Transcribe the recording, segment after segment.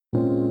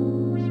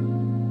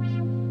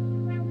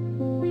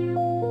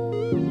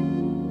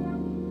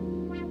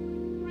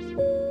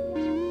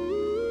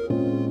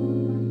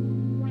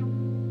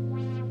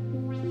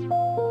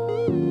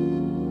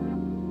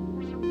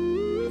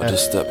I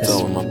just stepped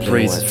out with my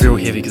breathes real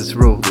heavy because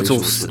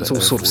it's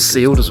all sort of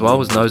sealed as well.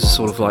 His nose is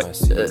sort of like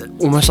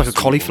almost like a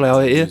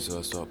cauliflower ear.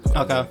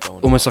 Okay.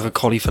 Almost like a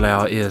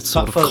cauliflower ear. It's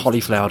sort of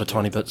cauliflowered a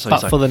tiny bit. So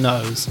But for the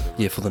nose.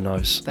 Yeah, for the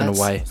nose in a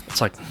way. It's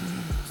like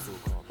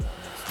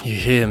you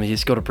hear him.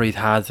 He's got to breathe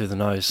hard through the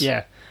nose.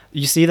 Yeah.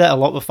 You see that a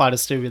lot with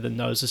fighters too, where the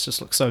noses just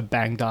look so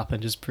banged up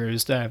and just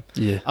bruised. Yeah.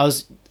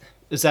 Is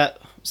that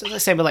the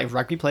same with like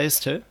rugby players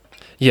too?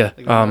 Yeah.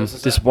 Like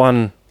there's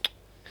one.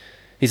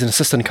 He's an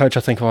assistant coach, I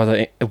think, of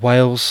either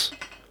Wales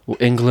or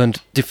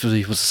England.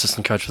 Definitely was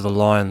assistant coach for the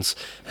Lions.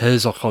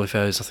 His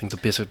cauliflower is, I think,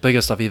 the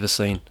biggest I've ever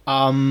seen.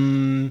 I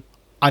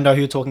know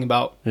who you're talking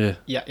about. Yeah.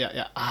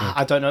 Yeah.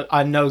 I don't know.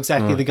 I know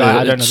exactly the guy.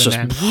 I don't know the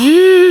name.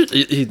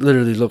 He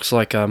literally looks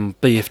like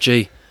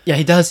BFG. Yeah,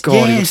 he does.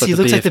 God, yes, he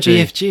looks like the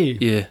BFG.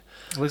 Yeah.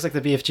 He looks like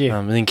the BFG.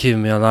 And then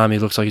Kevin Mialami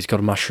looks like he's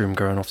got a mushroom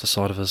growing off the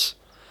side of his.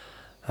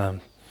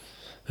 It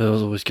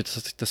always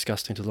gets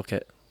disgusting to look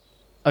at.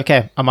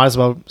 Okay, I might as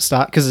well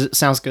start because it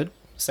sounds good.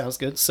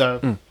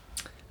 So,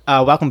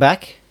 welcome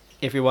back,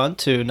 everyone,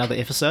 to another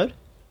episode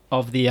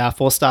of the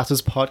For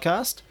Starters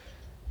podcast.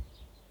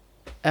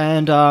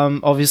 And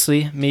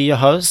obviously, me, your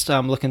host,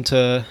 I'm looking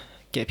to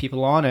get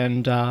people on,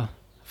 and I've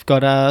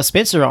got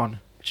Spencer on,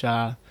 which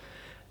a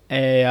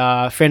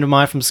friend of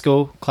mine from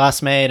school,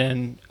 classmate,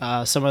 and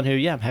someone who,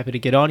 I'm happy to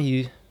get on.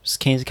 He was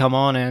keen to come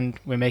on, and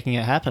we're making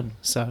it happen.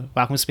 So,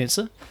 welcome,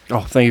 Spencer. Oh,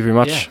 thank you very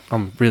much. Yeah.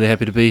 I'm really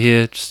happy to be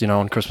here. Just,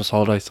 on Christmas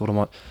holiday, thought I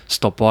might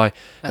stop by,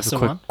 That's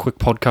have a quick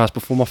podcast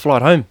before my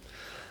flight home.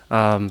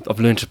 I've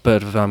learned a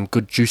bit of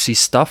good juicy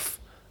stuff.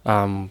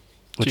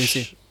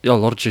 Juicy. Yeah, a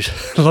lot of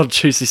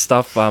juicy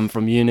stuff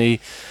from uni,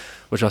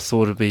 which I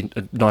thought would be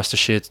nice to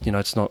share.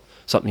 It's not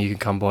something you can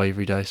come by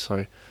every day,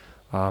 so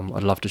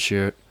I'd love to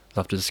share it,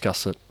 love to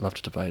discuss it, love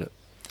to debate it.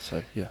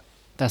 So yeah,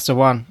 that's the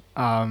one.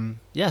 So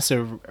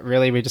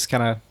really, we're just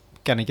gonna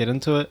get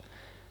into it,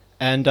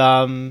 and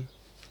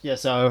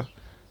so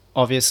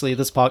obviously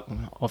this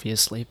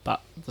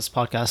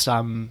podcast,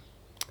 I'm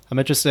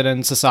interested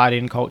in society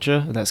and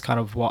culture, and that's kind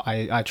of what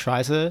I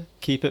try to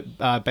keep it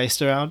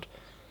based around.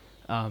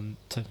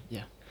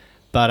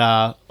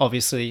 But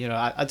obviously,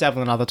 I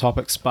dabble in other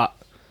topics, but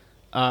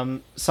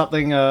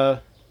something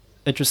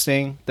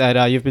interesting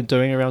that you've been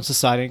doing around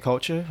society and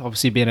culture,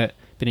 obviously been at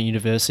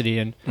university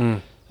and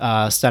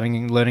studying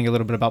and learning a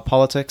little bit about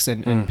politics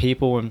and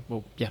people and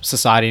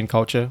society and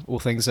culture, all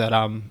things that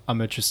I'm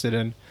interested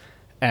in,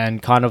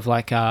 and kind of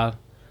like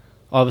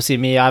obviously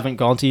me, I haven't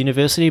gone to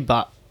university,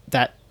 but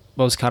that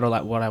was kind of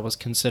like what I was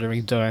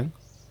considering doing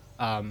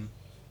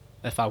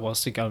if I was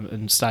to go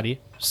and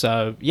study.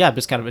 So I'm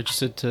just kind of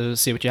interested to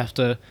see what you have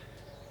to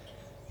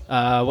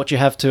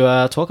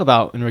talk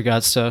about in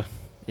regards to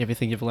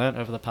everything you've learned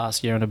over the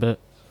past year and a bit.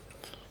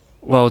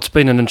 Well, it's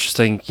been an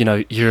interesting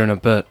year and a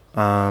bit.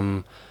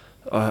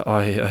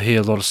 I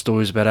hear a lot of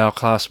stories about our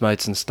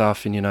classmates and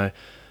stuff, and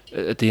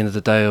at the end of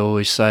the day, I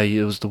always say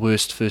it was the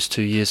worst first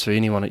 2 years for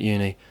anyone at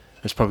uni.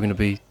 It's probably going to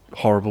be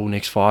horrible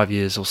next 5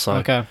 years or so.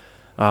 Okay.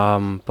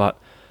 But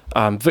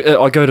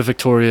I go to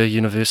Victoria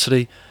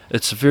University.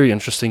 It's a very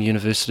interesting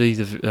university.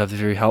 They're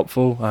very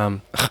helpful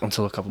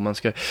until a couple of months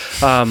ago.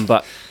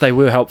 But they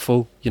were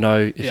helpful.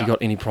 If you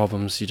got any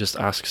problems, you just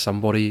ask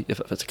somebody. If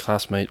it's a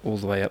classmate, all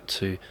the way up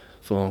to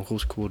full-on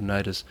course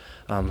coordinators,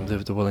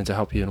 they're willing to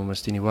help you in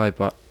almost any way.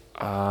 But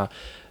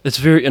it's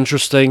very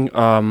interesting.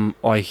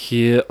 I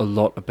hear a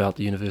lot about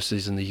the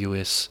universities in the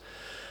US,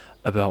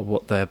 about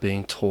what they're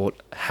being taught,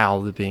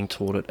 how they're being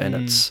taught it, and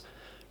it's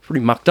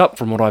pretty mucked up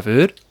from what I've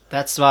heard.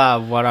 That's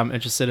what I'm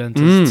interested in,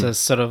 to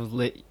sort of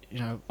let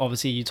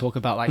obviously you talk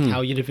about like how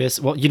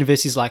what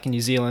universities like in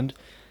New Zealand,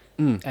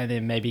 and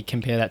then maybe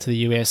compare that to the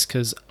US,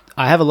 because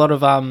I have a lot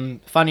of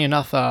funny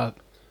enough, a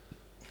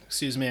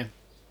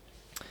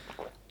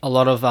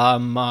lot of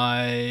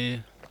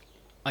my,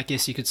 I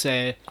guess you could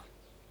say,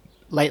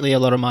 lately a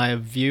lot of my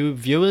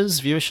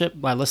viewership,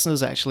 my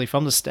listeners are actually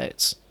from the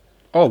States.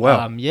 Oh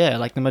wow!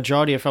 Like the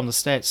majority are from the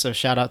States. So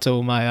shout out to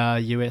all my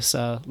US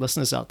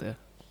listeners out there.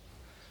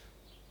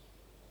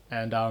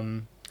 And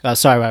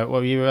sorry, what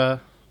were you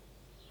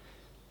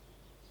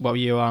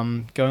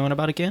going on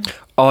about again?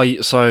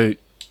 Oh, so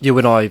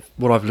what I've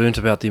learned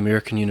about the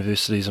American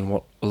universities and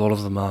what a lot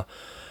of them are,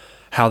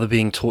 how they're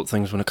being taught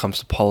things when it comes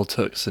to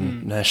politics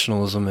and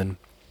nationalism and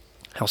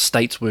how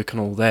states work and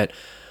all that,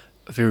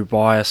 very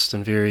biased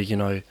and very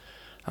a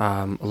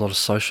lot of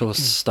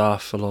socialist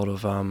stuff, a lot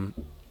of oh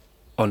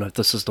no,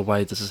 this is the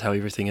way, this is how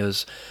everything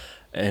is,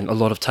 and a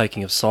lot of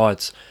taking of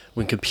sides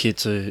when compared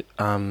to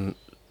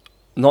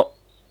not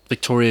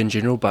Victoria in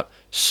general, but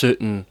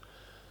certain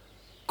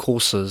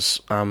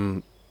courses.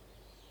 I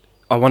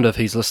wonder if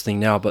he's listening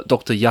now, but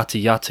Dr.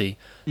 Yati Yati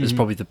is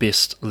probably the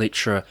best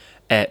lecturer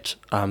at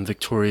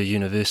Victoria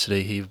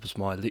University. He was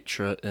my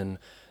lecturer in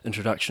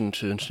Introduction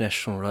to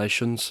International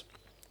Relations,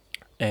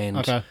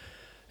 and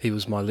he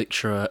was my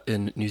lecturer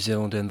in New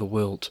Zealand and the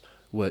World,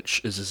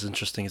 which is as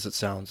interesting as it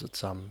sounds.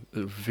 It's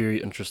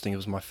very interesting. It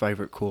was my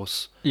favourite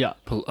course,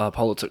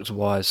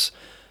 politics-wise,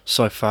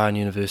 so far in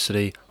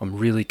university. I'm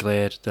really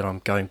glad that I'm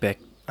going back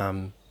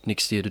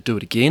next year to do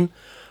it again.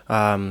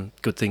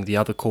 Good thing the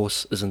other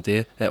course isn't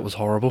there. That was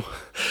horrible.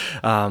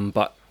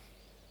 But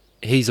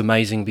he's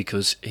amazing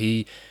because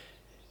he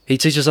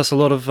teaches us a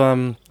lot of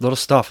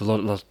stuff, a lot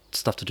of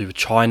stuff to do with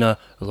China,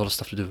 a lot of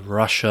stuff to do with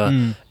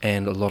Russia,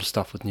 and a lot of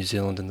stuff with New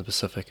Zealand and the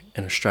Pacific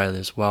and Australia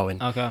as well.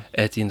 And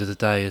at the end of the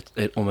day,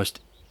 it almost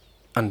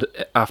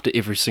after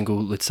every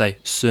single, let's say,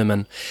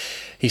 sermon,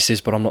 he says,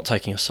 "But I'm not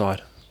taking a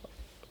side.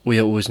 We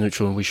are always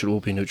neutral, and we should all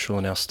be neutral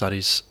in our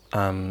studies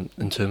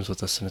in terms of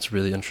this." And it's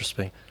really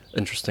interesting,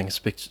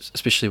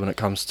 especially when it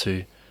comes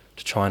to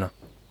China.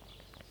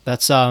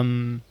 That's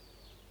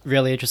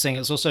really interesting.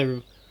 It's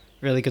also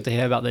really good to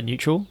hear about the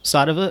neutral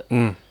side of it,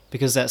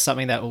 because that's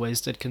something that always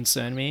did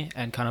concern me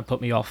and kind of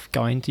put me off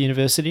going to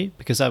university,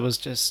 because I was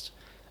just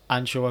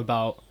unsure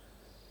about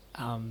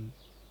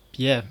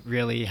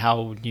really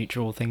how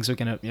neutral things are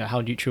gonna,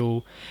 how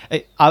neutral.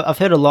 I've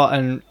heard a lot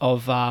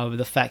of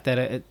the fact that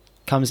it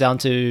comes down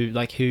to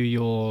like who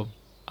your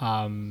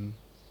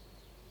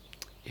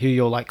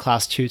like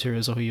class tutor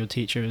is, or who your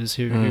teacher is,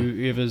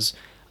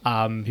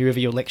 whoever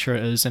your lecturer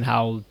is, and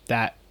how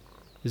that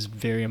is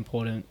very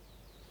important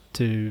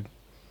to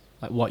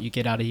like what you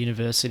get out of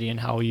university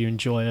and how you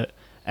enjoy it.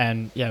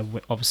 And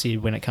obviously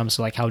when it comes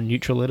to like how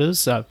neutral it is,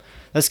 so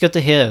that's good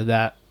to hear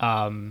that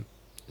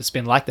it's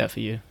been like that for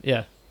you.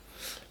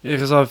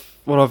 Because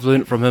what I've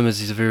learned from him is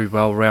he's a very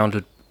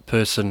well-rounded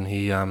person.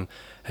 He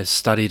has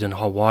studied in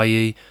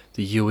Hawaii,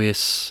 the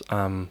US,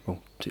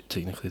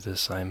 technically they're the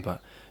same,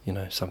 but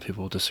some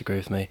people will disagree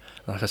with me.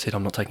 Like I said,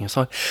 I'm not taking a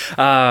side.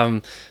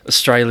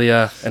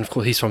 Australia, and of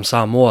course he's from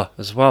Samoa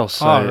as well.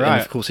 So,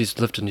 and of course he's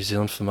lived in New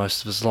Zealand for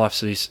most of his life.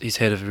 So he's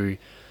had a very,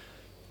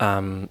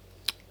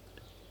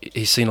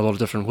 he's seen a lot of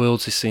different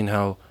worlds. He's seen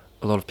how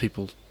a lot of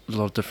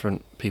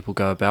different people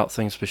go about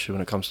things, especially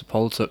when it comes to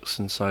politics.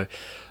 And so,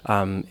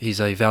 he's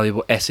a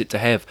valuable asset to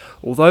have.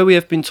 Although we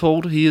have been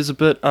told he is a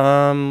bit,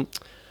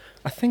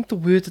 I think the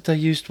word that they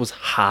used was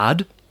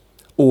hard,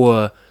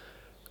 or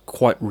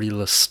quite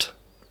realist.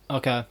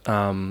 Okay.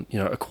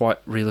 A quite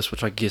realist,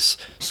 which I guess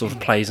sort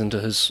of plays into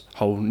his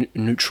whole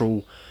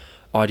neutral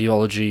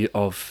ideology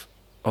of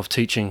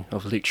teaching,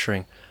 of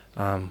lecturing,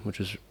 which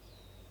is,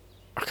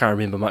 I can't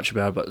remember much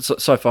about it, but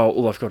so far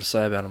all I've got to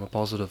say about him are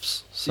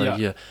positives.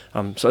 So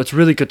so it's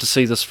really good to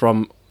see this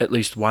from at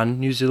least one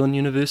New Zealand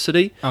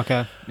university.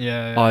 Okay.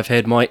 Yeah. I've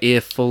had my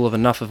ear full of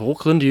enough of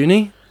Auckland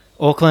Uni.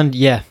 Auckland,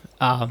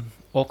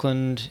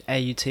 Auckland,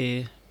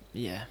 AUT,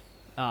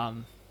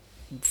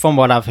 from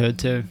what I've heard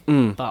too.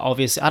 But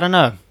obviously, I don't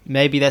know.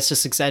 Maybe that's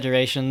just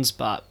exaggerations,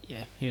 but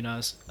who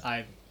knows?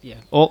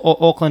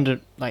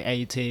 Auckland, like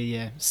AUT,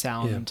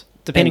 sound,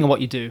 depending on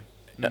what you do.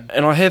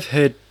 And I have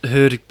heard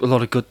a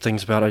lot of good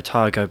things about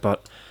Otago,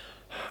 but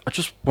I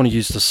just want to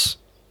use this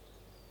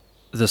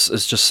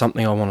is just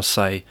something I want to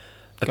say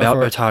about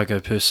Otago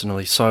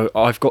personally. So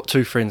I've got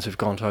two friends who've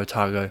gone to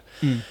Otago,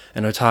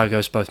 and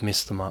Otago's both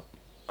messed them up.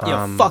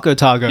 Fuck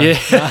Otago.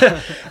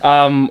 Yeah.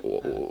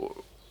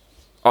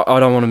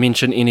 I don't want to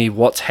mention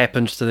what's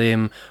happened to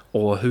them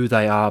or who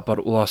they are, but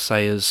all I'll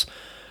say is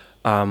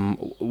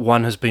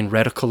one has been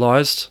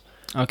radicalised,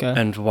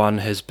 and one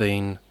has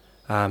been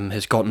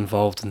has got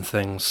involved in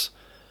things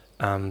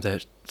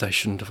that they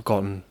shouldn't have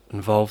gotten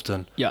involved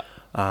in.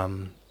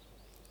 And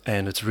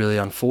it's really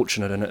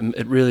unfortunate, and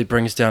it really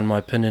brings down my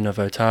opinion of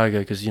Otago,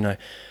 because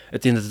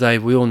at the end of the day,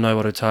 we all know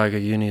what Otago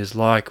Uni is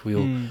like. We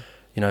all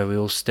we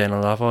all stand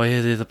and laugh, oh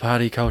yeah, they're the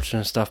party culture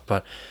and stuff,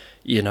 but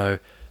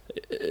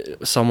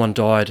someone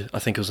died, I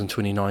think it was in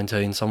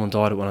 2019, someone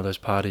died at one of those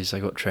parties. They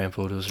got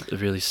trampled. It was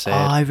really sad.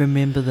 I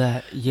remember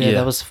that.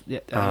 That was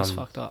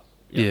fucked up.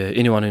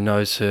 Anyone who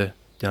knows her,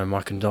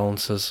 my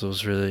condolences. It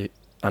was really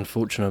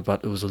unfortunate,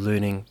 but it was a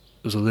learning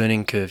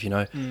curve.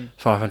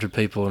 500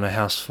 people in a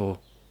house for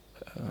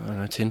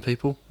 10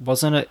 people.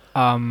 Wasn't it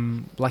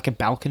like a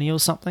balcony or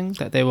something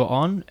that they were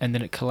on, and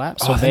then it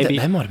collapsed? I think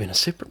that might have been a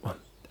separate one.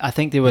 I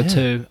think there were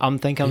two. I'm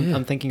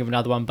thinking of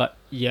another one, but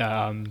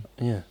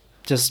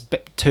just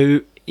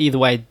two. Either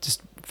way,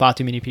 just far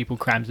too many people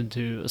crammed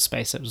into a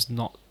space that was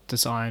not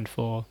designed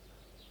for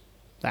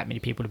that many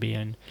people to be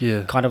in.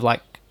 Kind of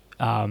like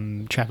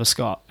Travis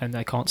Scott and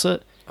their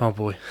concert. Oh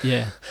boy.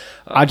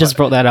 I just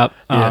brought that up.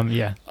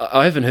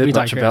 I haven't heard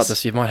much about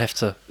this. You might have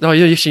to. Oh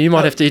yeah, actually, you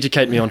might have to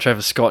educate me on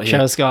Travis Scott here.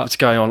 Travis Scott. What's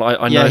going on?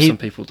 I know some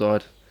people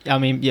died. I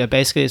mean,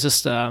 basically it's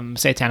just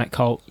satanic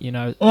cult,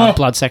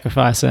 blood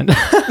sacrifice and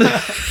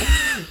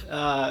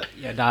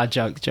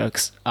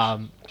jokes.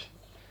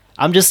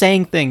 I'm just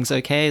saying things,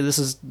 okay? This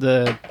is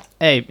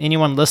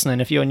anyone listening,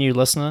 if you're a new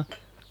listener,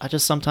 I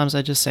just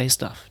say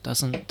stuff.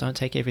 Don't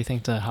take everything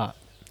to heart.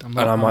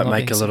 I might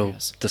make a little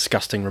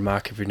disgusting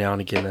remark every now and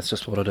again. That's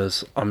just what it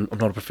is. I'm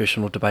not a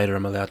professional debater.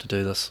 I'm allowed to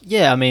do this.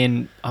 Yeah, I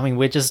mean,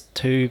 we're just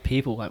two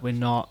people. Like, we're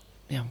not.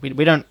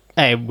 We don't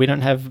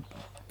have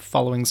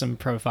followings and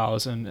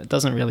profiles, and it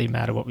doesn't really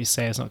matter what we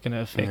say. It's not going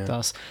to affect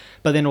us.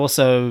 But then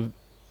also,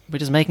 we're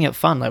just making it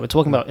fun. Like, we're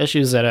talking about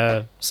issues that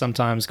are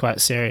sometimes quite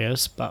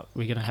serious, but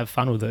we're going to have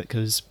fun with it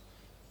because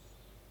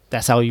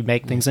that's how you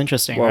make things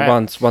interesting. Well,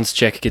 right? once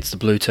Jack gets the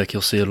blue tick,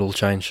 you'll see it all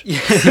change.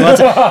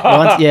 Once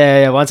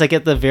I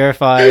get the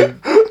verified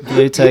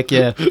Blue tick,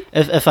 yeah.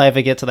 If I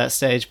ever get to that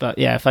stage, but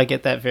yeah, if I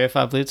get that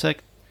verified blue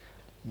tick,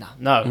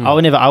 no, I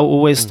will never. I will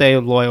always stay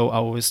loyal. I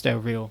will always stay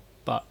real.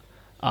 But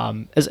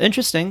it's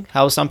interesting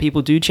how some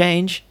people do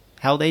change.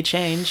 How they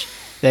change,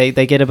 they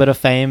get a bit of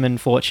fame and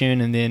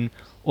fortune, and then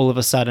all of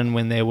a sudden,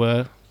 when they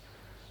were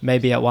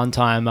maybe at one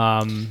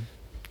time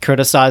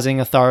criticizing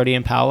authority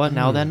and power,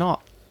 now they're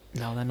not.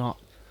 Now they're not.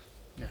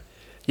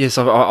 Yes,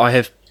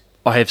 I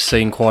have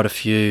seen quite a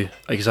few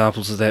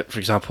examples of that. For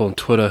example, on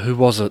Twitter, who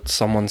was it?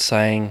 Someone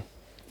saying,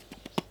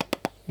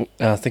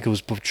 I think it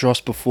was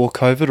just before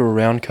COVID or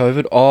around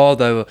COVID. Oh,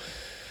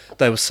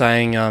 they were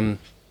saying,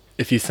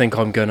 if you think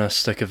I'm gonna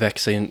stick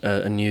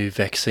a new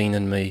vaccine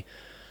in me,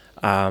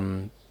 I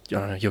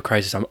don't know, you're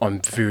crazy. So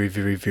I'm very,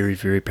 very, very,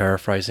 very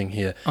paraphrasing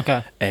here.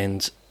 Okay.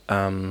 And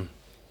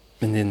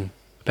then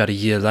about a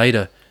year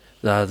later,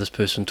 this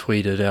person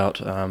tweeted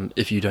out,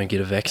 if you don't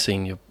get a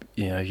vaccine,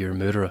 you're a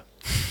murderer,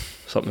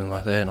 something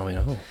like that. And I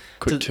mean,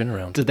 quick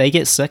turnaround. Did they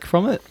get sick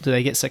from it? Did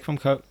they get sick from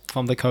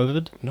the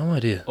COVID? No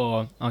idea.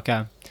 Or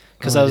okay,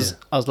 because I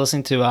was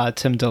listening to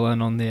Tim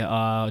Dillon on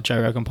the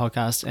Joe Rogan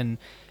podcast, and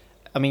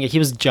I mean he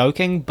was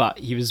joking, but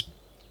he was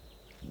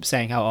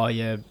saying how I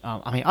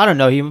mean I don't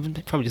know, he was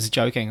probably just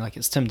joking, like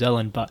it's Tim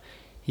Dillon, but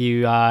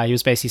he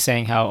was basically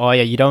saying how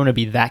you don't want to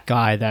be that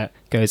guy that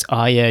goes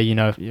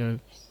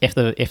if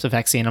the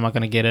vaccine I'm not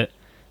going to get it,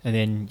 and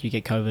then you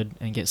get COVID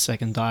and get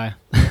sick and die.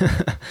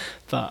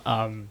 But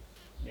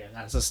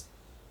that's just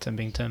Tim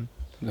being Tim.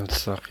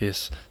 That's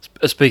yes.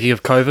 Speaking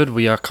of COVID,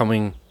 we are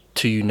coming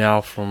to you now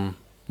from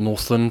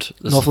Northland.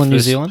 New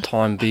Zealand.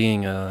 Time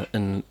being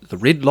in the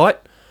red light.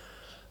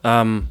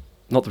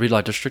 Not the red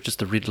light district, just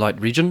the red light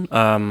region.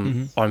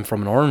 I'm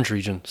from an orange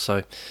region,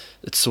 so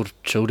it's sort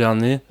of chill down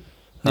there.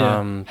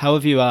 Yeah. How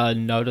have you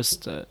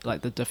noticed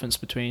like the difference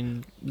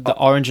between the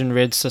orange and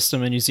red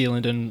system in New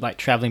Zealand and like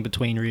traveling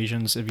between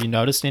regions? Have you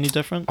noticed any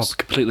difference? I'll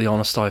be completely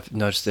honest, I've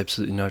noticed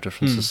absolutely no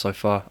differences so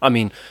far. I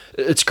mean,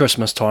 it's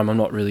Christmas time. I'm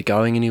not really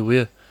going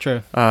anywhere.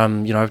 True.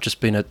 I've just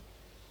been at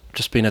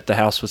the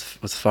house with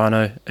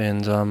whānau,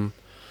 and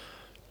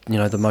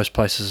the most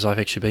places I've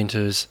actually been to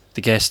is the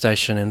gas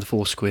station and the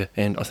Foursquare,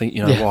 and I think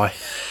you know why.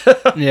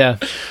 Yeah.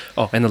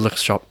 Oh, and the liquor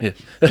shop. Yeah.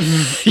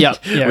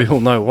 Yeah. We all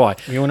know why.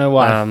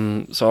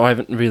 So I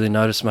haven't really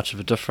noticed much of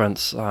a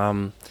difference.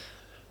 I'd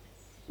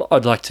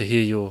like to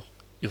hear your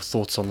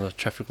thoughts on the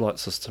traffic light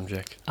system,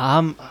 Jack.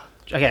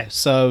 Okay,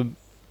 so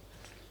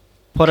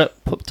to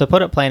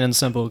put it plain and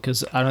simple,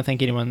 because I don't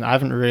think I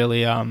haven't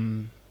really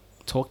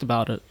talked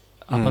about it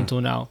up until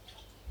now.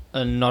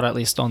 And not at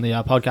least on the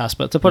podcast,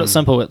 but to put it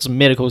simple, it's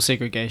medical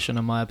segregation,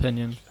 in my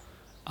opinion.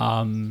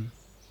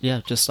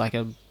 Just like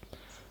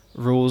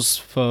rules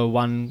for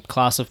one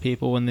class of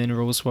people and then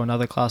rules for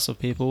another class of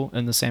people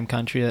in the same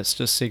country. That's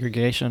just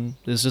segregation.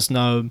 There's just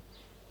no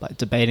like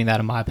debating that,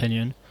 in my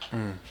opinion.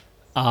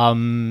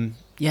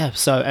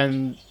 So,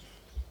 and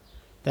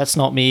that's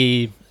not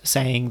me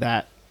saying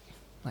that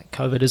like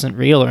COVID isn't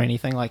real or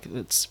anything. Like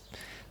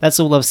that's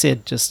all I've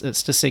said. It's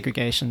just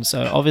segregation.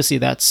 So obviously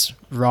that's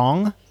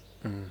wrong.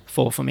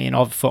 For me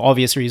and for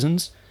obvious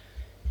reasons.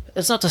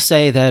 It's not to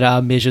say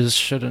that measures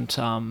shouldn't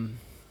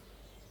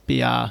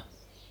be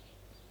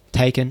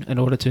taken in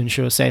order to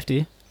ensure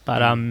safety,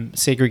 but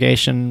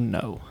segregation,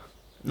 no,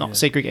 not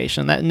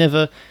segregation. That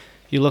never,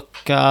 you look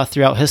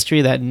throughout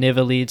history, that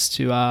never leads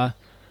to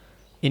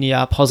any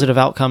positive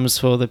outcomes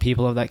for the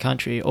people of that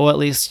country, or at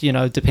least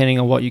depending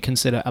on what you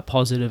consider a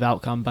positive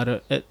outcome.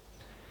 But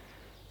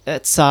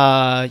that's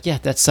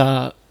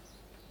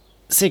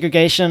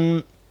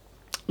segregation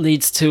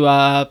leads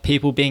to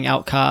people being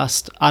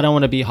outcast. I don't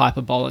want to be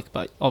hyperbolic,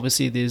 but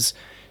obviously there's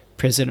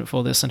precedent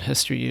for this in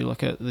history. You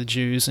look at the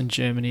Jews in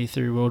Germany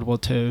through World War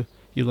II.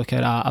 You look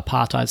at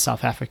apartheid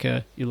South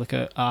Africa. You look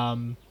at a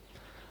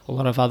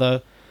lot of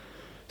other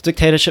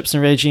dictatorships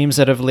and regimes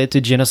that have led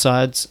to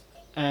genocides.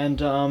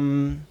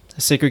 And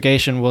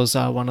segregation was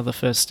one of the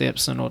first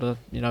steps in order,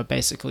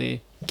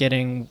 basically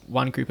getting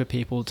one group of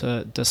people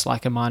to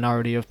dislike a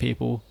minority of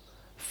people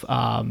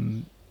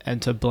and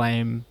to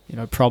blame,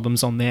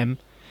 problems on them.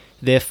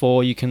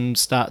 Therefore, you can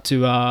start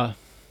to,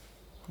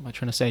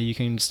 you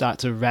can start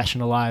to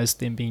rationalize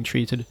them being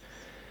treated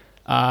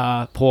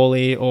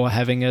poorly or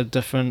having a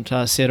different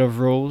set of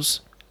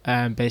rules.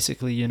 And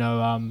basically,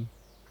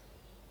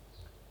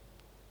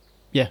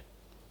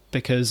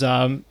 because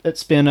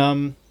it's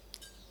been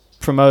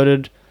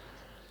promoted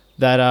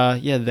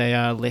that, they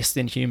are less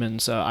than human.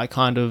 So I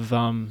kind of,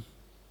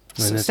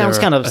 sounds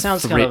kind of,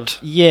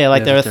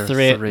 like they're a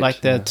threat,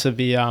 like they're to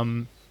be,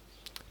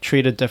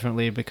 treated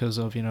differently because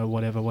of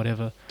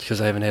whatever because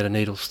they haven't had a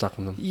needle stuck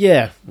in them,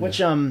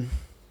 which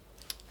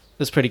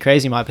is pretty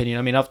crazy in my opinion.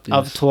 I mean, I've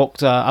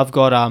got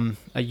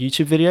a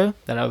YouTube video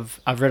that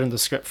I've written the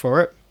script for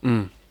it,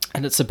 and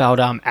it's about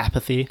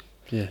apathy.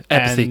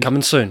 Apathy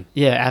coming soon.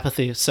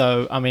 Apathy.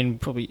 So I mean,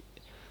 probably,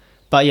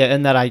 but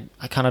in that I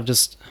kind of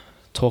just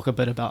talk a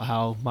bit about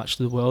how much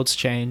the world's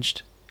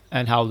changed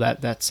and how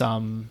that's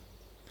not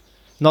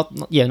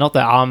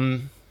that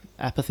I'm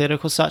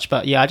apathetic or such,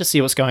 but I just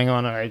see what's going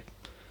on and I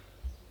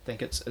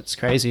think it's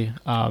crazy.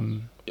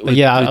 But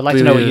yeah, I'd like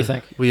to know what you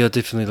think. We are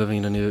definitely living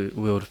in a new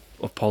world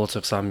of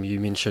politics. You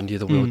mentioned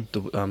the world,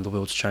 the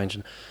world's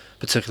changing,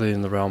 particularly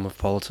in the realm of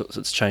politics.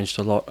 It's changed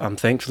a lot.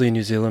 Thankfully in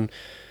New Zealand,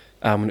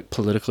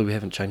 politically we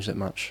haven't changed that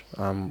much,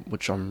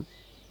 which I'm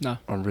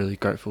really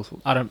grateful for.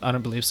 I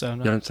don't believe so.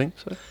 No. You don't think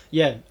so?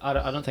 Yeah, I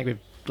don't think we've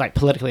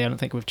politically. I don't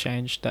think we've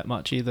changed that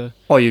much either.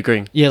 Oh, you're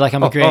agreeing? Yeah,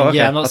 I'm agreeing. Okay.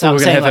 Yeah, I'm not. I thought we were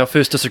going to have like, our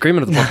first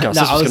disagreement of the podcast.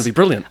 This was going to be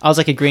brilliant. I was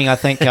agreeing. I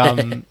think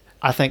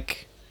I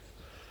think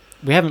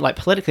we haven't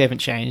politically haven't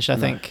changed. I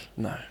think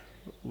no.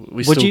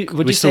 We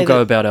still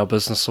go about our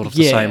business sort of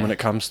the same when it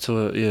comes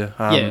to it.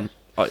 Yeah.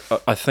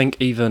 I think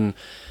even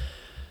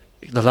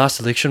the last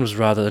election was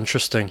rather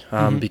interesting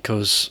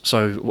because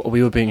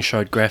we were being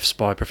showed graphs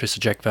by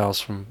Professor Jack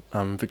Vowles from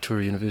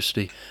Victoria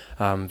University,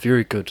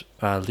 very good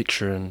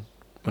lecturer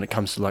when it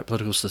comes to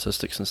political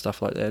statistics and stuff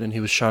like that, and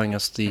he was showing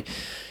us the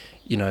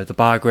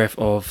bar graph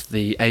of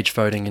the age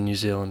voting in New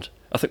Zealand.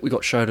 I think we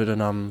got showed it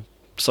in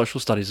social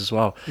studies as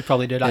well. You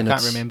probably did. I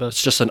can't remember.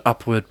 It's just an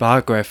upward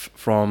bar graph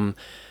from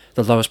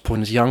the lowest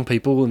point is young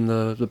people, and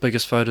the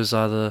biggest voters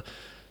are the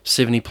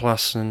 70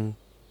 plus and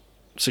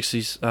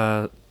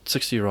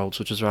 60-year-olds,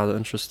 which is rather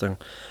interesting,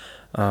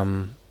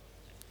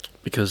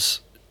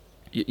 because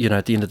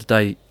at the end of the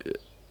day,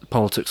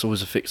 politics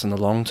always affects in the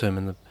long term,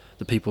 and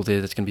the people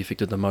there that's going to be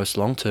affected the most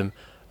long term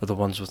are the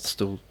ones with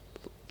still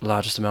the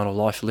largest amount of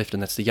life left,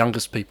 and that's the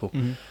youngest people.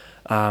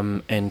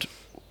 And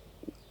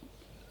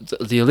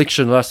the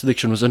last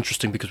election was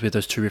interesting because we had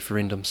those two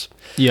referendums.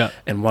 Yeah.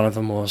 And one of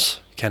them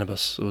was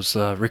cannabis. It was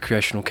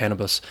recreational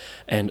cannabis.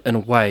 And in a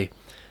way,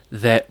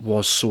 that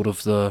was sort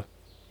of the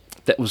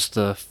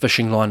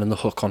fishing line and the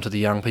hook onto the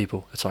young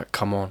people. It's like,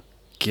 come on,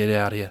 get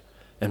out here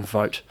and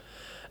vote.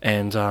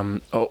 And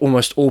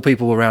almost all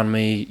people around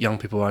me, young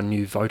people I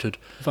knew, voted.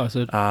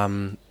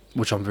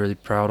 Which I'm really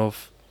proud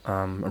of.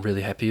 I'm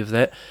really happy of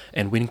that.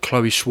 And when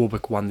Chloe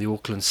Schwarbrick won the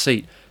Auckland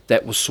seat,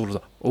 that was sort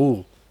of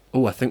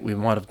I think we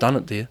might have done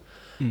it there.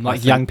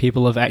 Young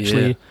people have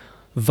actually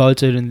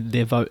voted, and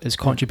their vote has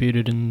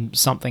contributed in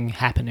something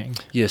happening.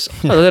 Yes.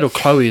 That or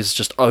Chloe is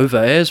just over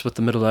as with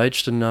the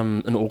middle-aged in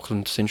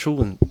Auckland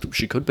Central, and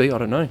she could be, I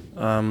don't know.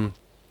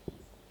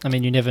 I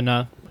mean, you never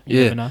know.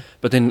 You never know.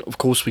 But then, of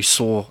course, we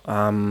saw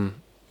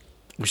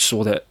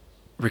that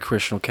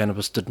recreational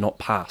cannabis did not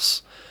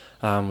pass,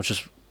 which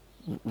is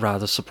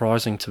rather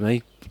surprising to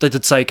me. They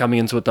did say coming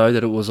into it, though,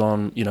 that it was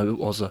it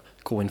was a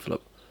coin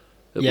flip.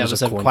 It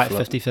was quite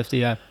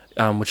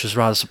 50-50, which is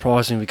rather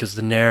surprising because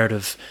the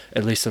narrative,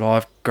 at least that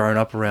I've grown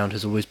up around,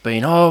 has always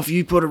been, if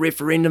you put a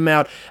referendum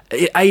out,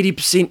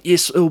 80%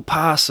 yes, it'll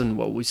pass. And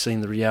we've seen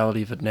the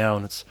reality of it now,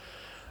 and it's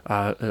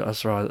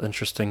rather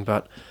interesting.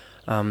 But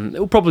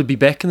it'll probably be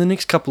back in the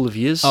next couple of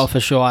years. Oh, for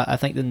sure. I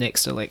think the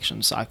next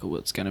election cycle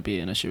it's going to be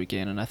an issue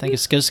again, and I think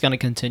it's just going to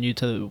continue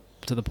to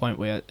the point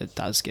where it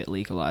does get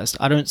legalized.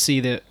 I don't see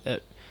that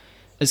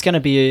it's going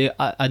to be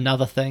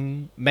another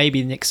thing,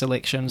 maybe next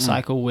election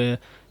cycle, where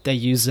they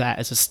use that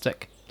as a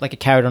stick, like a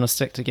carrot on a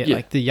stick, to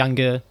get the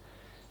younger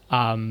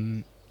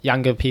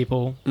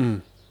people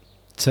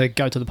to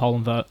go to the poll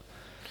and vote.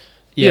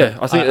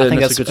 I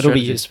think it's a good strategy. It'll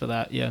be used for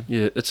that. Yeah,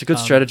 it's a good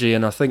strategy,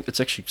 and I think it's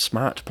actually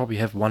smart to probably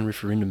have one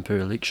referendum per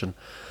election,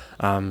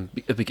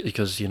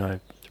 because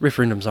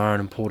referendums are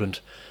an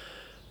important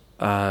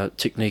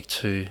technique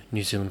to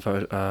New Zealand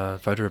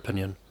voter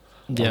opinion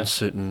on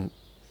certain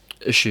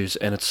issues,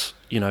 and it's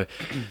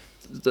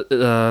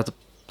the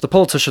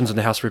politicians and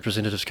the House of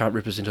Representatives can't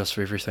represent us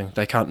for everything.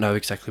 They can't know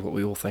exactly what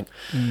we all think.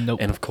 Nope.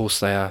 And of course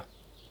they are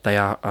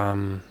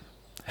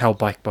held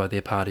back by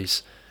their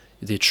parties,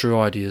 their true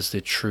ideas,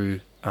 their true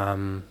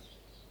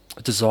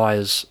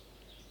desires.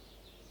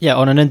 Yeah,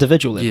 on an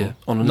individual level. Yeah,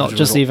 on an not individual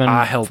just level, even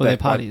are held for back their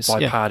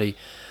parties.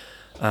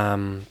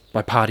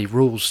 by party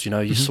rules.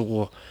 You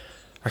saw,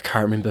 I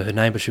can't remember her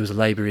name, but she was a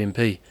Labour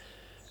MP,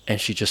 and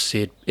she just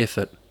said, "F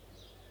it,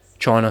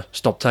 China,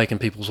 stop taking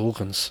people's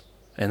organs."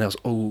 And that was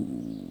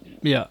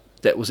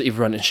that was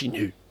everyone, and she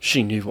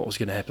knew what was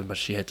going to happen, but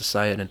she had to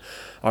say it. And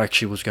I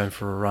actually was going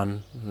for a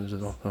run. It was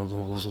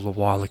a little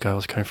while ago. I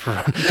was going for a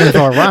run. Going for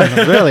a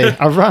run, really?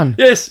 A run?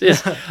 Yes.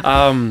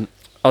 I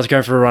was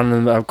going for a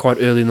run quite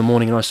early in the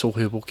morning, and I saw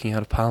her walking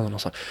out of Parliament. I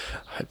was like,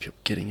 I hope you're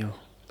getting your.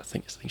 I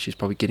think she's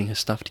probably getting her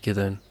stuff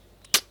together and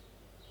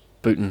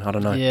booting. I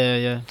don't know.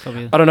 Yeah,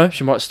 probably. I don't know.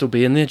 She might still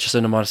be in there.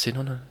 Jacinda might have said,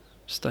 "Oh no,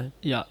 stay."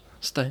 Yeah,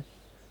 stay.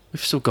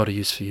 We've still got a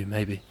use for you,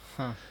 maybe.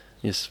 Huh.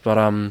 Yes, but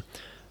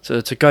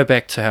to go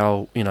back to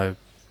how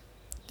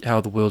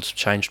how the world's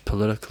changed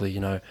politically,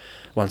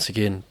 once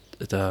again,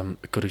 a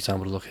good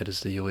example to look at is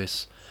the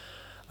US.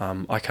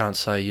 I can't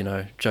say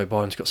Joe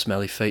Biden's got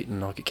smelly feet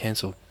and I'll get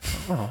cancelled.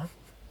 Well,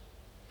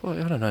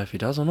 I don't know if he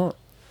does or not.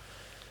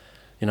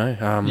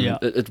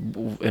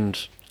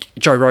 And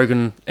Joe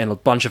Rogan and a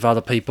bunch of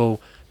other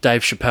people,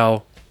 Dave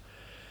Chappelle.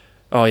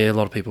 Oh yeah, a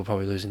lot of people are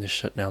probably losing their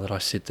shit now that I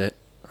said that.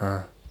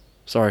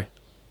 Sorry.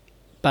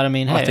 But I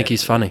mean, hey, I think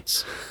he's funny.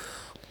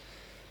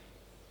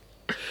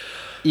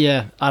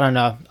 Yeah, I don't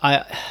know.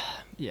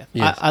 Yes.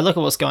 I look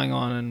at what's going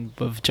on and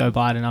with Joe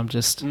Biden. I'm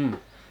just,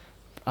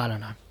 I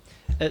don't know.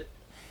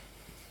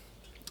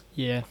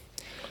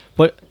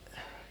 What?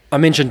 I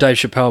mentioned Dave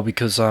Chappelle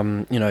because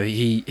you know,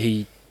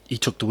 he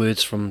took the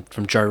words from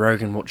Joe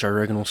Rogan. What Joe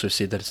Rogan also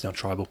said, that it's now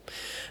tribal,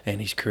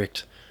 and he's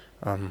correct.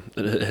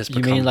 It has You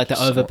become mean like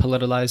the over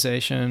somewhat-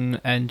 politicization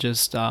and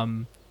just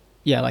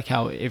yeah, like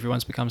how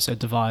everyone's become so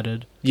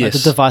divided. Yes.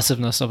 Like the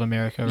divisiveness of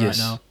America right Yes,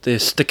 now. they're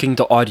sticking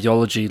to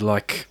ideology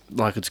like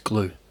it's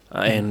glue,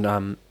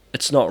 and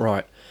it's not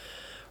right.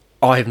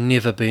 I have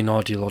never been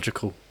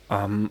ideological.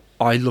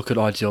 I look at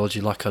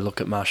ideology like I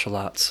look at martial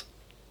arts.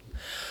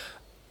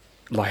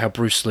 Like how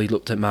Bruce Lee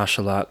looked at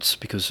martial arts,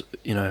 because,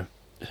 you know,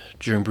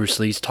 during Bruce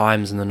Lee's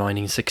times in the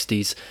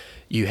 1960s,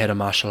 you had a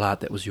martial art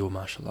that was your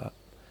martial art,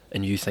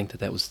 and you think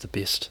that was the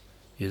best.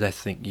 You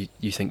think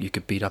you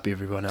could beat up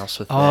everyone else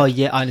with that. Oh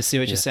yeah, I see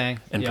what Yeah. you're saying.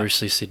 And yeah.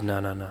 Bruce Lee said,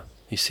 no.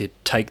 He said,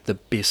 take the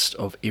best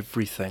of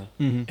everything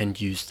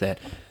and use that.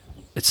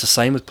 It's the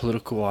same with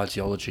political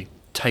ideology.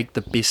 Take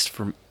the best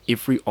from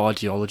every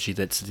ideology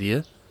that's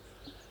there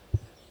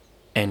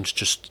and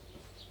just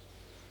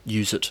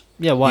use it.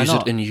 Yeah, why use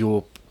not? it in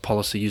your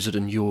policy, use it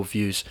in your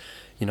views.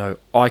 You know,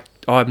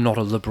 I'm not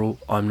a liberal,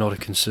 I'm not a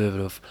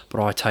conservative,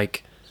 but I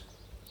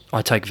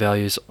take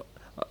values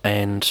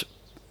and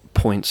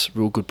points,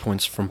 real good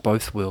points from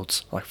both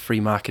worlds, like free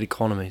market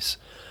economies.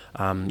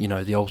 You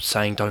know, the old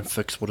saying, don't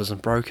fix what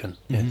isn't broken.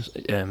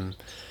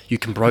 You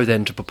can grow that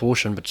into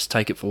proportion, but just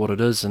take it for what it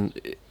is, and,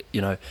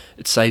 you know,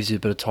 it saves you a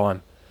bit of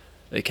time.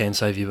 It can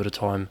save you a bit of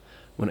time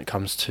when it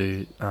comes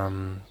to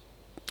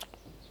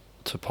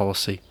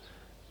policy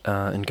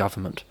in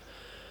government.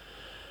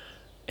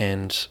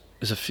 And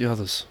there's a few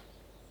others.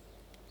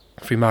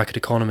 Free market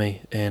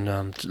economy and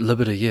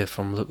liberty,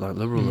 from like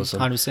liberalism.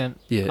 100%.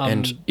 Yeah,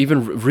 and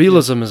even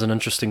realism is an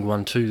interesting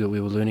one too that we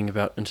were learning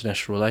about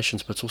international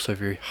relations, but it's also a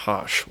very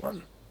harsh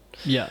one.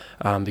 Yeah.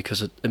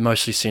 Because it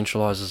mostly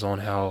centralizes on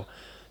how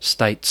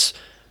states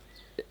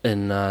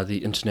in from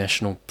the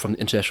international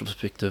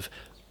perspective,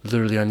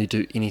 literally only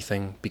do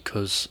anything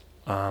because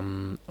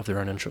of their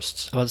own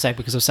interests. I would say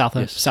because of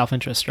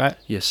self-interest, right?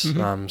 Yes.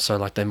 So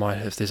like they might,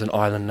 if there's an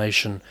island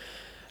nation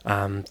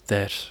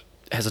that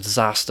has a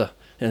disaster,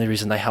 and the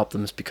reason they help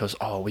them is because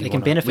we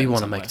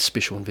want to make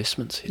special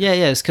investments here.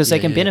 Yeah, it's because they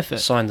can benefit.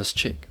 Sign this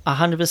check.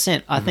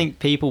 100%. I think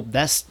people.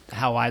 That's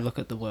how I look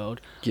at the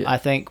world. Yeah. I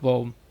think.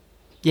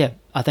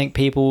 I think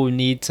people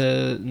need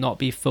to not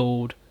be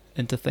fooled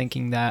into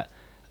thinking that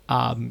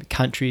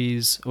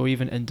countries or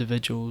even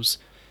individuals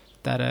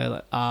that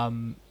are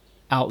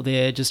out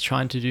there just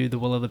trying to do the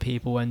will of the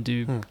people and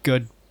do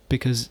good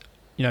because,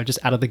 you know, just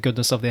out of the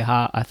goodness of their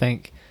heart. I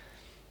think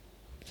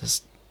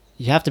just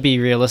you have to be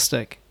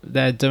realistic.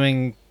 They're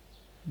doing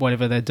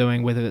whatever they're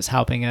doing, whether it's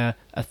helping a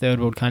third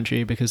world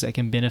country because they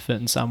can benefit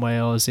in some way,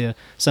 or is there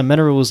some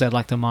minerals they'd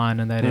like to mine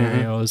in that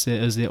area, or is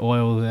there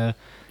oil there?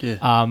 Yeah.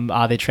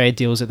 Are there trade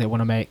deals that they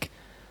want to make?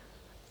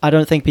 I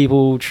don't think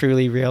people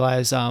truly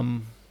realize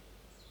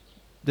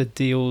the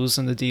deals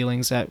and the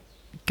dealings that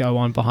go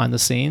on behind the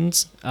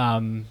scenes.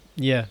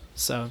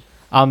 So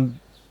I'm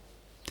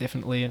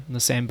definitely in the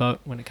same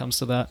boat when it comes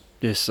to that.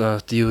 Yes,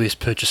 the US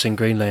purchasing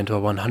Greenland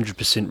are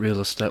 100%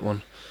 realist, that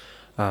one.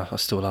 I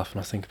still laugh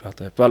when I think about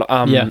that. But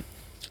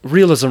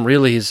realism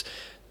really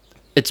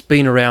it's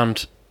been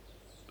around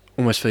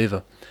almost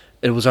forever.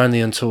 It was only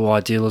until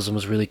idealism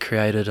was really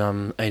created,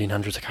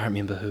 1800s, I can't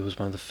remember who was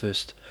one of the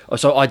first. Oh,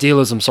 so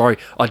idealism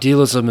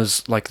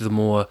is like the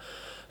more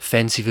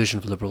fancy version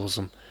of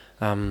liberalism.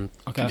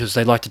 Because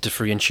they like to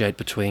differentiate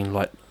between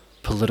like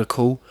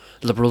political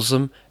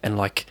liberalism and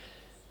like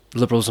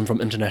liberalism from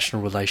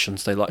international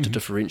relations. They like to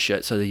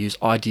differentiate, so they use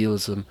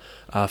idealism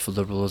for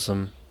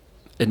liberalism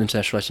in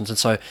international relations. And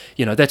so,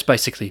 you know, that's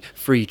basically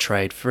free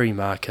trade, free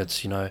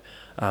markets, you know,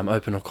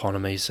 open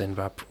economies and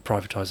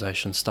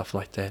privatization, stuff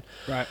like that.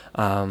 Right.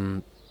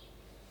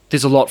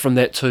 There's a lot from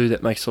that too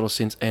that makes a lot of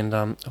sense. And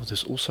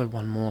there's also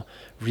one more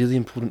really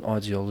important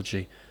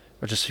ideology,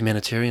 or just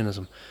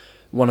humanitarianism.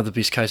 One of the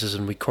best cases,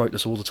 and we quote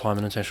this all the time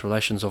in international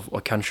relations, of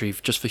a country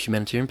just for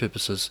humanitarian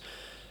purposes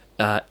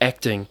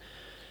acting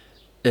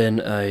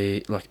in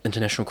a like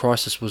international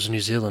crisis was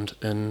New Zealand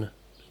in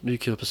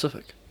nuclear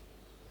Pacific.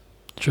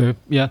 True.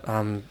 Yeah.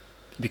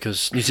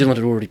 Because New Zealand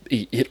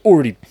had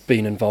already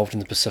been involved in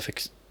the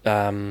Pacific,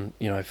 you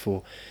know,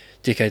 for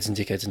decades and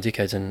decades and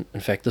decades. And in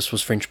fact, this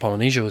was French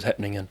Polynesia was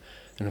happening in,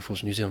 and of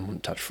course New Zealand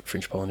wouldn't touch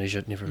French Polynesia.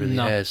 It never really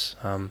has.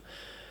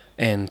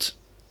 And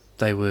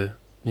they were,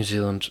 New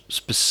Zealand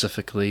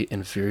specifically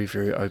and very,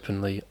 very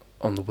openly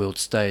on the world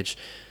stage,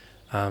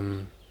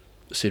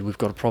 said, we've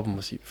got a problem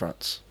with you,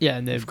 France. Yeah,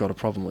 and they've got a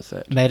problem with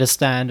that. Made a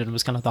stand, and it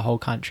was kind of the whole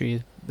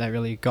country that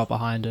really got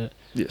behind it.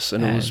 Yes,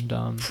 and it was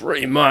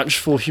pretty much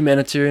for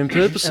humanitarian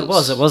purposes.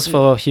 It was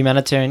for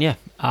humanitarian, yeah.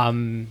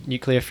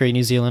 Nuclear-free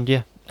New Zealand,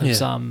 yeah.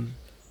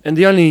 And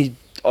the only,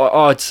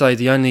 I'd say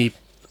the only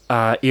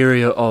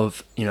area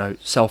of, you know,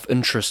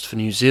 self-interest for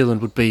New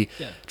Zealand would be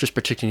just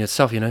protecting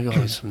itself, you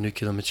know, some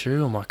nuclear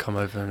material might come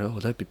over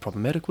and that'd be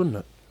problematic, wouldn't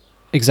it?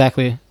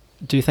 Exactly.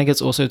 Do you think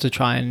it's also to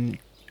try and,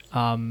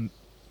 I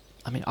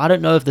mean, I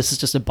don't know if this is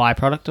just a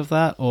byproduct of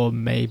that or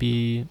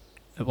maybe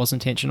it was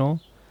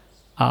intentional,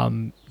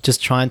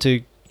 just trying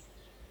to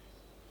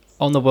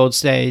on the world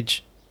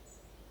stage.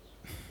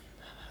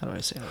 How do I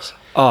say this?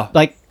 Oh,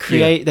 Like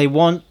they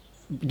want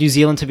New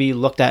Zealand to be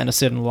looked at in a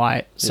certain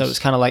light. So Yes. it's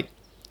kind of like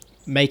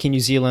making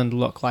New Zealand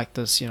look like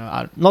this.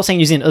 I'm not saying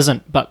New Zealand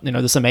isn't, but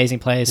this amazing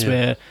place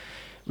where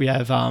we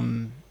have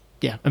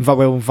we're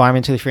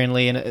environmentally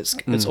friendly, and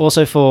it's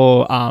also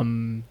for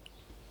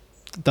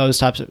those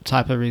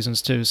type of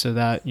reasons too, so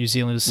that New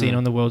Zealand is seen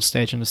on the world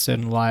stage in a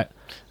certain light.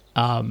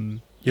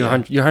 You're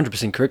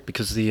 100% correct,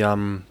 because the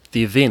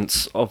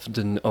events of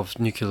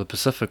Nuclear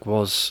Pacific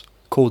was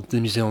called the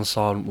New Zealand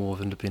Silent War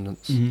of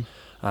Independence.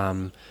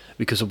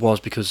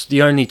 Because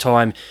the only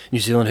time New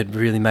Zealand had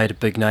really made a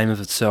big name of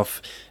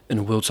itself in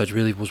a world stage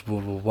really was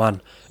World War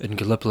One in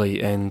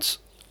Gallipoli and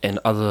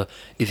other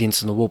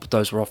events in the war, but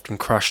those were often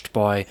crushed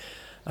by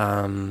the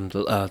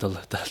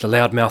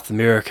loudmouth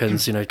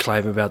Americans,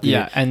 claiming about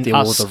the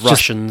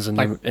Russians and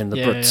the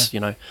Brits,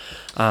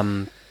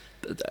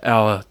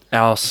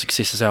 Our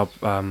successes,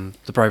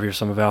 the bravery of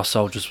some of our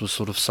soldiers was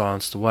sort of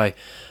silenced away,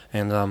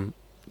 and it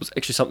was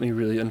actually something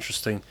really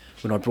interesting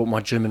when I brought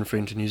my German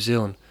friend to New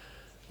Zealand,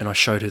 and I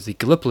showed her the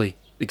Gallipoli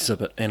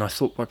exhibit, and I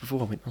thought right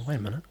before I went, oh, wait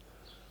a minute,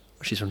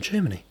 she's from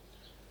Germany.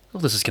 Oh,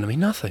 this is going to be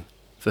nothing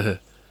for her.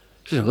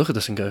 She's going to look at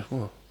this and go,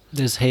 oh.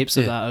 There's heaps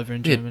of that over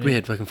in Germany. We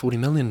had fucking 40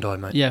 million die,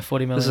 mate. Yeah,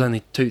 40 million. This is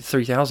only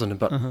 3,000,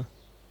 but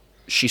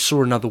she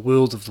saw another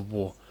world of the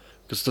war,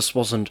 because this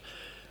wasn't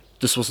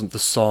the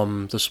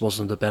Somme, this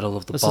wasn't the Battle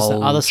of the Bulge. This is the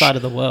other side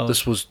of the world.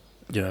 This was,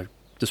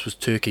 this was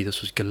Turkey,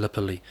 this was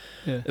Gallipoli.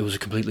 Yeah. It was a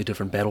completely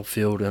different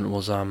battlefield, and it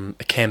was a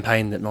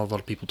campaign that not a lot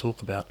of people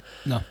talk about.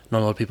 No. Not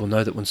a lot of people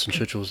know that Winston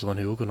Churchill was the one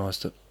who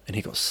organised it, and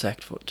he got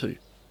sacked for it too.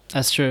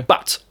 That's true.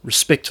 But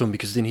respect to him,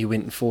 because then he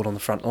went and fought on the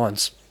front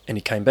lines, and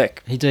he came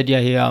back. He did, yeah.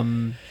 He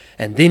And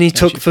then he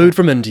took food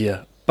from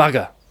India.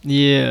 Bugger.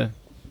 Yeah.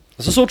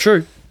 Is this all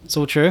true? It's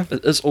all true?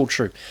 It is all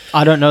true.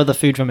 I don't know the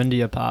food from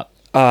India part.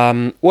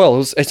 Well,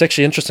 it's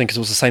actually interesting, because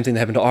it was the same thing that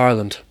happened to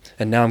Ireland,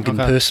 and now I'm getting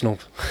personal.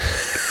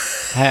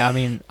 Hey, I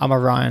mean, I'm a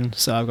Ryan,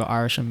 so I've got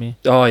Irish in me.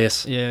 Oh,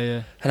 yes.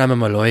 Yeah. And I'm a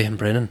Malloy and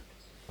Brennan.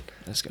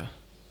 Let's go.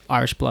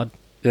 Irish blood.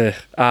 Yeah.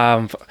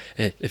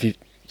 If you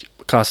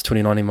class of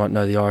 2019 might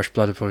know the Irish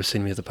blood, have probably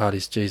seen me at the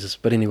parties. Jesus.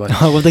 But anyway.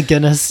 Oh, with the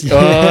Guinness. Yeah.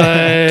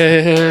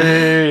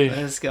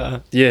 Let's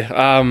go.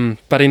 Yeah.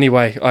 But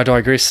anyway, I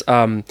digress.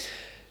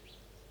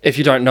 If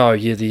you don't know,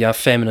 the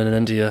famine in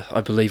India,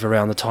 I believe,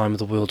 around the time of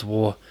the World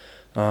War,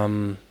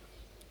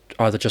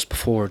 either just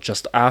before or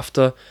just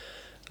after.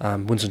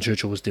 Winston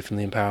Churchill was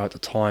definitely in power at the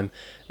time,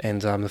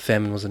 and the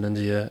famine was in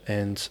India,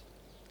 and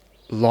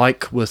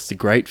like with the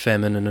Great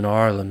Famine in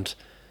Ireland,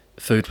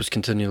 food was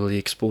continually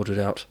exported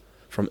out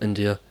from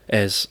India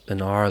as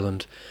in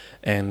Ireland,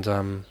 and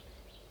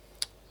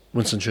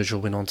Winston Churchill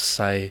went on to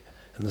say,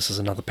 and this is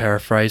another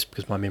paraphrase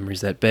because my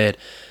memory's that bad,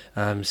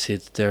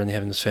 said they're only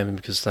having this famine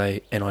because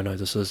they, and I know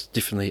this is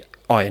definitely,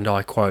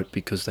 I quote,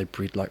 because they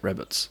breed like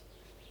rabbits.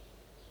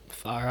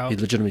 Far out. He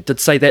legitimately did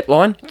say that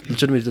line.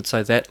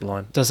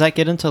 Does that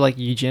get into like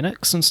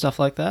eugenics and stuff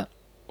like that?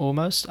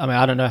 Almost. I mean,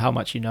 I don't know how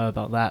much you know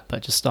about that,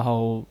 but just the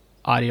whole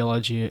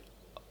ideology,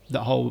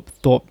 the whole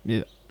thought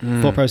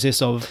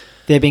process of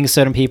there being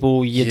certain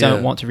people you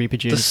don't want to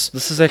reproduce.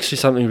 This is actually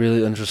something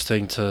really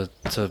interesting to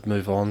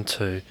move on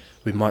to.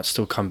 We might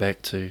still come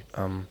back to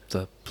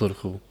the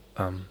political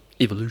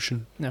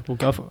evolution. Yeah, we'll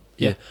go for it.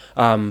 Yeah.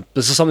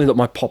 This is something that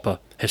my papa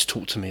has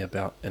talked to me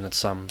about, and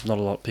it's not a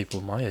lot of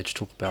people my age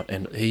talk about,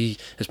 and he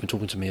has been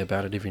talking to me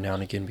about it every now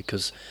and again,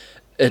 because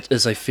it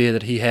is a fear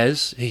that he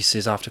has. He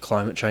says after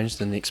climate change,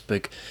 the next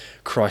big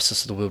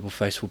crisis the world will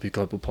face will be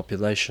global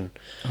population.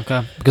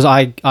 Okay. Because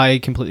I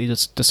completely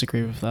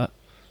disagree with that.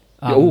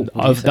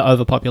 The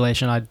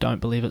overpopulation, I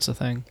don't believe it's a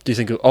thing. Do you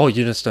think?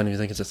 You just don't even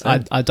think it's a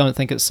thing? I don't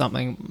think it's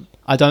something.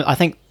 I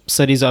think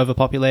cities are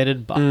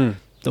overpopulated, but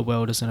the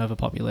world isn't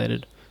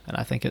overpopulated, and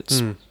I think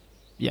it's.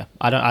 Yeah,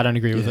 I don't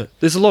agree with it.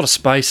 There's a lot of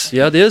space.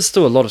 Yeah, there's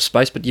still a lot of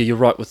space, but yeah, you're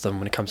right with them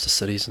when it comes to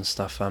cities and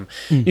stuff.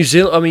 New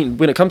Zealand, I mean,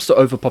 when it comes to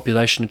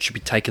overpopulation, it should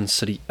be taken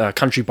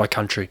country by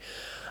country.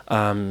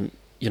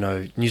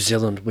 New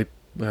Zealand, we're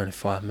only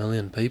 5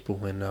 million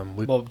people,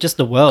 and just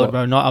the world,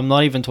 bro. I'm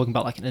not even talking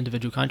about like an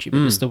individual country,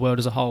 but just the world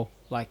as a whole.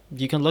 Like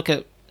you can look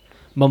at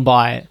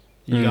Mumbai,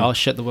 and you go, oh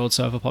shit, the world's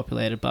so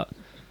overpopulated, but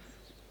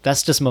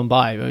that's just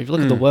Mumbai. Bro. If you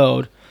look at the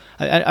world,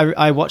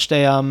 I watched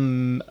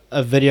a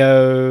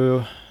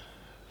video.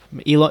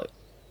 With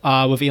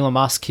Elon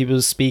Musk. He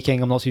was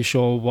speaking. I'm not too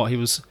sure what he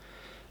was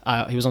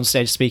on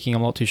stage speaking.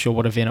 I'm not too sure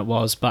what event it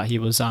was, but he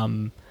was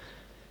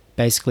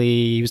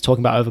basically he was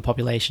talking about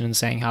overpopulation and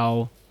saying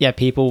how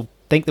people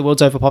think the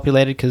world's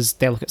overpopulated because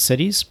they look at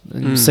cities.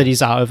 And cities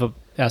that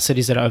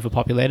are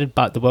overpopulated,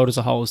 but the world as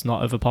a whole is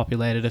not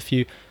overpopulated. If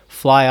you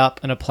fly up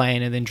in a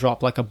plane and then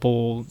drop like a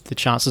ball, the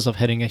chances of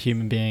hitting a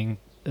human being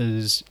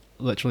is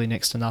literally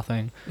next to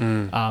nothing.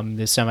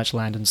 There's so much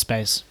land and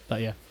space, but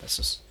yeah, that's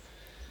just.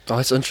 Oh,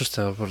 that's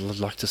interesting. I would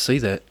like to see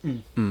that.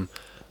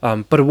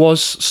 But it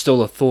was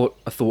still a thought,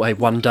 hey,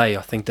 one day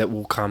I think that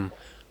will come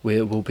where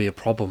it will be a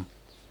problem.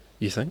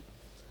 You think?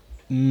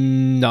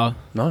 No?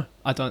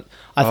 I don't.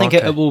 I think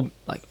it will,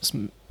 like, it's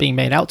being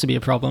made out to be a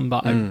problem,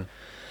 but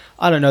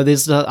I don't know.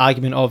 There's the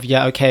argument of,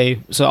 yeah,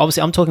 okay. So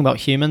obviously I'm talking about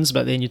humans,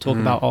 but then you talk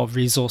about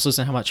resources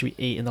and how much we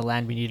eat and the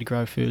land we need to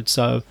grow food.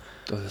 So,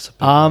 that's a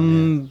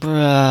big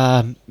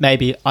one,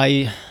 maybe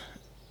I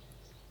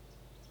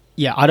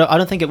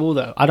don't think it will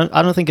though. I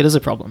don't think it is a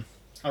problem.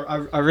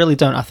 I really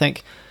don't. I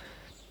think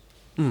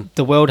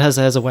the world has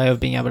a way of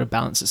being able to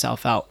balance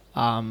itself out.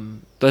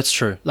 That's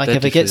true. Like That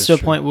if it gets to a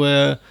definitely is point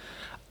where,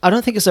 I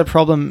don't think it's a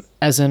problem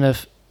as in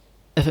if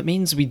it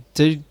means we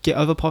do get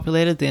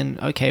overpopulated, then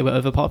okay, we're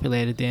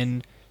overpopulated,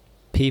 then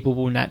people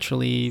will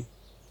naturally,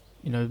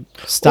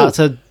 start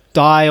to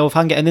die of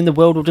hunger, and then the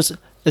world will just,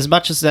 as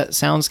much as that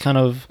sounds kind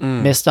of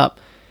messed up,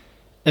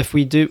 if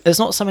we do, it's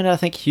not something that I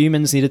think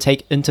humans need to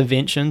take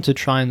intervention to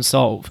try and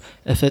solve.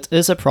 If it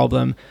is a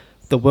problem,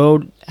 the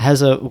world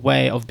has a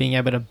way of being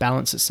able to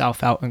balance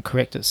itself out and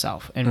correct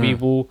itself, and we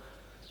will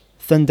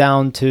thin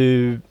down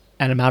to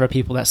an amount of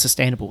people that's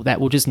sustainable.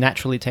 That will just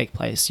naturally take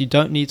place. You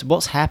don't need to,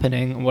 what's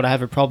happening, and what I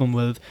have a problem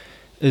with,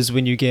 is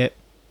when you get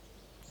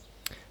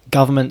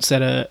governments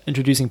that are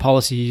introducing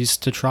policies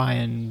to try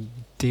and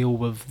deal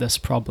with this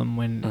problem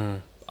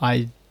when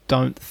I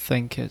don't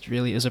think it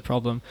really is a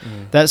problem.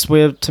 That's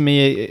where, to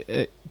me,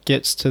 it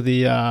gets to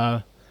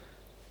the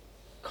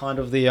kind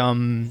of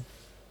the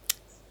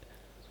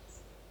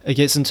it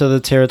gets into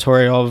the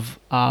territory of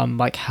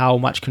like how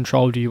much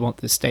control do you want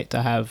the state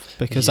to have,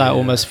 because I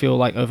almost feel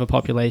like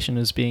overpopulation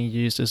is being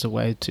used as a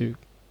way to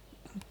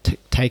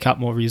take up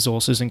more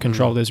resources and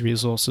control those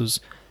resources,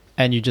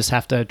 and you just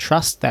have to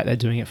trust that they're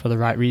doing it for the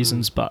right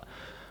reasons. But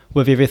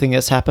with everything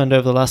that's happened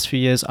over the last few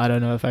years, I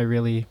don't know if I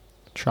really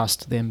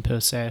trust them per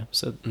se.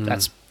 So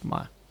that's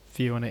my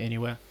view on it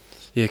anyway.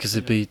 Yeah, because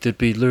there'd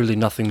be literally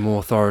nothing more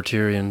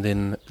authoritarian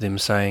than them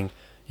saying,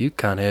 you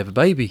can't have a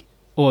baby.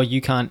 Or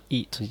you can't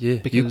eat. Yeah,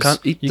 because you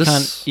can't eat you this.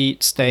 can't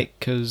eat steak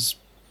because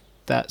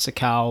that's a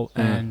cow,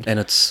 and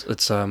it's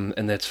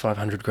and that's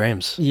 500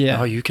 grams.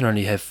 Yeah. Oh, you can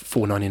only have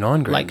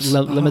 499 grams.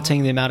 Like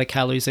limiting the amount of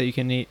calories that you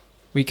can eat.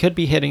 We could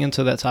be heading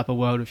into that type of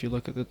world if you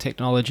look at the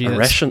technology. A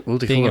ration. We'll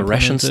call it a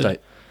ration state.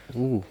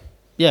 Ooh,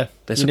 yeah,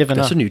 that's you never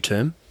know. That's a new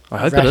term. I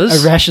hope it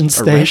is a ration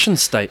state. A ration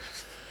state.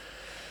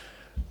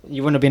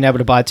 You wouldn't have been able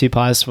to buy 2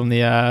 pies from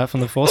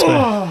the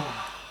Foursquare.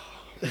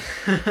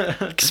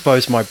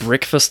 Expose my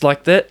breakfast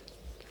like that.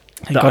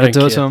 You got to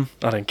do it to them.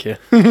 I don't care.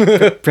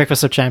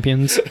 Breakfast of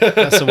champions.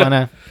 That's the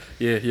winner.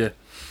 Yeah.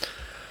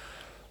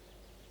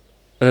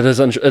 It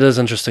is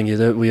interesting.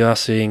 Yeah, we are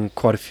seeing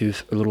quite a few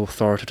little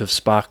authoritative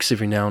sparks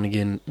every now and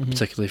again,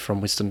 particularly from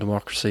Western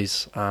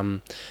democracies,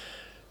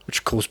 which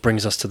of course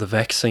brings us to the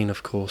vaccine.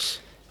 Of course.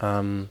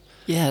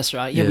 Yeah, that's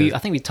right. Yeah, I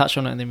think we touched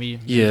on it and then we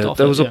moved off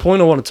there was a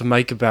point I wanted to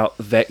make about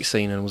the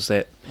vaccine, and it was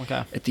that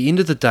at the end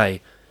of the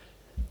day,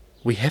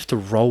 we have to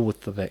roll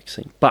with the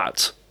vaccine.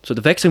 But so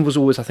the vaccine was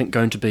always, I think,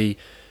 going to be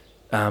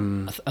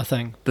a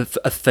thing.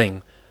 A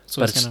thing.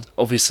 So but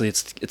obviously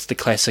it's the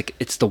classic,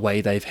 it's the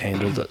way they've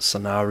handled it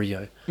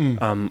scenario.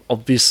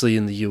 Obviously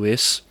in the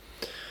US,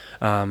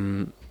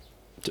 to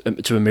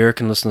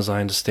American listeners,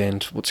 I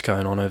understand what's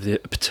going on over there,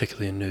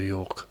 particularly in New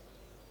York.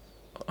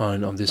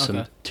 There's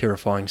some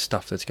terrifying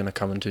stuff that's going to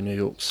come into New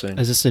York soon.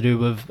 Is this to do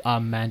with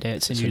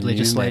mandates and new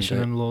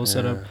legislation and laws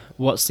that are...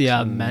 What's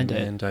the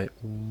mandate?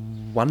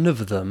 One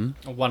of them...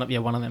 One of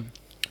them.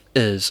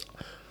 Is...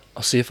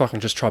 I'll see if I can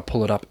just try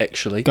pull it up,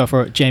 actually. Go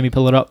for it. Jamie,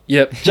 pull it up.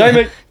 Yep.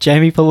 Jamie!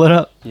 Jamie, pull it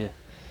up. Yeah.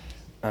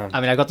 I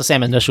mean, I got the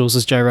same initials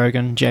as Joe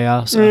Rogan,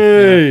 JR, so...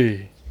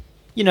 Hey.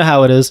 You know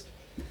how it is.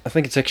 I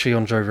think it's actually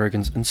on Joe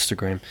Rogan's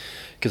Instagram,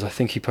 because I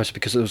think he posted,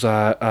 because it was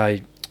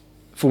a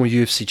former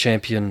UFC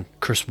champion,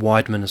 Chris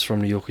Weidman, is from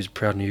New York. He's a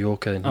proud New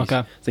Yorker, and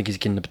I think he's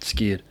getting a bit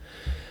scared,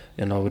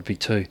 and I would be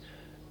too.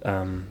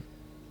 I'd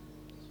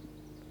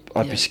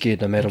be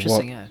scared no matter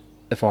what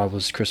if I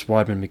was Chris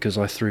Weidman, because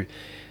in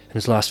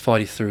his last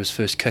fight he threw his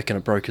first kick and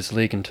it broke his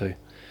leg in two.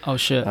 Oh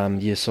shit.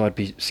 So I'd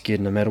be scared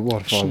no matter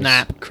what if I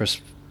was Chris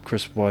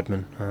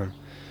Weidman.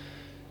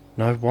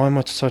 No, why am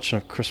I such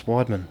a Chris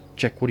Weidman?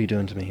 Jack, what are you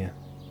doing to me here?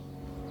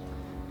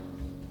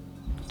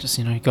 Just,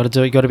 you got to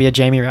do it. You got to be a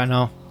Jamie right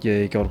now. Yeah,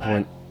 you got a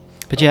point.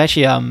 But yeah,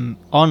 actually,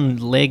 on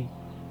legs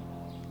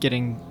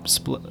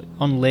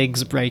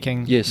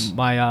breaking. Yes.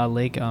 My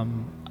leg.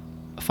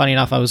 Funny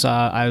enough, I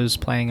was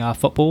playing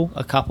football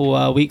a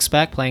couple weeks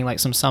back, playing like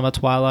some summer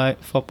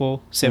twilight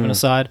football,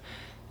 7-a-side,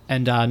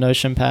 and no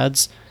shin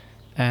pads,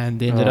 and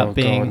they ended up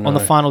being on the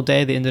final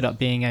day. There ended up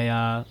being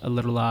a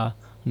little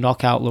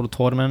knockout little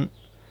tournament,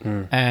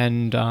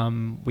 and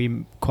we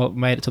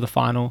made it to the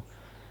final.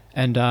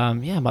 And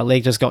my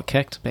leg just got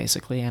kicked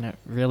basically, and it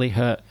really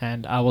hurt,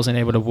 and I wasn't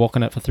able to walk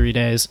on it for 3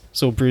 days.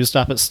 It's all bruised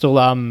up. It's still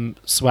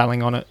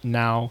swelling on it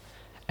now,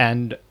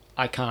 and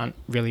I can't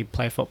really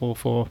play football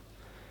for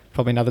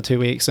probably another 2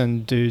 weeks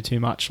and do too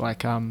much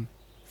like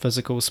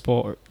physical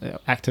sport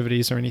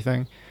activities or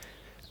anything.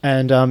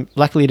 And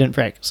luckily it didn't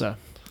break. So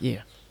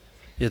yeah.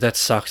 Yeah, that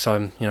sucks.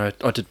 I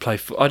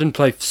didn't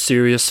play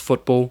serious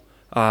football.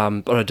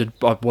 But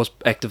I was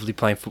actively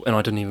playing and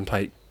I didn't even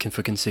play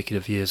for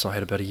consecutive years. I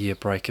had about a year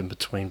break in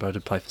between, but I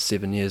did play for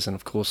 7 years, and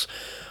of course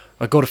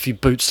I got a few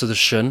boots to the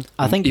shin.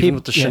 I think even peop-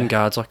 with the shin yeah.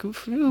 guards, like,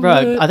 oof,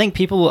 Right, I think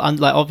people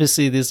like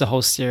obviously there's the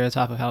whole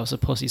stereotype of how it's a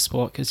pussy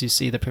sport because you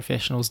see the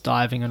professionals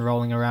diving and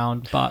rolling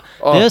around, but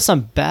there's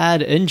some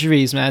bad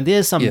injuries, man.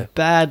 There's some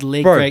bad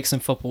leg breaks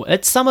in football.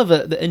 It's some of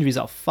it. The injuries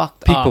are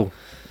fucked up.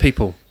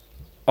 People.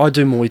 I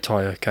do Muay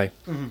Thai, okay,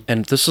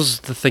 and this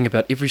is the thing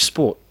about every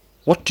sport.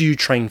 What do you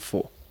train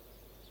for?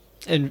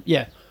 And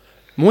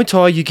Muay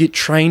Thai, you get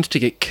trained to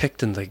get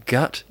kicked in the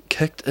gut,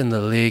 kicked in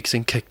the legs,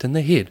 and kicked in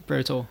the head.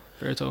 Brutal.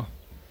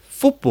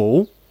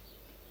 Football,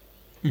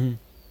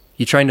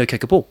 you train to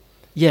kick a ball.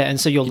 Yeah, and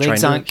so your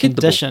legs aren't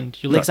conditioned.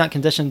 Your legs aren't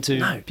conditioned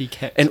to be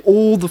kicked. And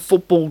all the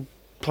football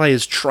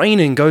players'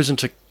 training goes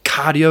into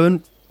cardio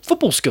and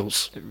football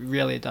skills. It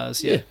really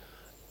does, yeah.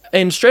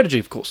 And strategy,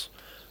 of course.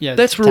 Yeah,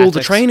 that's where all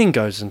the training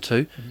goes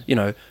into. You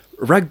know,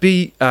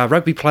 rugby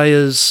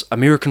players,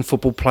 American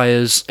football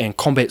players, and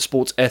combat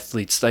sports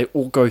athletes, they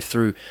all go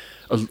through,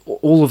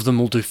 all of them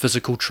will do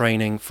physical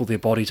training for their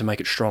body to make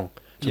it strong,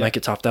 to make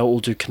it tough. They'll all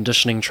do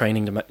conditioning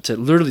training to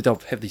literally,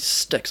 they'll have these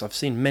sticks. I've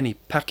seen Manny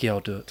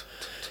Pacquiao do it.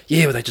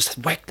 Yeah, where they just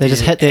whack they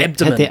just hit their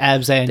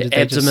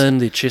abdomen,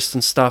 their chest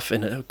and stuff,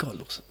 and it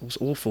was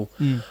awful.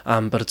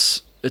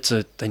 But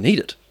they need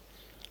it.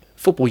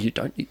 Football, you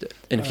don't need that,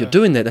 and if you're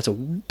doing that, that's a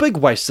big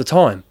waste of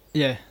time.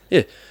 Yeah.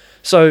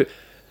 So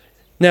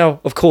now,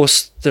 of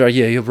course,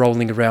 you're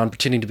rolling around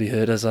pretending to be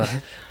hurt as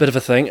a bit of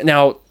a thing.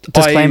 Now,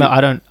 disclaimer: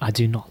 I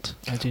do not.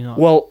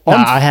 Well,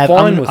 I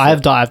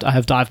have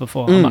dived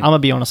before. I'm gonna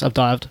be honest, I've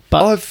dived,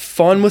 but I'm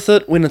fine with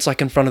it when it's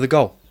like in front of the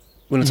goal,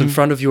 when it's in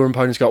front of your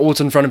opponent's goal, or it's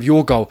in front of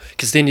your goal,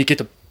 because then you get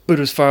to put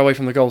it as far away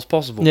from the goal as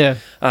possible. Yeah.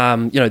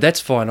 That's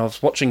fine. I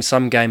was watching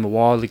some game a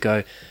while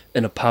ago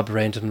in a pub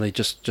randomly,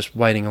 just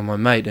waiting on my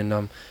mate,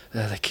 and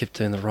they kept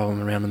doing the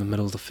rolling around in the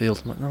middle of the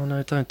field. I'm like,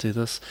 no, don't do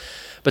this.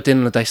 But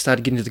then they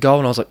started getting to the goal,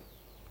 and I was like,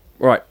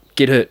 right,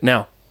 get hurt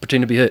now,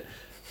 pretend to be hurt,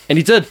 and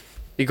he did.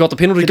 He got the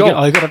penalty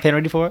goal. He got a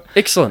penalty for it.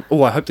 Excellent.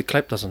 Oh, I hope the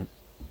clap doesn't.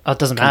 It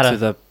doesn't come matter. through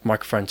the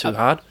microphone too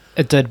hard.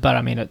 It did, but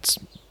I mean, it's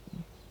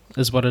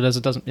what it is.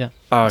 It doesn't. Yeah.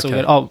 Oh, it's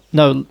okay. all good. Oh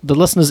no, the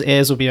listeners'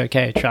 ears will be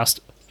okay. Trust.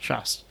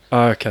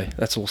 Oh, okay,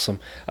 that's awesome.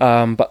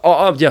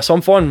 So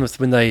I'm fine with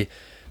when they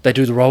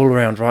do the roll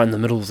around right in the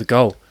middle of the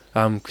goal,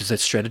 because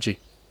that's strategy.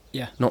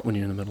 Yeah. Not when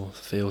you're in the middle of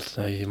the field.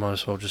 So you might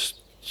as well just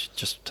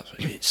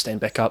stand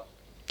back up,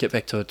 get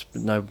back to it.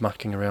 No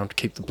mucking around.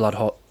 Keep the blood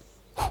hot.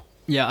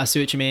 Yeah, I see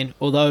what you mean.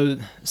 Although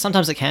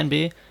sometimes it can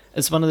be.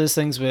 It's one of those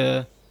things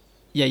where,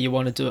 you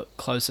want to do it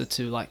closer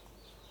to like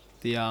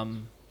the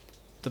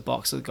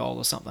box of the goal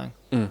or something.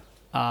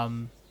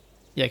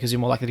 Because you're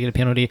more likely to get a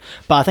penalty.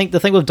 But I think the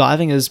thing with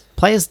diving is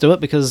players do it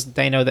because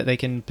they know that they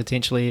can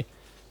potentially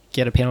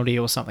get a penalty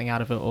or something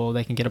out of it, or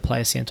they can get a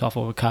player sent off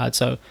or a card.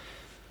 So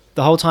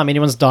the whole time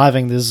anyone's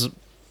diving,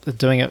 they're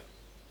doing it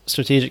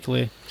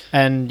strategically.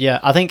 And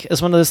I think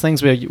it's one of those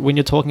things where when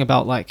you're talking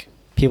about like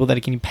people that are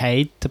getting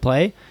paid to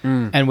play,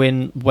 and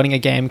when winning a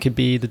game could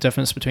be the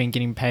difference between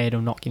getting paid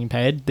or not getting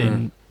paid,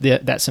 then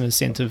that's an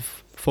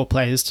incentive for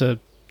players to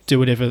do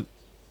whatever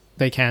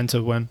they can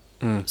to win.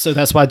 So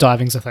that's why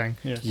diving's a thing.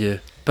 Yeah,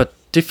 but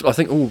I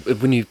think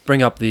when you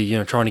bring up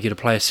the trying to get a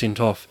player sent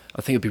off,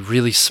 I think it'd be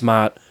really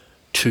smart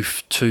to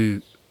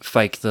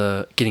fake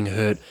the getting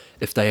hurt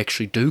if they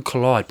actually do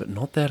collide, but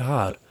not that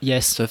hard.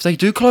 Yes. So if they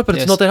do collide, but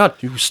it's not that hard,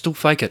 you still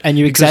fake it, and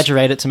you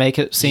exaggerate it to make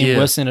it seem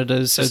worse than it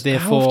is. So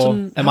therefore,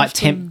 it might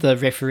tempt the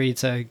referee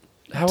to.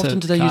 How often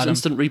do they use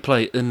instant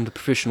replay in the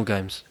professional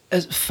games?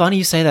 It's funny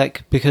you say that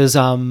because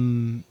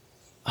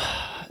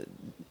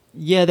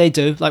yeah, they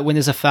do. Like when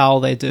there's a foul,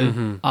 they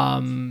do.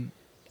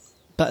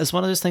 But it's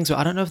one of those things where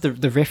I don't know if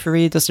the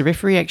referee does the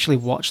referee actually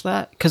watch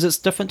that, because it's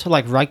different to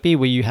like rugby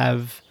where you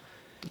have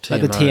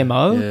like the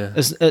TMO. Yeah.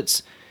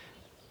 It's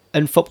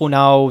in football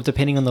now,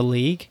 depending on the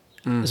league,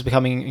 it's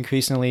becoming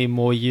increasingly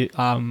more used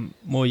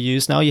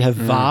now. You have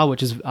VAR,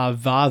 which is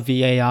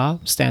VAR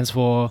stands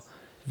for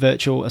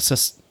video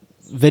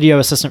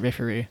assistant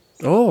referee.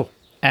 Oh.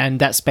 And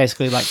that's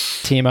basically like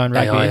TMO and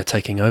rugby. AI are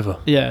taking over.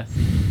 Yeah.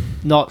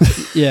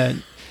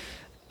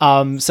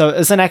 So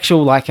it's an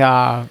actual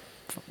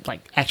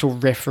actual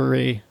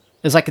referee.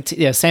 It's like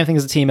same thing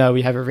as a TMO.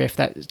 We have a ref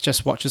that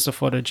just watches the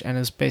footage and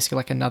is basically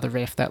like another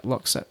ref that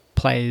looks at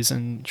plays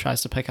and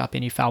tries to pick up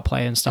any foul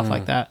play and stuff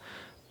like that.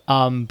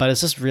 But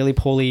it's just really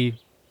poorly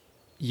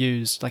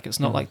used. Like it's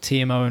not like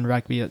TMO and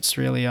rugby. It's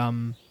really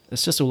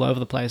it's just all over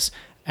the place.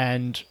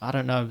 And I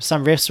don't know.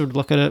 Some refs would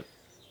look at it.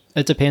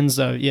 It depends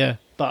though. Yeah,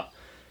 but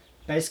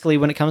basically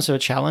when it comes to a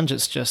challenge,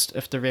 it's just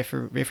if the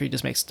referee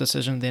just makes a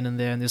decision then and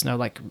there, and there's no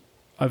like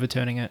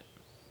overturning it.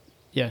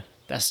 Yeah,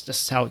 that's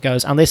just how it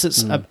goes. Unless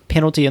it's a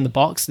penalty in the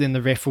box, then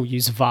the ref will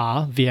use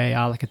VAR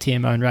like a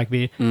TMO in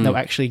rugby. They'll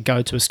actually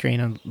go to a screen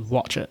and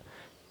watch it.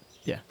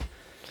 Yeah,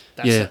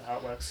 that's how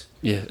it works.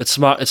 Yeah, it's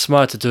smart. It's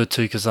smart to do it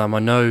too, because I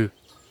know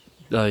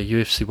the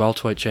UFC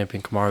welterweight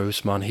champion Kamaru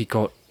Usman. He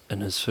got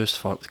in his first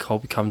fight with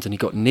Colby Covington. He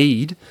got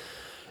kneed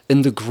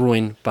in the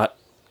groin, but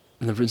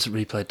in the instant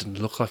replay, it didn't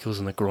look like it was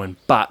in the groin,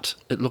 but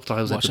it looked like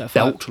it was at the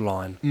belt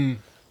line.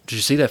 Did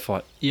you see that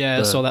fight? Yeah,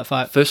 I saw that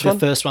fight. First one?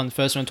 The first one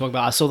to talk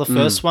about. I saw the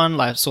first one,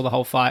 like I saw the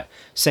whole fight.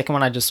 Second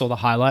one, I just saw the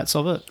highlights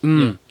of it.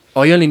 Yeah.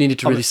 Oh, you only needed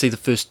to really see the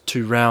first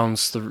 2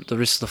 rounds. The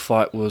rest of the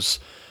fight was...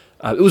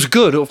 it was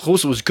good, of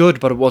course it was good,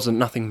 but it wasn't,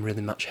 nothing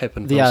really much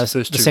happened. The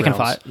first 2 second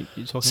rounds. fight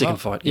you're talking Second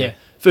about? fight, yeah.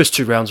 First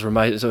 2 rounds were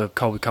amazing. So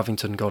Colby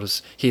Covington got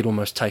his head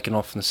almost taken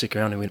off in the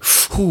second round and went,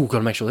 ooh, got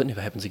to make sure that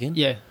never happens again.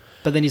 Yeah.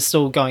 But then he's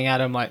still going at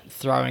him, like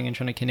throwing and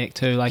trying to connect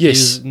too. Like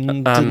Yes, he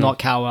did not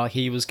cower. Like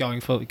he was going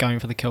for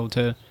the kill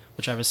too,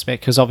 which I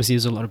respect because obviously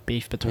there's a lot of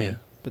beef between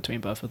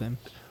both of them.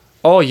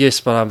 Oh, yes,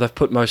 but they've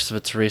put most of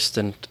it to rest,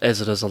 and as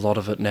it is, a lot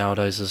of it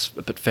nowadays is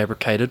a bit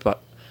fabricated,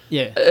 but...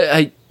 Yeah.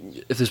 Hey,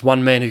 if there's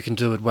one man who can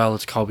do it well,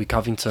 it's Colby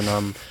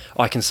Covington.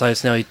 I can say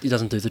it's now he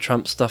doesn't do the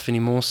Trump stuff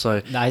anymore,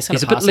 so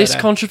he's a bit less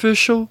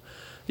controversial.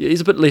 Yeah, he's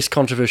a bit less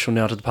controversial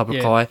now to the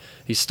public eye.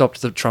 He's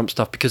stopped the Trump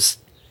stuff because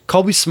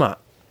Colby's smart.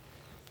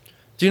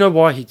 Do you know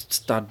why he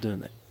started doing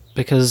that?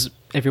 Because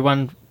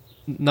everyone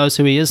knows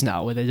who he is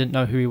now, where they didn't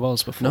know who he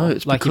was before. No,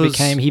 it's like because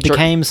he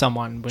became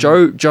someone.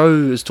 Joe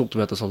has talked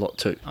about this a lot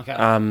too. Okay.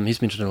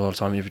 He's mentioned it a lot of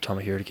time. Every time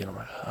I hear it again, I'm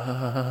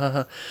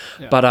like,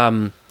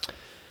 But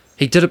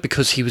he did it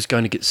because he was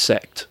going to get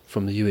sacked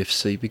from the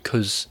UFC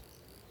because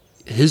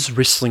his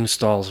wrestling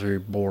style is very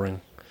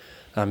boring.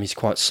 He's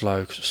quite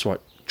slow, quite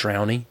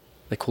drowning.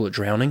 They call it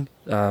drowning.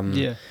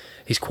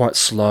 He's quite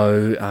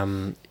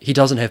slow. He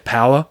doesn't have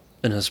power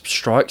in his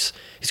strikes.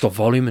 He's got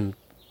volume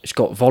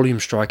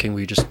striking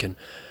where you just can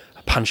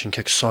punch and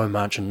kick so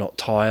much and not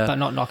tire. But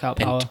not knockout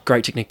power. And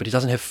great technique, but he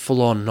doesn't have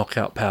full-on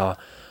knockout power.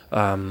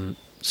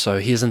 So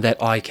he isn't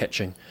that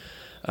eye-catching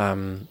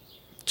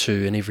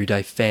to an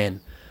everyday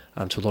fan.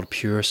 To a lot of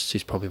purists,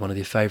 he's probably one of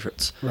their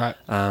favourites. Right.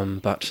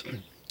 But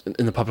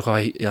in the public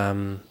eye, a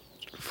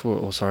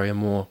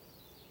more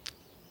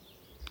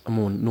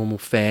normal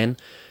fan,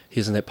 he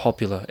isn't that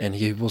popular, and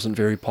he wasn't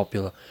very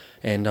popular.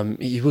 And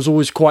he was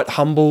always quite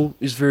humble.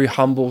 He's very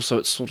humble, so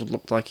it sort of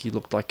looked like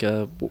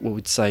a what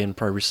we'd say in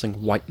pro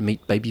wrestling, white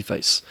meat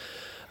babyface.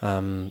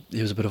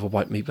 He was a bit of a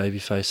white meat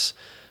babyface,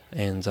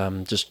 and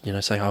just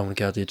say, I want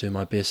to go out there, do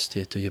my best,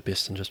 do your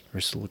best, and just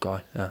wrestle the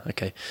guy.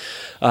 Okay.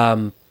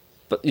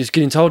 But he's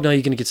getting told now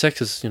you're going to get sacked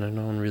because no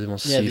one really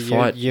wants to see you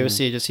fight.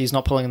 UFC he's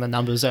not pulling in the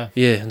numbers there.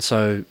 Yeah, and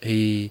so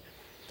he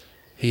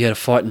had a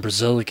fight in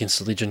Brazil against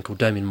a legend called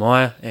Damian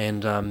Maia,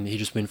 and he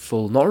just went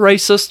full, not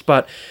racist,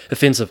 but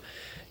offensive.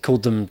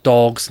 Called them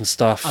dogs and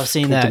stuff. I've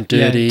seen called that.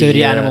 Them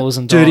dirty animals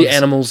and dogs. Dirty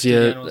animals, yeah.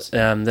 Dirty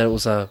animals. That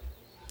was I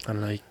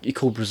don't know, he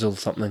called Brazil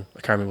something. I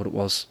can't remember what it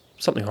was.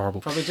 Something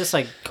horrible. Probably just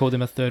like called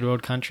them a third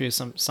world country or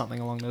something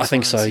along those lines. I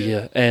think so,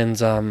 yeah.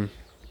 And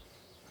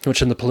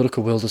which in the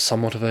political world is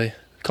somewhat of a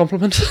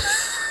compliment.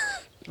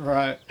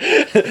 Right.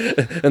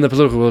 In the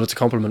political world, it's a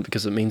compliment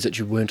because it means that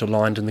you weren't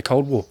aligned in the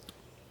Cold War.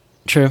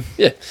 True.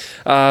 Yeah.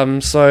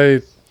 So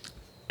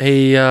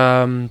he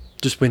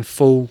just went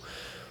full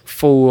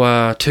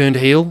turned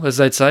heel, as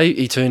they'd say.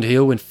 He turned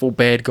heel, went full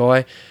bad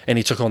guy, and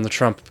he took on the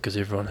Trump because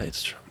everyone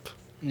hates Trump.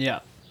 Yeah,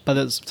 but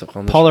it's a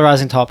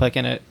polarizing topic,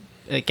 and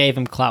it gave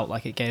him clout.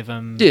 Like it gave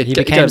him. Yeah, he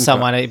became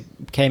someone.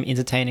 It became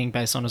entertaining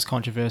based on his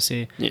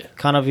controversy. Yeah.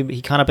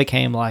 He kind of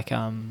became like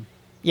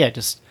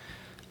just.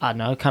 I don't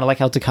know, kind of like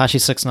how Tekashi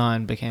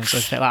 6ix9ine became so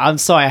famous. Like, I'm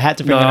sorry, I had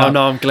to bring it up.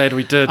 No, I'm glad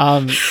we did.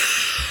 Kind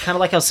of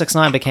like how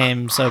 6ix9ine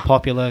became so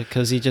popular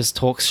because he just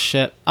talks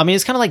shit. I mean,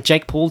 it's kind of like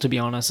Jake Paul, to be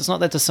honest. It's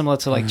not that dissimilar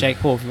to like Jake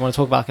Paul. If you want to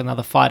talk about like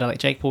another fighter, like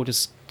Jake Paul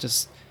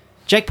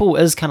Jake Paul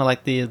is kind of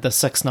like the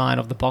 6ix9ine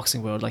of the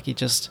boxing world. Like he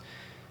just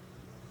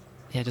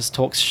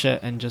talks shit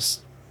and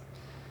just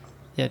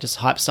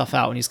hype stuff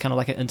out, and he's kind of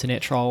like an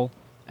internet troll.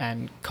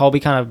 And Colby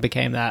kind of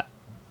became that,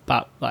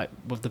 but like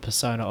with the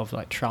persona of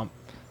like Trump.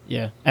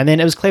 Yeah, and then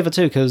it was clever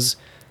too because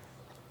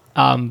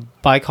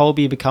by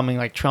Colby becoming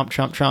like Trump,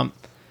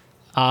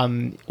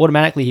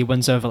 automatically he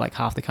wins over like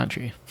half the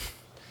country.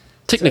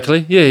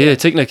 Technically, so,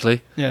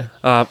 technically. Yeah.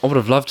 I would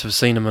have loved to have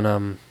seen him in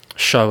a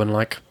show in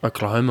like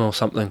Oklahoma or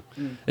something.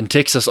 In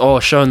Texas. Oh,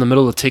 a show in the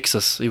middle of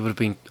Texas. He would have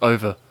been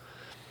over.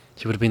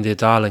 He would have been their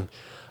darling.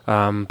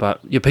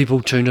 But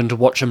people tuned in to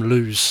watch him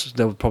lose.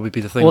 That would probably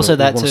be the thing. Also,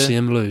 that want to see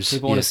him lose.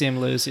 People want to see him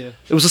lose. Yeah.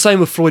 It was the same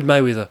with Floyd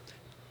Mayweather,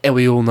 and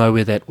we all know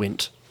where that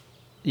went.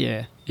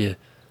 Yeah. Yeah.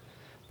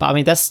 But I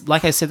mean, that's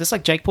like I said, that's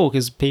like Jake Paul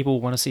because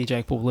people want to see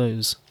Jake Paul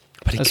lose.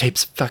 But he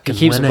keeps fucking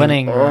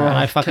winning. Oh, and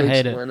I fucking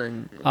hate it.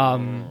 Winning.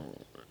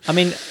 I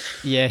mean,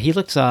 yeah, he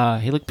looked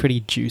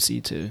pretty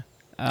juicy too.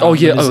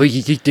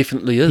 He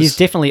definitely is. He's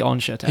definitely on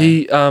shit.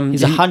 He's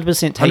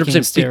 100% taking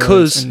steroids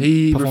because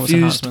he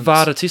refused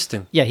VADA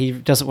testing. Yeah, he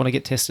doesn't want to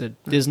get tested.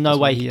 There's no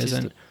way he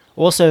isn't.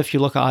 Also, if you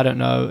look at, I don't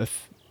know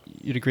if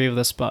you'd agree with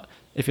this, but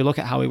if you look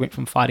at how he went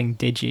from fighting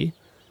Deji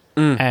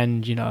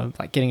and,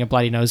 like getting a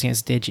bloody nose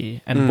against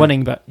Deji and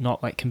winning, but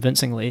not like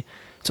convincingly,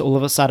 to all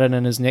of a sudden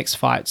in his next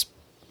fights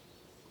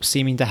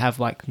seeming to have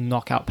like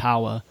knockout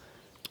power.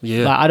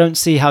 Yeah. Like, I don't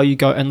see how you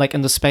go, and like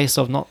in the space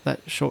of not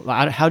that short,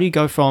 like how do you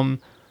go from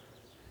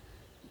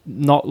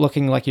not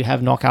looking like you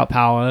have knockout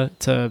power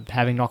to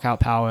having knockout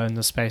power in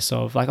the space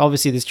of like,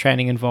 obviously there's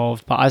training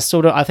involved, but I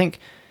think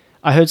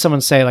I heard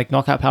someone say like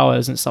knockout power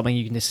isn't something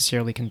you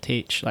necessarily can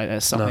teach. Like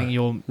that's something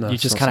you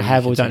it's just not kind of something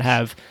have you or can don't teach.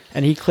 have.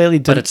 And he clearly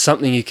didn't. But it's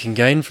something you can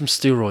gain from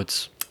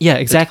steroids. Yeah,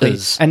 exactly. It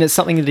is. And it's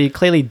something that he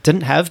clearly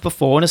didn't have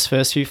before in his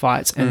first few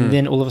fights, and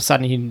then all of a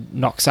sudden he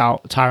knocks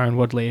out Tyrone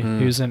Woodley,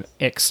 who's an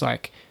ex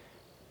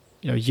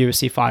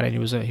UFC fighter, and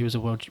he was a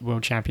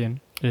world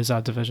champion in his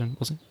division,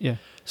 wasn't he? Yeah.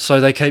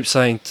 So they keep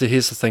saying,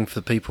 here's the thing for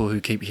the people who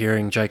keep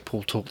hearing Jake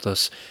Paul talk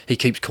this, he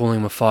keeps calling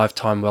him a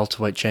 5-time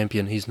welterweight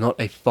champion. He's not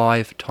a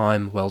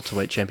 5-time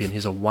welterweight champion.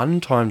 He's a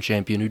 1-time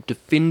champion who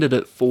defended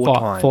it 4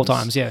 times. 4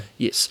 times, yeah.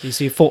 Yes.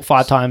 He fought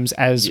 5 times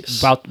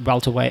as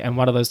welterweight, and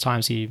one of those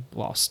times he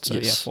lost. So,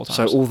 yes. 4 times.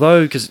 So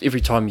although, because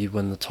every time you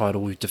win the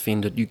title, you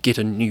defend it, you get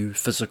a new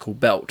physical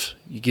belt.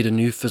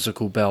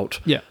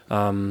 Yeah.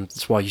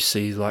 That's why you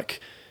see, like,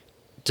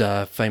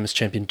 famous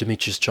champion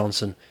Demetrius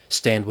Johnson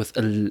stand with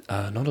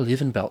not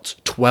 11 belts,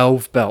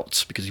 12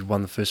 belts, because he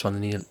won the first one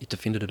and he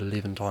defended it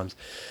 11 times.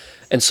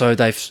 And so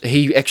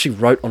he actually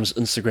wrote on his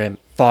Instagram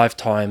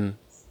 5-time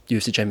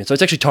UFC champion. So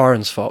it's actually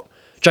Tyron's fault.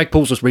 Jake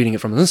Paul's just reading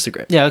it from his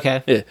Instagram. Yeah,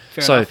 okay. Yeah.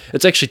 Fair so enough.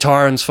 it's actually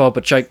Tyron's fault,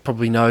 but Jake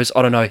probably knows.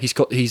 I don't know.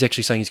 He's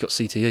actually saying he's got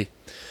CTE.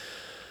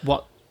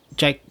 What?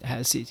 Jake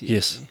has CTE?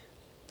 Yes.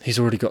 He's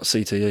already got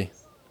CTE.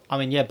 I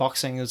mean, yeah,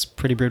 boxing is a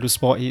pretty brutal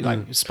sport.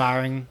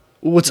 Sparring.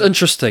 Well, it's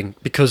interesting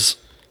because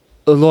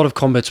a lot of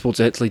combat sports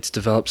athletes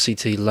develop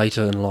CT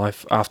later in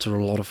life after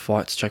a lot of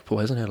fights. Jake Paul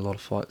hasn't had a lot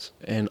of fights.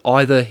 And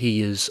either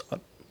he is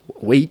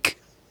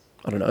weak.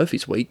 I don't know if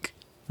he's weak.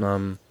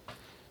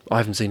 I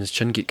haven't seen his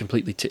chin get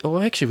completely...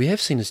 actually, we have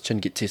seen his chin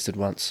get tested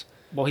once.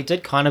 Well, he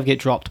did kind of get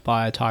dropped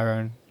by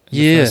Tyrone in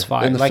Yeah, the first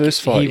fight. in the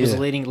first fight, He was yeah.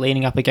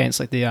 leaning up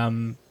against like the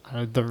ring.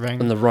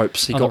 And the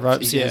ropes. On the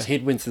ropes, His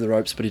head went through the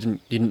ropes, but he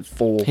didn't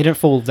fall. He didn't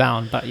fall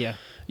down, but yeah.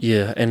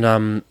 Yeah,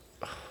 and...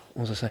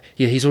 what was I saying?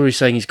 Yeah, he's already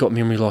saying he's got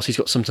memory loss. He's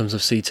got symptoms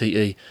of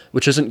CTE,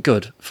 which isn't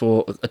good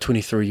for a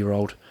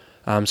 23-year-old.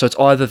 So it's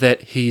either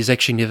that he's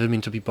actually never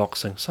meant to be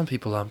boxing. Some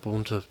people aren't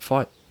born to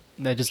fight.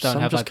 They just don't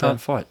Some have just like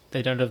can't fight.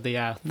 They don't have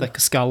the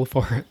skull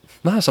for it.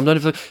 No, some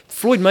don't have.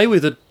 Floyd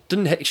Mayweather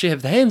didn't actually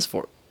have the hands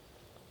for it.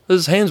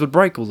 His hands would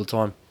break all the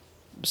time.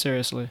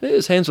 Seriously. Yeah,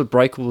 his hands would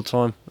break all the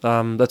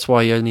time. That's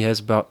why he only has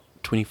about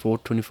 24,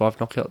 25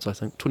 knockouts, I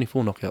think.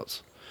 24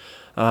 knockouts.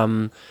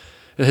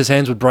 His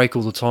hands would break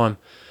all the time.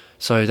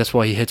 So that's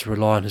why he had to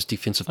rely on his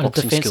defensive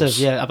boxing skills.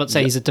 Yeah, I would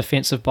say he's a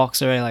defensive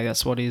boxer. Like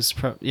that's what he's.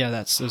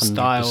 That's his 100%.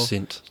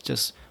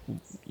 style.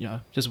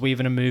 Just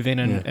weaving and moving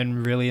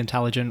and really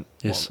intelligent.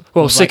 Yes.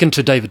 Well, second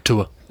to David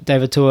Tua.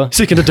 David Tua.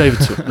 Second to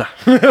David Tua.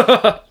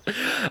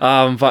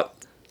 No. But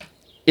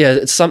yeah,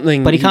 it's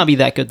something. But he can't be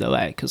that good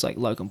though, because like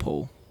Logan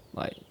Paul,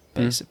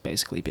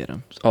 basically beat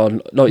him.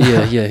 Oh no!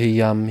 Yeah.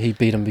 He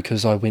beat him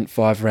because I went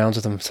 5 rounds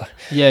with him. So.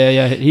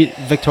 Yeah. He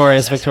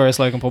victorious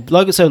Logan Paul.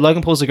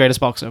 Logan Paul's the greatest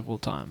boxer of all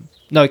time.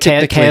 No,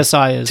 Technically.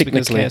 KSI is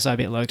because KSI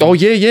beat Logan. Oh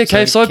yeah. So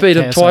KSI beat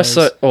him KSI twice.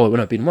 is-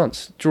 Beat him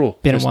once. Draw.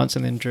 Beat him once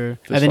and then drew.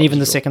 And then fight even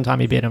the was a draw. second time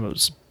he beat him, it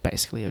was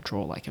basically a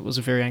draw. Like it was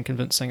very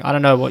unconvincing. I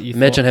don't know what you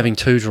Imagine thought. having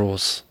 2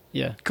 draws.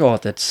 Yeah.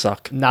 God, that'd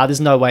suck. Nah,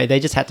 there's no way. They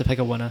just had to pick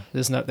a winner.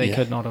 They Yeah.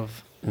 could not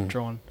have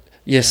drawn.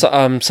 Yeah.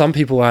 So, some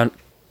people aren't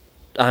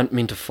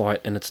meant to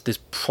fight, and there's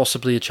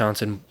possibly a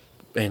chance and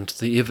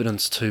the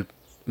evidence to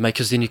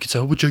make us. Then you could say,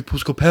 "Oh, Jake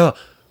Paul's got power."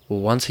 Well,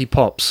 once he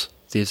pops,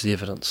 there's the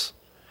evidence,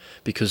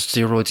 because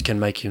steroids can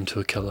make you into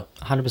a killer.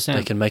 100%.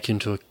 They can make you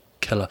into a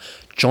killer.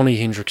 Johnny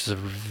Hendricks is a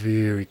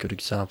very good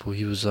example.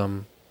 He was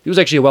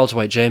actually a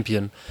welterweight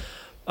champion,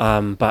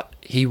 but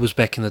he was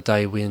back in the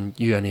day when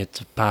you only had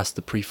to pass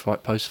the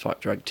pre-fight, post-fight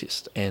drug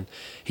test, and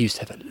he used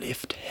to have a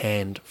left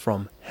hand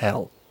from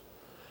hell.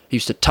 He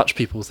used to touch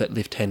people with that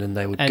left hand, and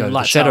they would go to the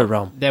lights shadow out.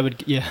 realm. They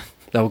would, yeah.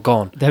 They were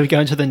gone. They would go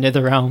into the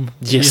nether realm.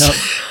 Yes.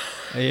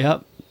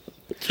 Yep.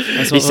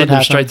 That's He sent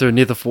them straight through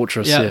Nether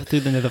Fortress. Yeah. through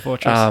the nether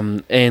fortress.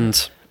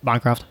 And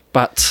Minecraft.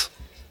 but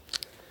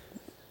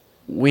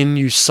when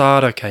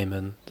USADA came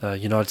in, the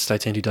United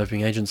States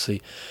Anti-Doping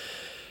Agency,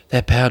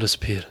 that power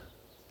disappeared.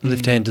 The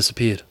left hand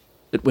disappeared.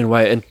 It went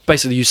away. And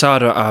basically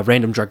USADA are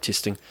random drug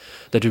testing.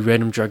 They do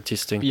random drug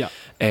testing. Yeah.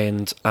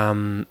 And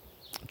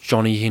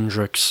Johnny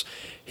Hendricks,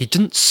 he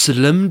didn't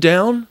slim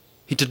down.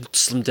 He did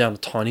slim down a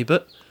tiny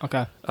bit.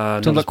 Okay.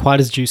 Not Didn't look quite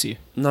as juicy.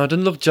 No, it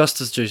didn't look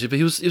just as juicy, but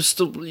he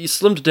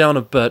slimmed down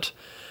a bit,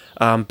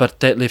 but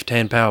that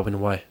left-hand power went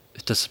away.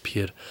 It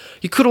disappeared.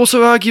 You could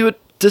also argue it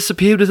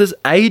disappeared with his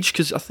age,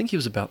 because I think he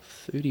was about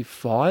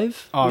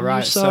 35 when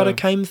right, USADA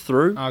came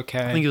through. Okay.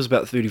 I think he was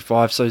about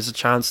 35, so there's a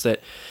chance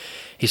that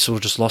he sort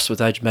of just lost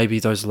with age. Maybe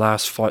those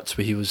last fights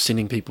where he was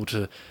sending people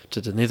to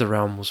the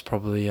Netherrealm was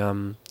probably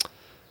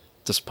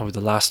just probably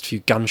the last few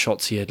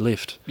gunshots he had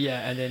left.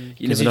 Yeah, and then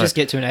You because never you know. just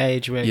get to an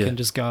age where you can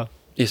just go.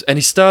 Yes, and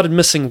he started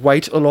missing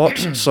weight a lot,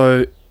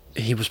 so I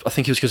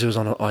think he was because he was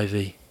on an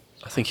IV.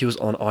 I think he was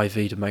on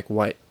IV to make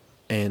weight,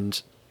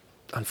 and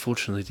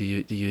unfortunately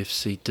the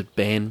UFC did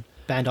ban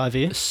Banned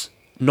IV?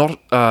 not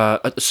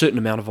a certain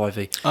amount of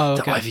IV. Oh,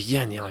 The okay.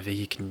 IV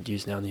you can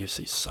use now in the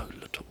UFC is so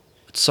little.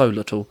 It's so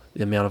little,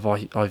 the amount of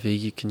IV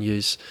you can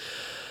use.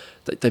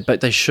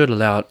 They should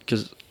allow it,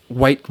 because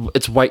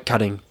it's weight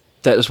cutting.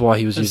 That is why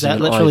he was Is using that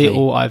an literally IV.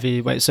 all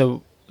IV? Wait,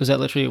 so is that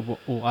literally what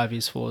all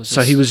IVs for? Is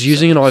So he was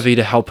using an IV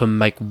to help him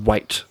make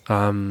weight.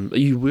 Are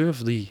you aware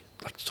of the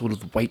like sort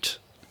of weight,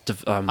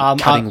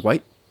 cutting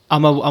weight?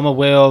 I'm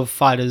aware of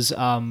fighters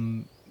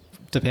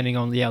depending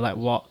on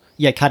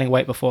cutting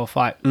weight before a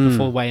fight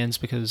before weigh-ins,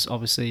 because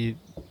obviously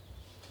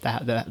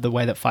the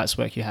way that fights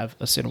work, you have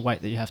a certain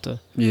weight that you have to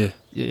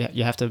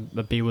you have to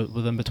be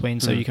within between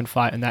so you can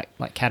fight in that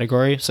like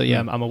category. So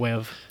I'm aware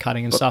of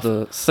cutting and stuff.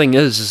 The thing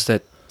is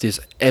that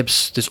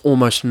there's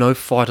almost no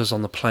fighters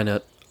on the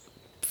planet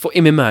for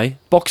MMA.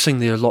 Boxing,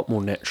 they're a lot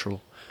more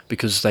natural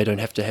because they don't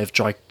have to have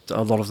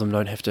a lot of them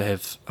don't have to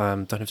have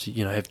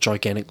have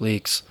gigantic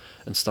legs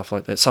and stuff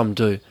like that. Some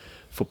do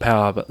for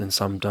power, but then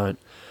some don't.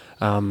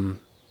 The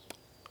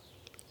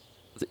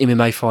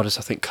MMA fighters,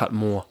 I think, cut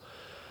more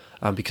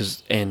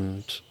because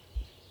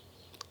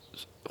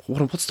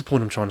what's the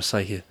point I'm trying to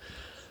say here?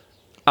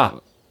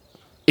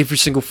 Every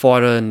single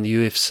fighter in the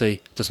UFC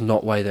does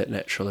not weigh that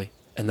naturally,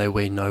 and they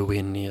weigh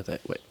nowhere near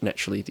that weight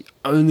naturally. The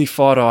only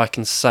fighter I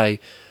can say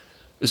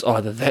is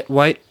either that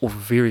weight or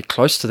very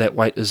close to that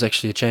weight is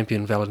actually a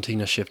champion,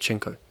 Valentina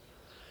Shevchenko.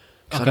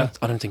 Okay.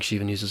 I don't think she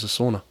even uses a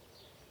sauna.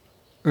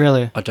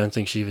 Really? I don't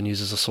think she even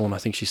uses a sauna. I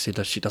think she said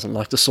that she doesn't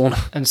like the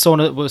sauna. And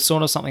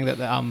sauna something that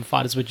the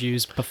fighters would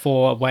use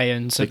before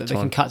weigh-in so that they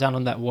can cut down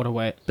on that water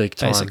weight. Big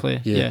time. Basically,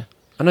 yeah.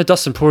 I know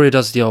Dustin Poirier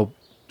does the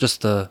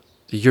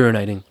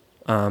urinating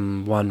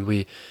one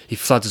where he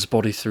floods his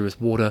body through with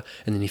water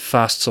and then he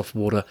fasts off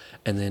water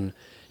and then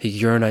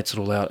he urinates it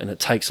all out and it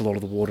takes a lot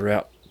of the water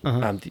out,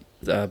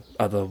 the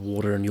other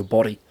water in your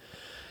body,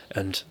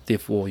 and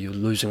therefore you're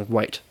losing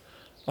weight.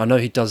 I know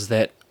he does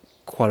that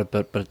quite a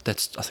bit, but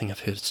I think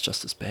I've heard it's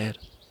just as bad.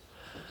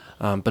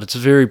 But it's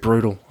very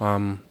brutal.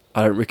 I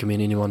don't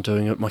recommend anyone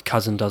doing it. My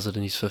cousin does it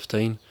and he's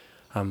 15.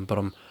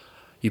 But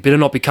you better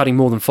not be cutting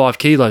more than 5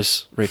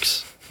 kilos,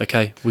 Rex.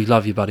 Okay, we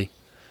love you, buddy.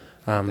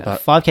 But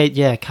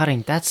 5K,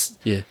 cutting. That's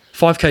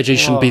 5 kg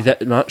shouldn't be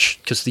that much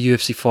because the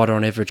UFC fighter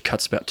on average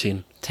cuts about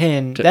 10.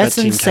 10. That's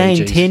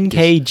insane. kgs. 10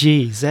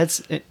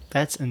 kgs.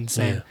 That's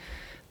insane.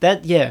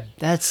 Yeah.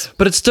 That's.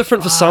 But it's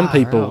different for some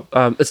people.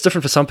 It's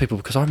different for some people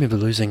because I remember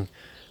losing.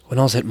 When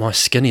I was at my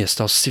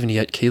skinniest, I was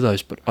 78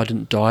 kilos, but I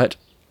didn't diet.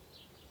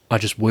 I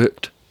just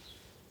worked,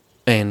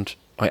 and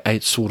I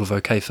ate sort of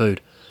okay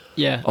food.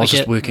 Yeah, I was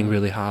just working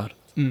really hard.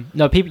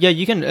 No, people. Yeah,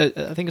 you can.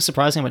 I think it's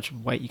surprising how much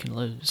weight you can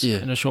lose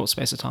in a short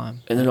space of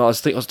time. And then I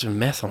was doing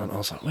math on it. And I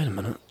was like, wait a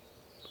minute.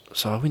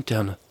 So I went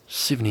down to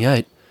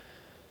 78,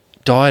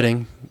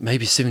 dieting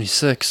maybe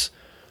 76,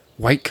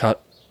 weight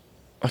cut.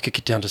 I could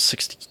get down to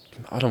 60.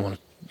 I don't want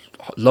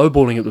to.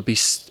 Lowballing it would be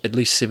at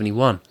least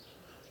 71.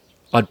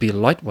 I'd be a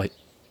lightweight.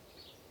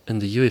 In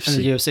the UFC.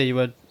 In the UFC, you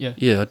would, yeah.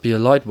 Yeah, I'd be a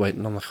lightweight,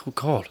 and I'm like, oh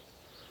god,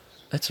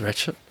 that's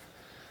ratchet.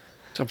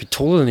 I'd be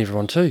taller than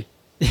everyone too.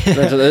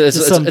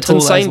 It's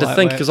insane to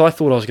think because I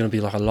thought I was going to be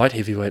like a light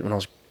heavyweight when I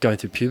was going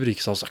through puberty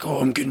because I was like,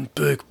 oh, I'm getting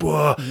big,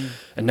 blah,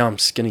 and now I'm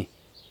skinny.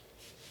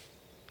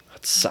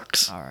 It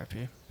sucks.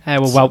 R.I.P. Hey,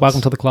 well,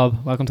 welcome to the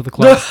club. Welcome to the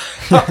club.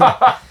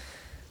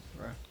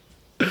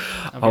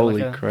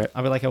 Holy crap!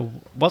 I'd be like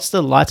what's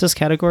the lightest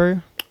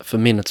category? For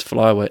men, it's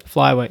flyweight.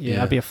 Flyweight,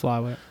 yeah. I'd be a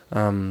flyweight.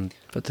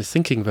 But they're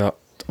thinking about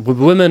with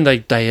women. They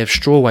have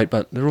strawweight,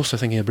 but they're also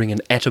thinking of bringing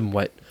atom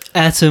weight.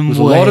 Atom weight.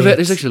 A lot of it.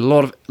 There's actually a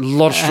lot of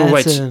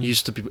strawweights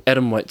used to be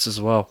atom weights as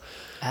well.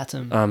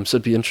 Atom. So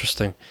it'd be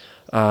interesting.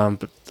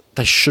 But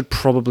they should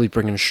probably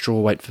bring in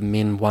strawweight for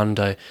men one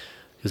day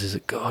because there's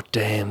a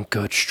goddamn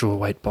good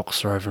strawweight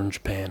boxer over in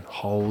Japan.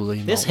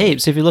 Holy. There's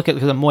heaps. If you look at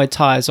the Muay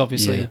Thai is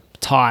obviously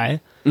Thai.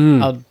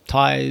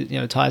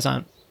 Thais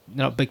aren't.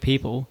 They're not big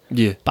people.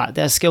 Yeah. But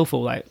they're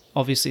skillful. Like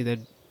obviously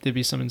there'd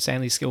be some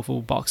insanely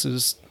skillful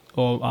boxers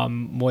or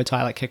Muay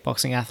Thai like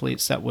kickboxing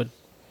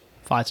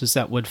fighters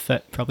that would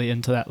fit probably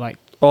into that like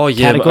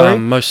category.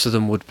 Most of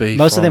them would be.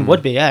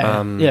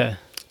 Yeah.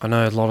 I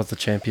know a lot of the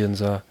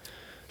champions are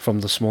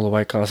from the smaller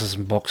weight classes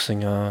in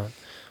boxing.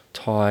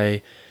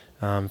 Thai,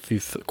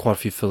 quite a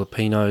few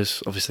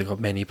Filipinos. Obviously got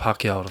Manny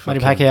Pacquiao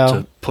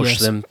to push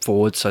them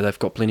forward, so they've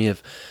got plenty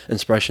of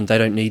inspiration. They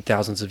don't need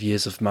thousands of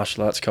years of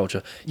martial arts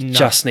culture. You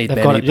just need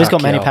Manny Pacquiao. You just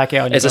got Manny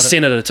Pacquiao as a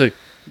senator too.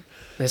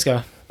 Let's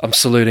go. I'm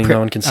saluting. No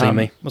one can see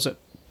me. Was it?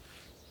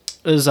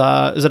 Is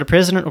it a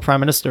president or prime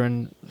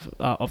minister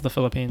of the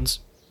Philippines?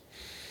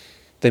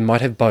 They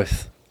might have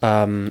both.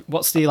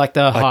 What's the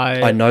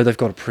high? I know they've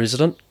got a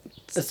president.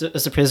 Is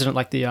the president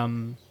like the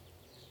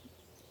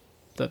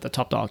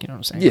top dog? You know what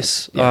I'm saying?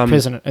 Yes.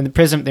 President and the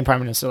president, then prime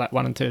minister, like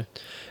 1 and 2.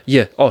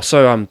 Yeah. Oh,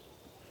 so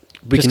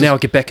we can now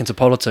get back into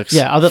politics.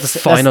 Yeah.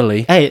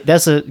 Finally.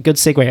 That's a good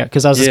segue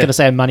because I was just going to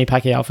say Manny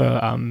Pacquiao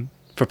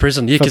for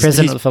president. Yeah, because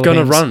he's going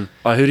to run.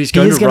 I heard he's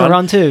going to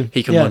run too.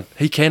 He can win.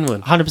 He can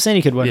win. 100%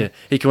 he could win. Yeah,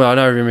 he can win.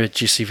 I remember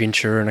Jesse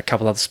Ventura and a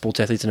couple other sports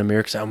athletes in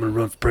America saying, I'm going to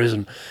run for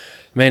president.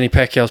 Manny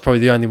Pacquiao is probably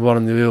the only one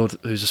in the world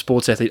who's a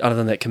sports athlete other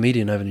than that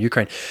comedian over in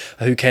Ukraine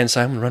who can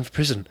say, I'm going to run for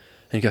president.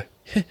 And you go,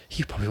 yeah,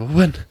 you probably will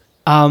win.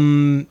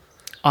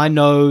 I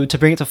know, to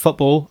bring it to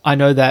football, I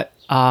know that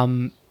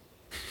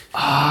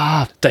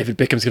David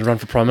Beckham's going to run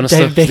for Prime Minister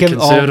David Beckham, for the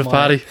Conservative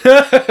Party.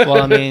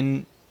 Well, I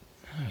mean,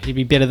 he'd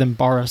be better than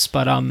Boris,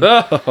 but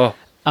Oh,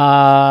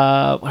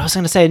 what was I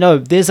going to say? No,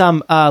 there's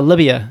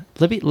Libya.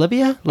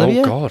 Libya.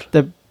 oh, God.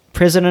 The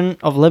president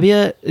of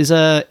Libya is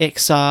a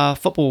ex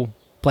football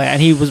player,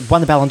 and he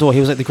won the Ballon d'Or. He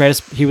was like the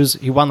greatest.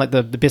 He won like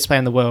the best player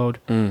in the world.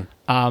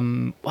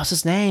 What's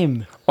his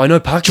name? I know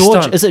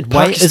Pakistan. George, is it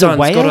Weah? Pakistan's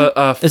Weah? got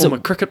a former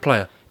cricket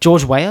player.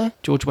 George Weah?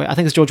 I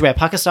think it's George Weah.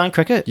 Pakistan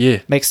cricket? Yeah.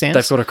 Makes sense.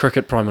 They've got a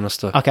cricket Prime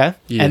Minister. Okay.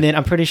 Yeah. And then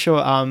I'm pretty sure,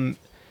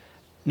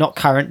 not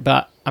current,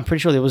 but I'm pretty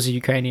sure there was a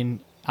Ukrainian,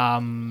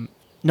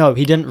 no,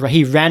 he didn't,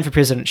 he ran for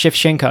president,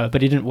 Shevchenko,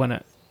 but he didn't win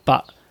it.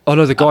 But Oh,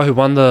 no, the guy who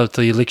won the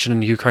election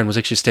in Ukraine was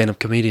actually a stand-up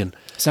comedian.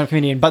 stand-up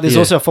comedian. But there's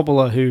also a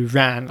footballer who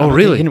ran. Oh,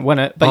 really? He didn't win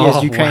it, but he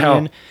has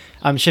Ukrainian.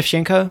 Wow.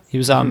 Shevchenko, he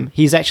was,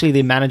 he's actually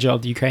the manager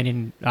of the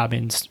Ukrainian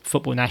men's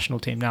football national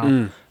team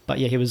now. But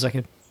yeah, he was like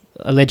a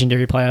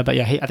legendary player. But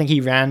yeah, I think he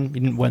ran. He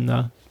didn't win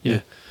though.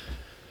 Yeah.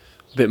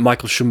 I bet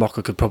Michael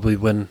Schumacher could probably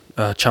win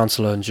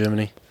Chancellor in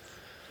Germany.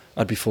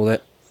 I'd be for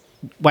that.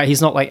 Wait,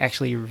 he's not like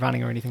actually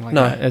running or anything like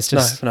No, that. It's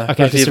just no.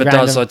 okay. If he ever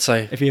does, I'd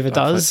say. If he ever I'd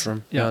does, vote for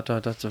him. yeah.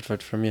 I'd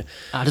vote for him.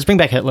 Yeah. Just bring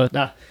back Hitler.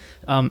 Nah,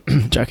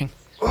 joking.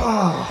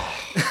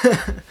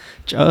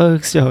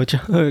 Jokes,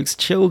 jokes.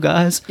 Chill,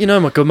 guys. You know,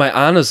 my good mate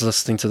Anna's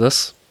listening to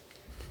this.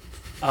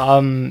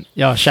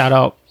 Yeah, shout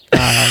out.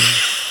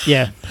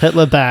 Yeah,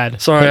 Hitler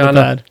bad. Sorry, Hitler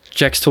Anna. bad.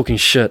 Jack's talking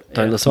shit.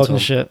 Don't listen to talking him.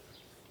 shit.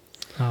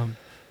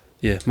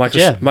 Yeah,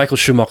 Yeah. Michael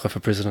Schumacher for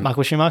president.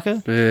 Michael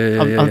Schumacher.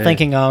 Yeah, I'm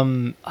thinking.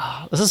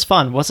 This is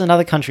fun. What's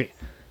another country?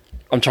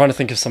 I'm trying to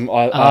think of some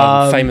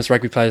famous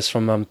rugby players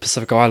from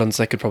Pacific Islands.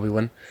 They could probably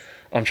win.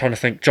 I'm trying to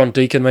think. John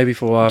Deacon maybe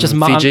for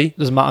Fiji.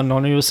 There's Martin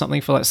Nonu or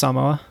something for like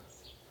Samoa.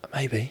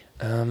 Maybe.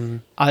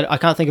 I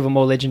can't think of a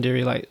more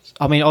legendary like.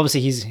 I mean,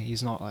 obviously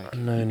he's not like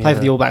play for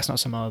the All Blacks, not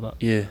Samoa, but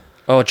yeah.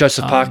 Oh,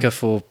 Joseph Parker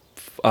for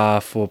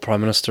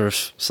Prime Minister of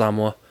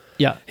Samoa.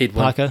 yeah, He'd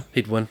win. Parker.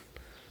 He'd win.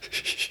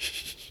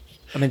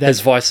 I mean,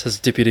 His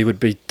deputy would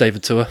be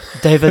David Tua.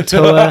 David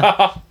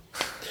Tua.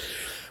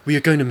 We are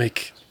going to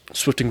make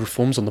sweeping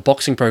reforms on the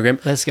boxing program.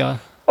 Let's go.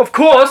 Of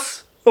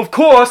course.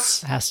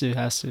 Has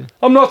to.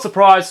 I'm not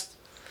surprised.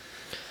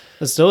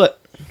 Let's do it.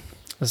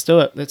 Let's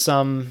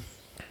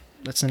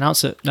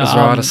announce it. No,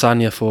 Israel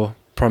Adesanya for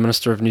Prime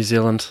Minister of New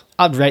Zealand.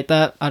 I'd rate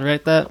that.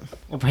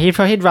 Well,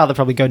 he'd rather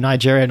probably go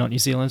Nigeria, not New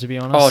Zealand, to be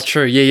honest. Oh,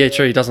 true. Yeah,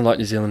 true. He doesn't like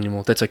New Zealand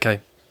anymore. That's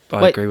okay.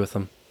 I agree with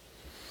him.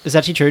 Is that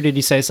actually true? Did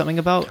he say something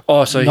about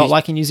so not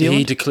liking New Zealand?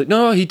 He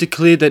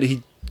declared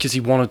that because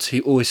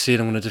he always said,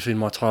 I'm going to defend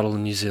my title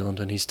in New Zealand,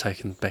 and he's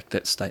taken back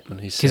that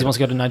statement. Because he wants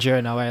to go to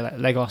Nigeria now, like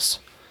Lagos.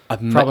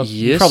 Yes.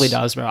 He probably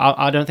does, bro.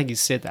 I don't think he's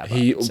said that.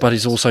 But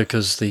he's also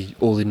because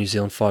all the New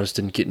Zealand fighters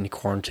didn't get any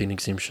quarantine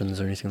exemptions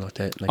or anything like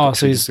that. And they Oh, got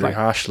so treated he's very like-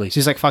 harshly. So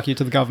he's like, fuck you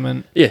to the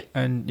government. Yeah.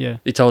 And yeah.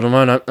 He told him,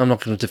 I'm not going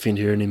to defend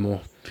here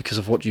anymore because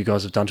of what you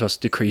guys have done to us.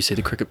 He said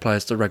the cricket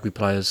players, the rugby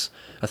players,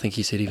 I think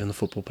he said even the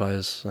football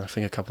players, and I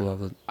think a couple of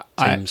other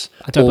teams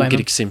I don't all blame get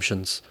him.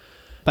 exemptions.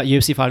 But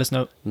UFC fighters,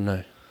 no.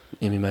 No,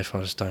 MMA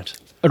fighters don't.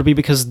 It'll be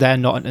because they're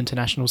not an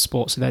international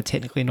sport, so they're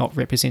technically not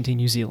representing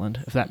New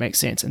Zealand, if that makes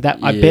sense. And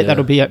I bet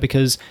that'll be it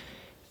because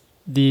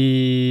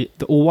the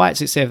All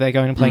Whites, let's say if they're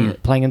going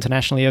and playing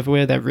internationally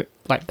everywhere,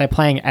 they're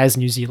playing as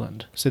New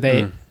Zealand. So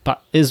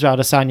but Israel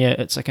Adesanya,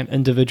 it's like an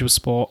individual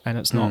sport, and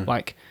it's not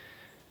like,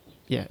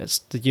 it's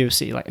the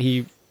UFC. Like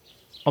he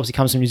obviously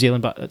comes from New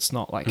Zealand, but it's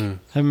not like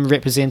him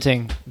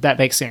representing. That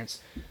makes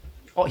sense.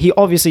 He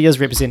obviously is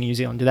representing New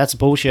Zealand. Dude, that's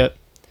bullshit.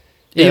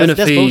 Yeah,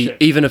 that's bullshit.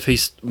 Even if he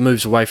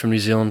moves away from New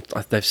Zealand,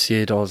 they've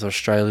said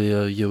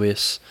Australia,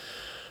 US.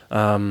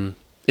 Even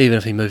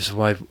if he moves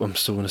away, I'm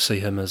still going to see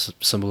him as a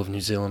symbol of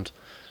New Zealand.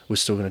 We're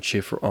still going to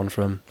cheer for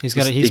him. He's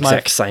going to he's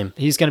same.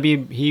 He's going to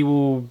be. He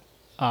will.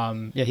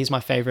 He's my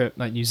favorite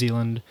like New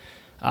Zealand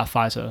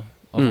fighter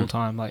of all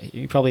time. Like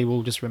he probably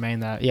will just remain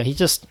that. Yeah, he's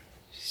just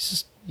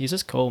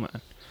cool,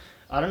 man.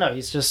 I don't know.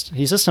 He's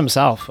just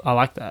himself. I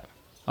like that.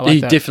 He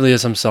definitely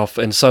is himself,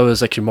 and so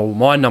is actually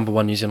my number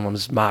one New Zealand one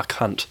is Mark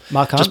Hunt.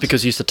 Just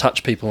because he used to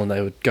touch people and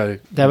they would go.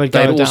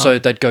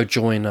 They'd go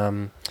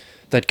join.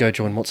 They'd go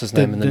join what's his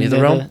name in the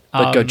Nether Realm.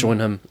 They'd go join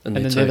him in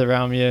there too. Nether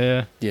Realm,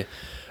 yeah.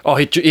 Oh,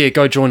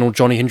 go join all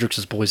Johnny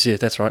Hendricks' boys. Yeah,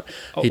 that's right.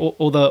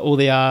 All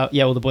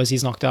the boys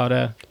he's knocked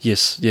out.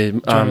 Yes, yeah.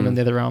 Join in the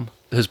Nether Realm.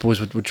 His boys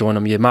would join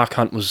him. Yeah, Mark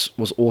Hunt was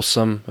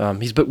awesome.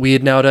 He's a bit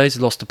weird nowadays.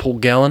 He lost to Paul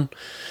Gallen.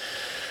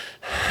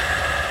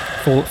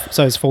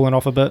 So he's fallen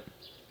off a bit.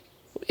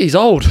 He's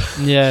old.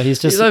 Yeah,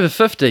 he's over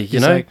 50. You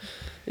know.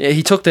 Yeah,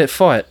 he took that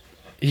fight.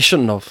 He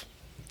shouldn't have.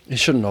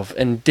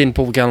 And then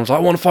Paul Gallen was like,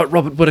 I want to fight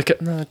Robert Whittaker.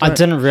 No, I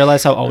didn't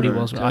realise how old he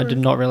was. I did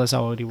not realise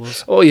how old he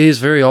was. Oh, yeah, he's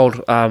very old,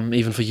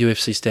 even for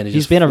UFC standards.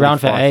 He's been around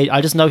for age.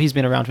 I just know he's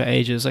been around for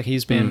ages. Like,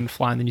 he's been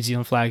flying the New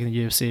Zealand flag in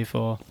the UFC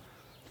for,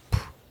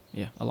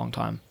 a long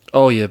time.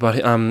 Oh, yeah, but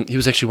he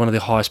was actually one of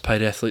the highest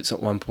paid athletes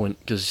at one point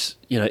because,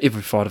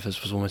 every fight of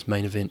his was almost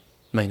main event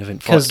fight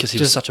because he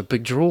was such a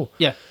big draw.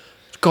 Yeah.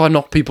 This guy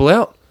knocked people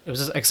out. It was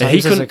just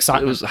exciting.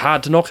 It was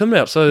hard to knock him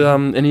out. So,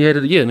 and he had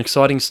an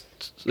exciting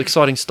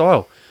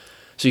style.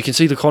 So you can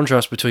see the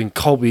contrast between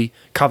Colby,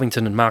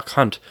 Covington, and Mark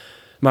Hunt.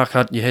 Mark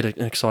Hunt, you had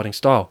an exciting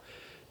style.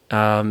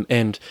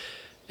 And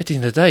at the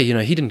end of the day,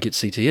 he didn't get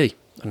CTE.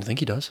 I don't think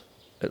he does.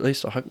 At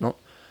least, I hope not.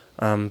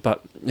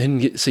 But he didn't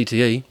get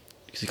CTE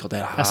because he's got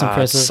that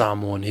hard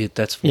Samoan head.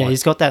 That's why. Yeah,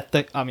 he's got that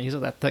thick. He's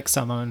got that thick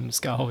Samoan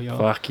skull. Yo.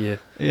 Fuck yeah.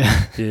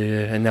 Yeah.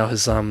 Yeah, and now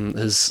his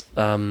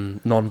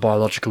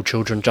non-biological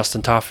children,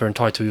 Justin Tafa and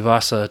Tai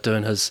Tuivasa,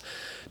 doing his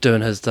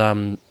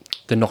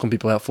they're knocking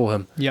people out for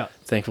him. Yeah.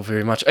 Thankful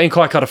very much. And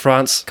Kai Kata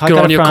France. Kai Good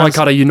Kata on you, France.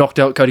 Kai Kata. You knocked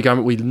out Cody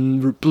Garbrandt. We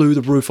blew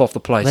the roof off the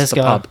place. Let's the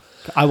go. pub.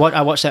 I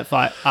watched that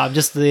fight. I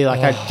just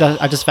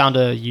found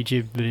a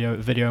YouTube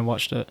video and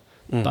watched it.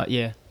 But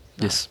yeah.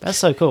 Yes. That's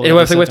so cool.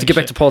 Anyway, I think we have to get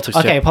back to politics.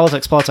 Okay, yeah.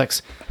 politics. We're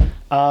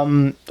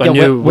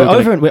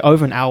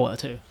over an hour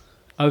too.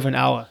 Over an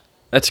hour.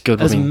 That's good.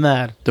 That's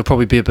mad. There'll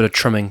probably be a bit of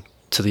trimming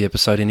to the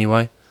episode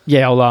anyway.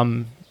 Yeah,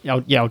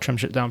 I'll trim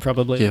shit down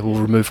probably. Yeah, we'll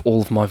remove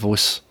all of my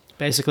voice.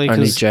 Basically,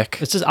 only because Jack.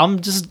 It's just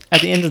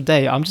at the end of the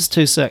day, I'm just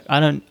too sick.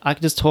 I can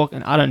just talk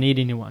and I don't need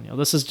anyone.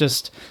 This is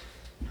just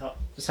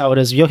how it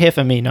is. You're here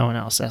for me, no one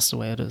else. That's the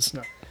way it is.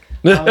 No.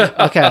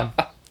 Okay.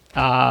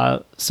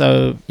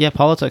 So yeah,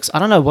 politics. I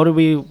don't know. What do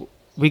we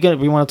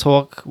want to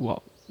talk?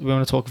 What we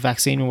want to talk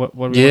vaccine? What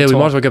do we Yeah, we talk?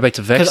 might as well go back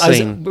to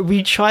vaccine.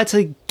 We tried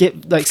to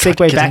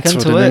segue back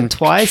into it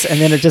twice, and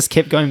then it just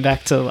kept going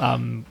back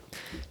to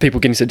people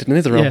getting sent to the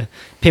nether realm.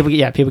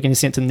 Yeah, people getting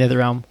sent to the nether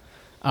realm.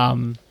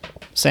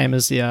 Same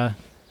as the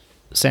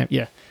same.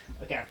 Yeah.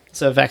 Okay.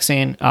 So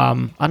vaccine. I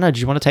don't know. Do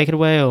you want to take it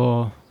away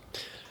or?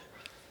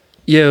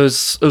 Yeah, it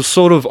was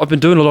sort of. I've been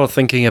doing a lot of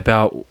thinking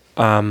about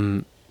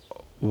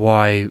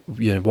why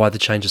the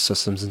change of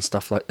systems and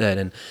stuff like that,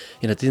 and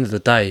at the end of the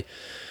day,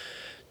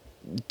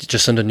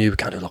 Jacinda knew we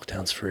can't do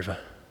lockdowns forever.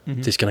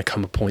 Mm-hmm. There's going to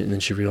come a point, and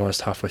then she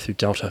realised halfway through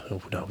Delta,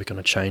 oh no, we're going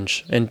to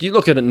change. And you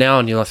look at it now,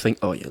 and you think,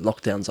 oh yeah,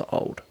 lockdowns are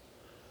old.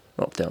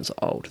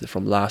 They're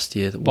from last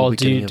year. Well,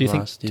 do you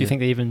think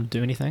they even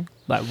do anything?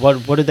 Like,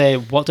 what did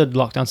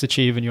lockdowns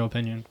achieve in your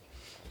opinion?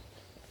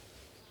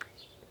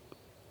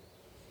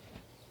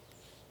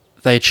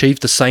 They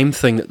achieved the same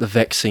thing that the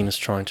vaccine is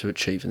trying to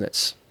achieve, and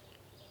that's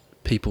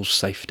people's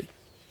safety.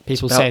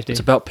 It's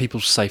about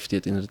people's safety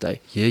at the end of the day.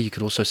 Yeah, you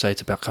could also say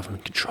it's about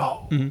government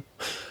control. Mm-hmm.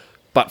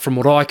 But from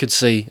what I could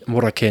see and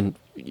what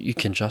you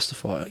can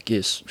justify, I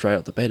guess, straight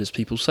out the bat is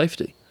people's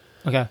safety.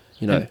 Okay.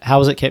 And how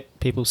has it kept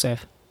people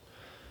safe?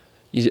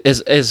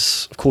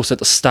 As of course at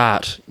the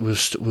start we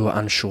were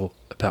unsure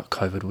about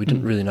COVID. We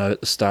didn't really know at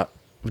the start.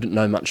 We didn't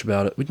know much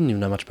about it. We didn't even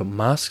know much about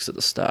masks at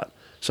the start.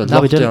 So no,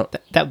 we didn't.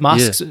 That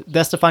masks. Yeah.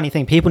 That's the funny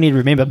thing. People need to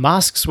remember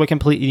masks were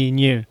completely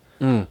new.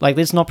 Like,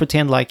 let's not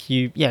pretend like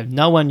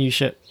no one knew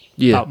shit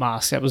about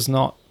masks. That was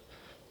not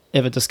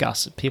ever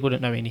discussed. People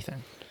didn't know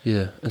anything.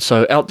 Yeah, and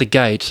so out the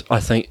gate,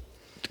 I think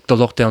the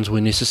lockdowns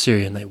were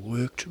necessary and they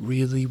worked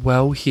really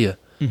well here.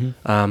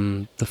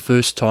 Mm-hmm. The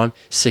first time,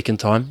 second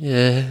time,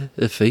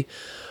 iffy.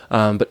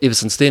 But ever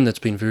since then, it's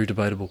been very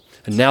debatable.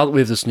 And now that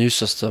we have this new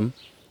system,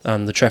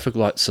 the traffic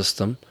light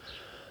system,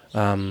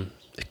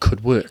 it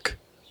could work.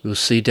 We'll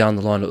see down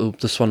the line.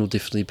 This one will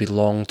definitely be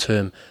long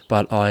term,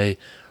 but I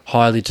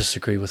highly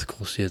disagree with, of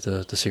course,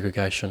 the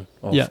segregation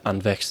of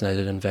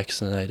unvaccinated and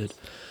vaccinated.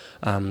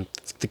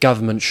 The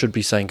government should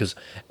be saying, because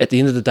at the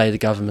end of the day, the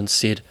government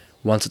said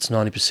once it's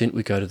 90%,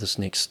 we go to this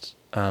next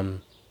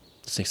thing,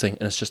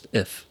 and it's just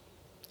if,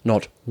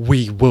 not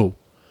we will.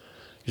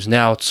 Because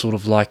now it's sort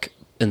of like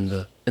in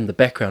the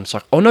background, it's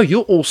like, oh no,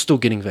 you're all still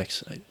getting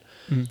vaccinated.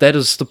 That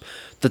is the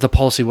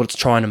policy, what it's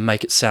trying to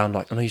make it sound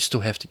like. I know you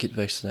still have to get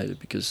vaccinated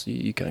because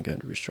you can't go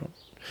to a restaurant.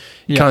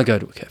 You can't go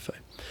to a cafe.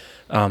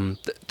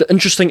 The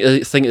interesting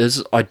thing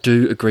is, I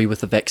do agree with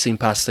the vaccine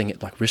pass thing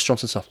at like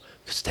restaurants and stuff,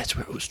 because that's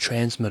where it was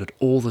transmitted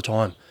all the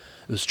time.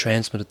 It was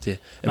transmitted there.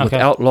 And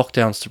without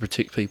lockdowns to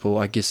protect people,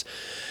 I guess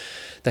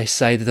they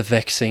say that the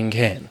vaccine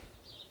can.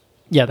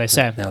 Yeah, they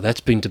say. Now, that's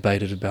been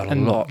debated about a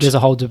lot. There's a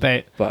whole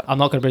debate, but I'm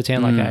not going to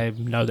pretend like I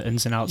know the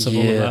ins and outs of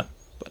all of that.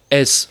 But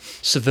as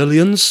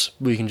civilians,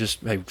 we can just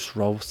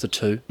roll with the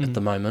two at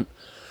the moment.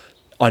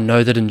 I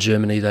know that in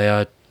Germany they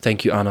are,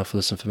 thank you Anna for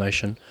this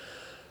information.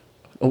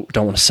 Oh,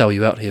 don't want to sell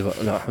you out here,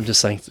 but no, I'm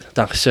just saying,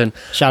 Dankeschön.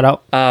 Shout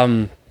out.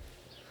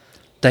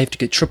 They have to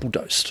get triple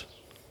dosed.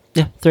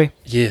 Yeah, 3.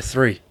 Yeah,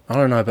 3. I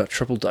don't know about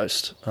triple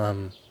dosed.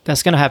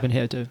 That's going to happen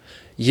here too.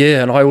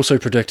 Yeah, and I also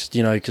predict,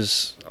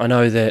 because I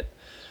know that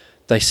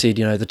they said,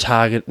 the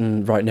target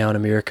right now in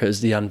America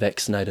is the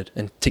unvaccinated,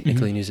 and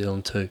technically New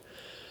Zealand too.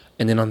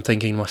 And then I'm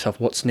thinking to myself,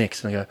 what's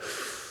next? And I go,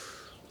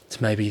 it's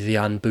maybe the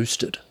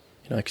unboosted.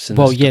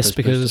 Well, yes,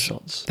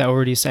 because they're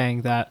already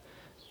saying that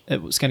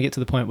it was going to get to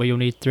the point where you'll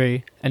need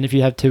 3, and if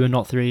you have 2 and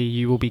not 3,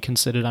 you will be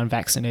considered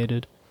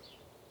unvaccinated.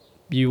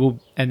 And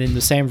then the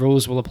same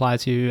rules will apply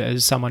to you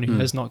as someone who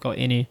has not got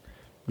any.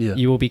 Yeah.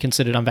 You will be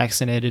considered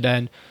unvaccinated,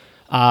 and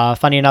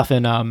funny enough,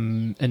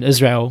 in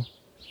Israel,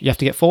 you have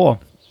to get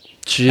 4.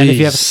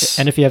 Jeez.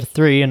 And if you have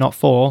 3 and not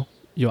 4,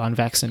 you're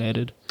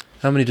unvaccinated.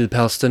 How many do the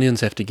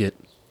Palestinians have to get?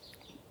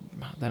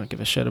 They don't give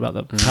a shit about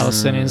the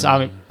Palestinians.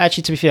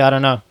 Actually, to be fair, I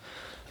don't know.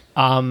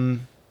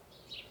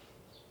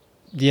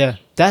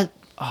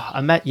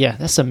 yeah,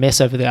 that's a mess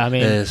over there. I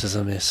mean, Yeah, this is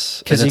a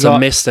mess. 'Cause And it's you a got-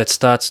 mess that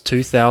starts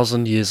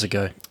 2,000 years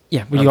ago,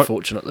 yeah, when you got,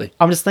 unfortunately.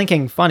 I'm just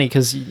thinking funny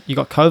because you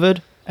got COVID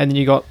and then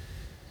you got,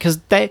 because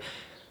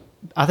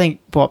I think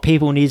what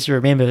people need to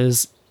remember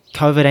is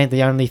COVID ain't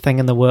the only thing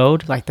in the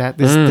world like that.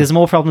 There's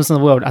more problems in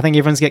the world. I think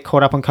everyone's get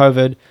caught up on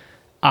COVID.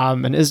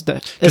 And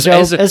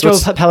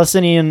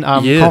Israel-Palestinian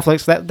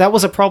conflicts, that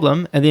was a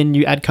problem, and then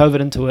you add COVID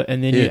into it,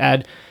 and then you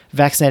add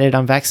vaccinated,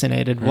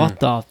 unvaccinated.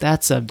 What the?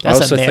 That's a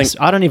mess.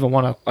 I don't even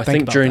want to. I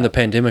think during the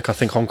pandemic, I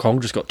think Hong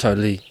Kong just got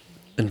totally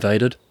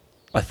invaded.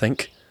 I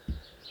think.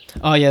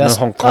 Oh yeah, that's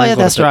Hong Kong got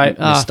that's a bit right.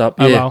 messed up.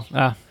 Oh Yeah.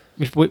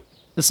 well,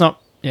 it's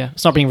not. Yeah,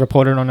 it's not being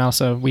reported on now,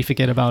 so we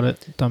forget about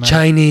it. Don't matter.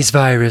 Chinese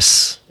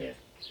virus.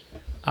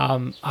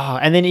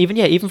 And then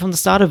even from the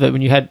start of it,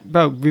 when you had,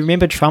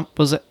 remember Trump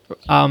was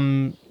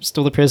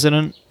still the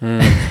president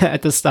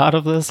at the start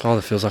of this? Oh,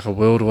 that feels like a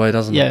world away,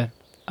 doesn't it? Yeah.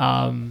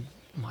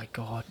 My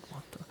God.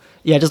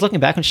 Yeah, just looking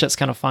back on shit's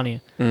kind of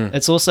funny.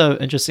 It's also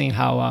interesting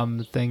how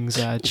things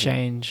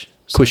change.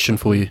 Question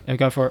for you. Yeah,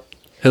 go for it.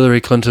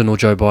 Hillary Clinton or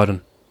Joe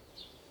Biden?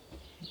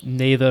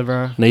 Neither,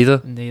 bro.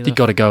 Neither? Neither. You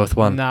got to go with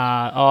one.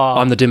 Nah. Oh.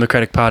 I'm the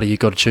Democratic Party. You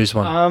got to choose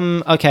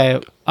one. Okay.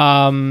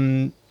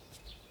 Joe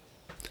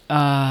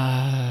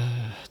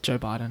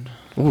Biden.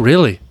 Oh,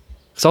 really?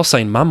 Because I was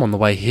saying mum on the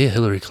way here,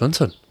 Hillary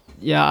Clinton.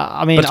 Yeah,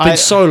 I mean, But it's been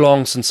so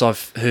long since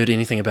I've heard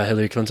anything about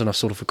Hillary Clinton, I've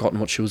sort of forgotten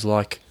what she was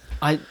like.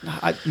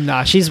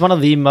 Nah, she's one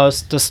of the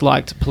most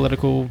disliked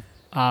political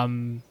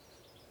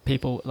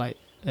people like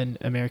in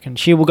American.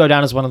 She will go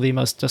down as one of the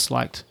most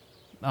disliked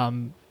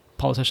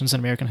politicians in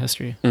American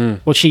history.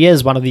 Well, she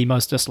is one of the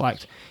most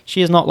disliked.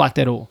 She is not liked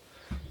at all.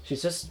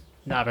 She's just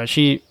bro.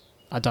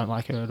 I don't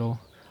like her at all.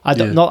 I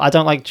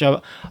don't like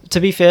Joe. To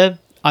be fair,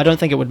 I don't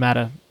think it would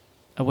matter.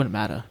 It wouldn't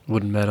matter.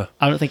 Wouldn't matter.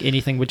 I don't think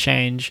anything would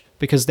change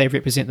because they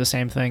represent the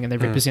same thing and they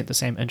represent the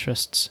same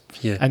interests.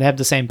 Yeah. And they have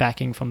the same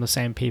backing from the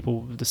same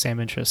people with the same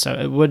interests. So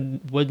it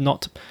would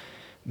not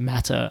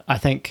matter. I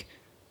think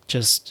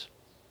just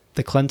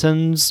the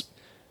Clintons,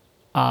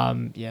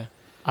 I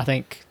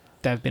think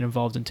they've been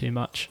involved in too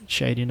much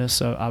shadiness.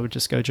 So I would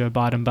just go Joe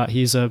Biden. But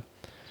he's a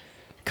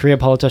career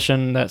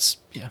politician.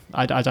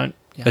 I don't.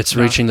 Yeah, it's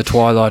reaching the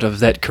twilight of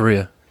that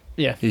career.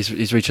 Yeah,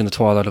 he's reaching the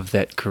twilight of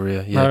that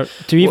career. Yeah.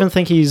 Do you even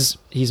think he's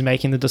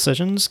making the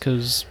decisions?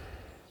 Because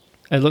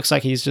it looks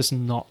like he's just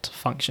not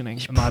functioning,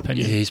 in my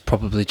opinion. Yeah, he's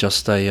probably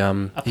just a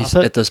he's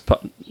puppet? at this.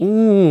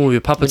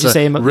 Your puppet's Would you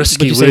say a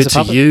risky would you say word he's a to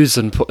puppet? use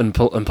in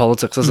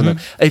politics, isn't it?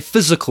 A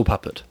physical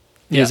puppet.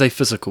 He Yeah. is a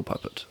physical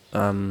puppet.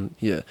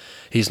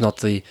 He's not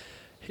the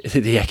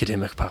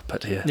academic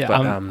puppet here. Yeah,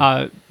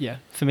 but,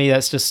 for me,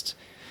 that's just.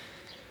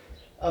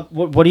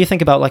 What do you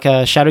think about like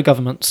shadow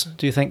governments?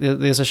 Do you think that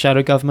there's a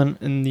shadow government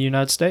in the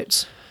United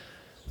States?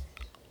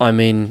 I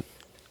mean,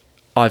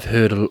 I've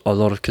heard a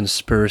lot of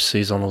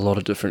conspiracies on a lot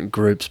of different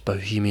groups.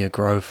 Bohemia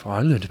Grove.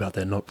 I learned about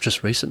that not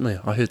just recently.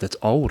 I heard that's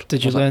old.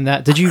 Did you learn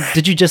that? Did you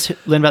just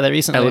learn about that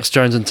recently? Alex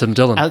Jones and Tim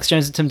Dillon. Alex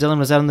Jones and Tim Dillon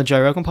was that on the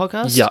Joe Rogan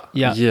podcast?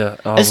 Yeah.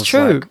 It's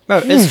true,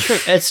 bro. It's true.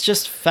 It's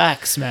just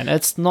facts, man.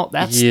 It's not.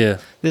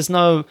 There's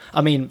no. I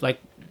mean, like,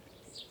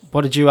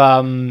 what did you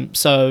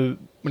So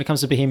when it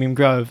comes to Bohemian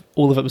Grove,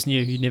 all of it was new.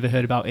 You'd never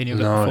heard about any of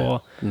it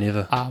before.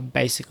 Never.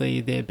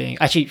 Basically, there being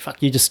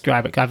you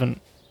describe it. I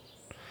haven't.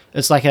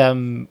 It's like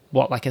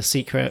like a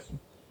secret,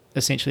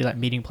 essentially like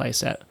meeting place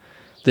that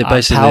they're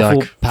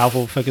basically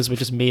powerful figures would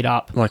just meet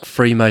up. Like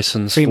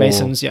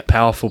Freemasons, yeah.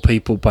 Powerful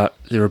people, but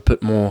they're a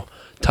bit more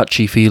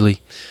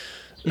touchy-feely,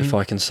 if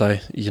I can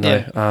say.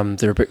 They're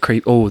a bit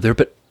they're a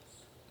bit,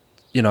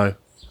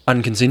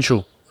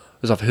 unconsensual.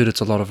 Because I've heard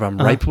it's a lot of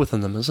rape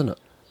within them, isn't it?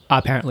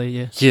 Apparently,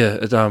 yeah. Yeah,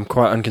 it's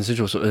quite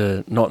unconsensual.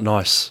 So, not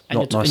nice. And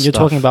not nice. And stuff.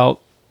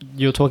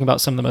 you're talking about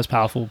some of the most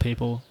powerful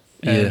people.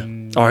 Yeah,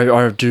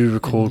 I do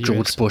recall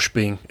George Bush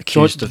being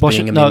accused of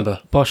being a member.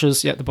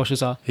 Bushes, the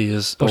Bushes are. He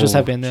is. Bushes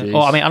have been there. Geez. Oh,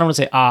 I mean, I don't want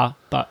to say are,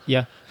 but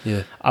yeah.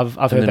 Yeah. I've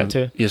heard that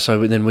too. Yeah,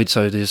 so then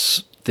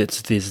there's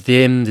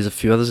them, there's a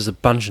few others, there's a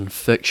bunch in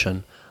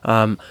fiction.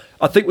 I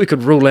think we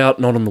could rule out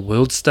not on the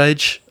world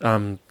stage.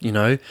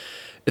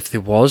 If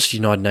there was,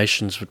 United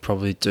Nations would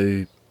probably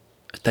do.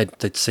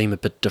 They'd seem a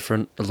bit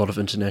different. A lot of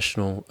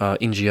international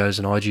NGOs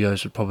and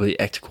IGOs would probably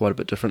act quite a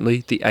bit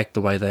differently. They act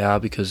the way they are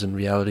because in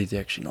reality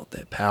they're actually not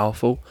that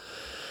powerful.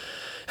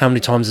 How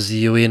many times has the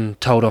UN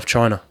told off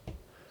China?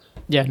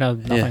 Yeah, no,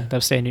 nothing. Yeah.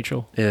 They'll stay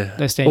neutral. Yeah.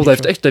 They stay neutral.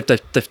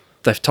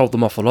 They've told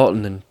them off a lot,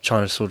 and then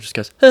China sort of just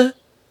goes, eh.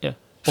 Yeah.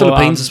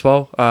 Philippines as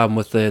well,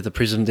 with the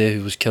president there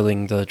who was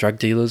killing the drug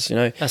dealers,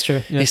 That's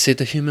true. Yeah. He said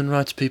the human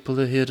rights people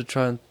are here to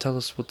try and tell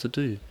us what to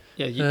do.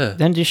 Yeah,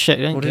 then do shit.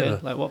 You don't Whatever. care.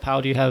 Like, what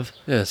power do you have?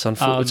 Yeah, it's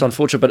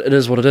unfortunate, but it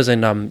is what it is.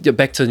 And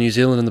back to New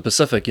Zealand and the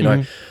Pacific,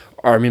 I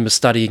remember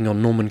studying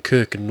on Norman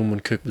Kirk, and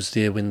Norman Kirk was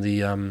there when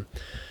the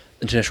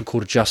International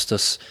Court of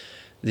Justice,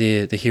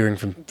 the hearing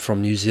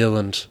from New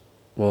Zealand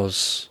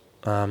was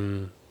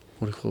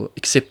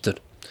accepted.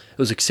 It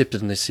was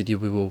accepted, and they said, yeah,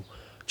 we will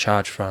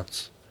charge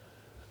France.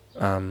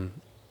 We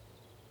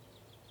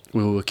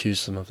will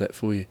accuse them of that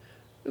for you.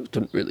 it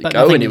didn't really But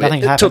go nothing- anywhere.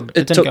 nothing It happened. took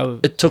It didn't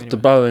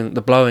go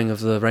the blowing of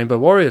the Rainbow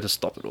Warrior to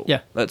stop it all. Yeah.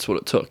 That's what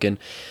it took, and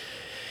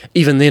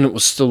even then it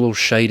was still a little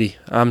shady.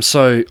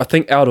 So I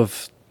think out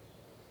of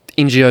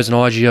NGOs and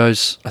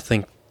IGOs, I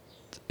think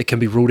it can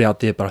be ruled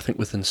out there, but I think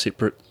within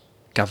separate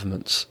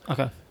governments,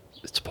 Okay.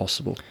 it's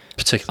possible,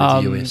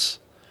 particularly the US.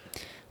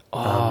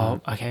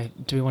 Okay.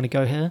 Do we want to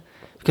go here?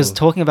 Because Well-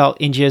 talking about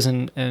NGOs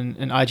and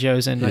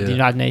IGOs and like the Yeah.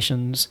 United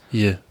Nations,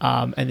 Yeah.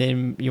 and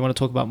then you want to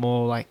talk about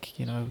more like,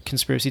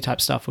 conspiracy type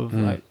stuff with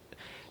Mm.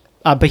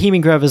 like,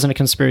 Bohemian Grove isn't a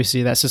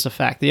conspiracy. That's just a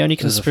fact. The only It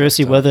is a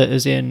conspiracy fact, with it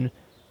is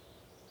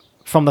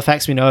from the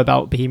facts we know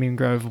about Bohemian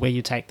Grove, where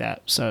you take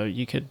that. So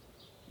you could,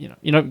 kind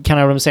of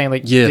what I'm saying?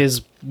 Like, Yeah.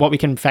 there's what we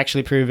can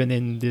factually prove, and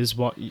then there's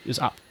what is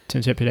up to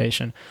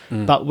interpretation.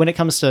 Mm. But when it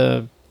comes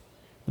to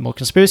the more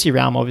conspiracy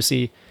realm,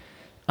 obviously,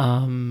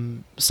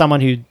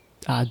 someone who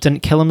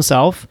didn't kill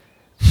himself,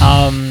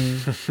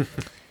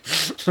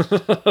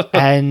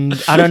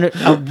 and I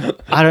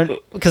don't,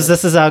 because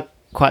this is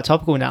quite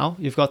topical now.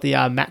 You've got the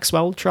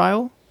Maxwell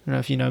trial. I don't know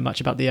if you know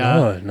much about the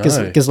No.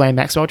 Ghislaine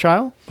Maxwell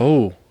trial.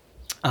 Oh,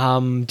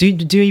 Do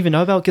you even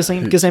know about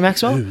Ghislaine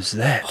Maxwell? who's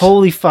that?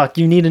 Holy fuck,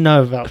 you need to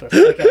know about this.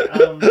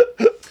 Okay.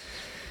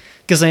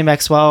 Ghislaine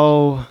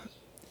Maxwell.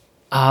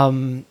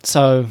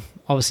 So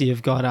obviously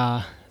you've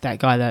got that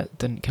guy that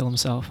didn't kill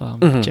himself,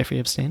 Jeffrey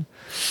Epstein.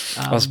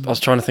 I was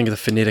trying to think of the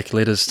phonetic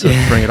letters to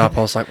bring it up.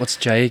 I was like, what's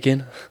J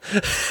again?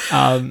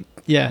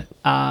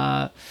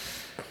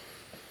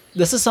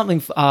 This is something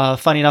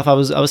funny enough. I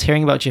was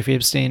hearing about Jeffrey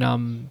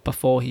Epstein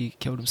before he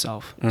killed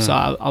himself. So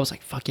I was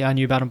like, fuck yeah, I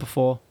knew about him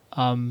before.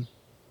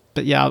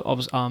 But yeah, I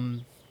was where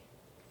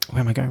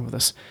am I going with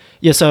this?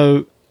 Yeah,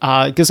 so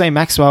Ghislaine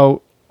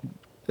Maxwell,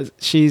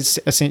 she's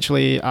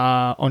essentially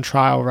on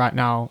trial right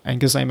now, and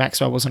Ghislaine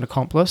Maxwell was an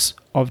accomplice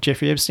of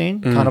Jeffrey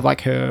Epstein, kind of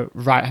like her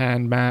right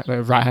hand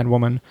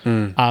woman,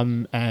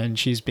 and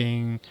she's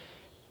being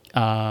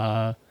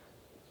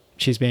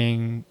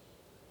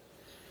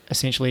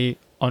essentially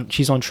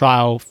she's on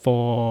trial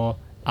for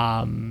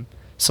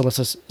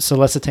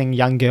soliciting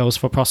young girls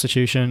for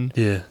prostitution.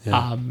 Yeah.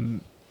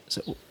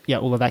 So, yeah,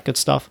 all of that good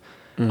stuff.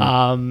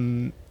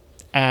 And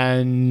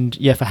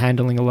for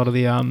handling a lot of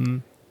the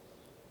a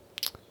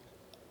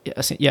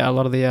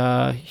lot of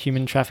the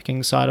human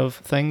trafficking side of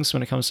things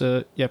when it comes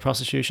to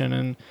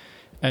prostitution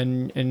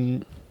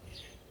and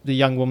the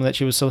young woman that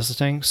she was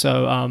soliciting.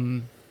 So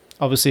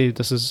obviously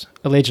this is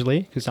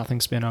allegedly, because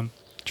nothing's been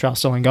trial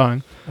still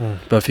ongoing.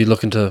 But if you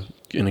look into,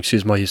 and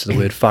excuse my use of the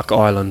word, fuck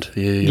Island,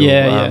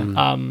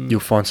 you'll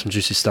find some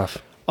juicy stuff.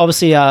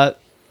 Obviously,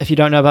 if you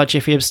don't know about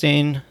Jeffrey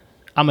Epstein,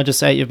 I'm gonna just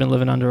say you've been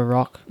living under a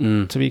rock,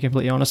 to be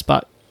completely honest.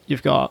 But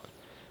you've got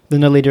the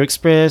Nolita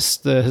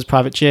Express, his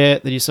private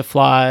jet that used to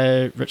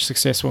fly rich,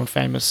 successful, and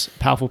famous,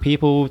 powerful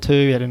people to.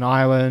 You had an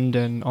island,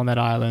 and on that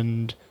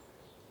island,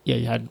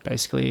 you had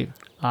basically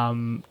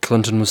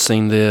Clinton was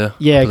seen there.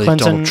 Yeah, I believe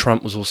Clinton. Donald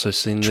Trump was also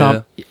seen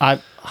Trump.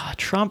 there.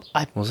 Trump.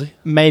 Was he?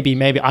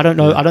 Maybe. I don't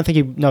know. Yeah. I don't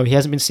think he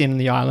hasn't been seen on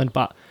the island,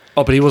 but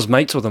Oh, but he was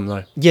mates with them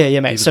though. yeah,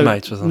 mate. He was So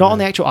mates with them, not on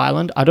yeah. the actual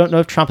island. I don't know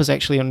if Trump is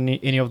actually on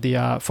any of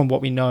the, from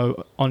what we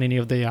know, on any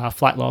of the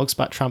flight logs.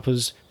 But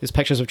there's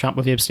pictures of Trump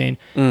with Epstein,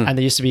 and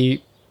they used to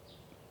be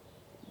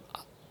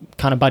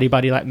kind of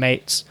buddy like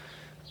mates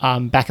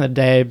back in the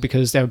day,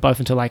 because they were both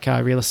into like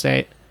real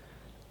estate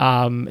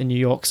in New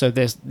York. So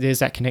there's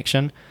that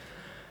connection.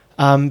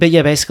 But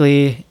yeah,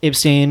 basically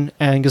Epstein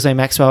and Ghislaine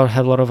Maxwell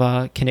had a lot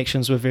of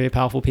connections with very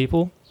powerful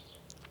people,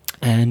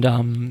 and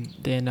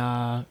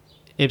then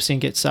Epstein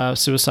gets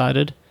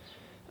suicided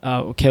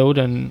or killed,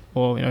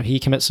 or he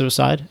commits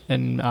suicide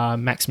in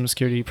maximum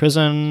security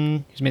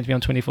prison. He's meant to be on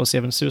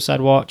 24/7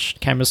 suicide watch.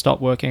 Cameras stop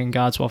working.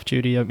 Guards off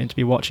duty are meant to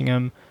be watching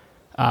him.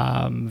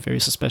 Very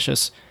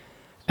suspicious.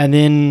 And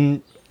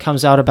then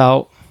comes out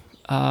about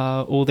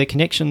all their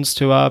connections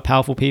to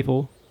powerful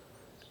people,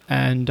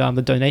 and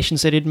the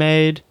donations that he'd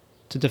made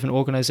to different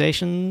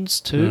organizations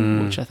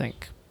too, which I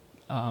think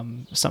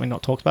is something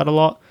not talked about a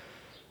lot.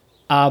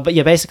 But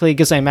yeah, basically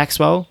Ghislaine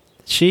Maxwell,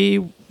 she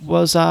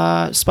was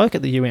spoke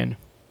at the UN,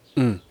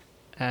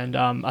 and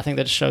I think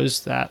that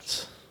shows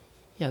that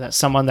that's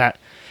someone that,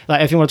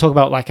 like, if you want to talk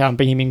about like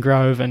Bohemian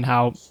Grove and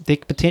how there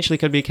potentially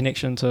could be a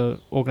connection to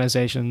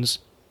organizations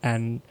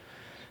and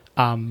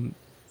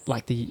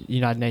like the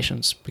United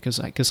Nations, because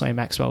like Ghislaine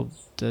Maxwell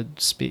did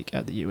speak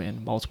at the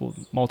UN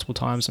multiple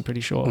times, I'm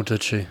pretty sure. Or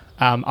did she?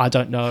 I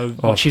don't know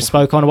what she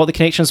spoke on or what the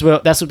connections were.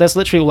 That's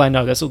literally all I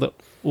know. That's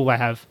all I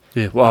have.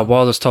 Yeah, well,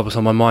 while this topic's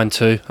on my mind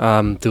too,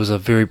 there was a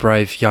very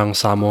brave young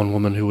Samoan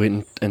woman who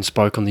went and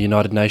spoke on the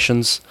United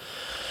Nations.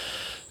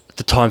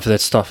 The time for that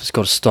stuff has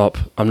got to stop.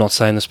 I'm not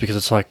saying this because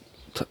it's like,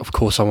 of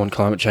course I want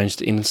climate change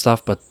to end and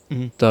stuff, but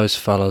those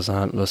fellas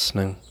aren't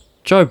listening.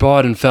 Joe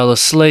Biden fell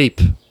asleep.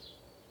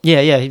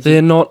 Yeah.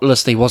 They're not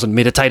listening. He wasn't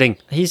meditating.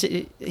 He's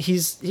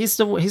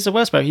the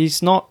worst, bro.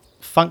 He's not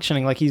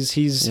functioning. Like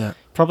he's Yeah.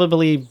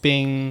 probably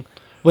being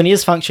when he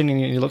is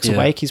functioning and he looks Yeah.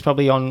 awake, he's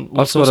probably on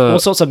I've got all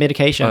sorts of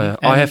medication. I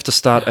and- have to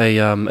start a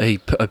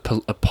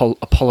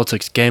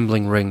politics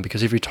gambling ring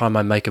because every time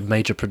I make a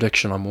major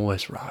prediction, I'm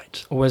always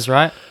right. Always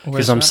right.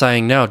 Because I'm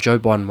saying now Joe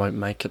Biden won't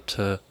make it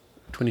to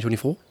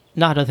 2024.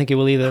 No, I don't think he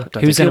will either.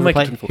 Don't Who's think he'll going to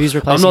make it replace? 24. Who's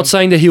replacing? I'm not him?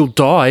 saying that he'll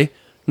die.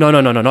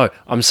 No.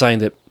 I'm saying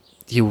that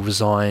he'll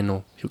resign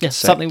or he'll get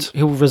sacked. something.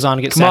 He'll resign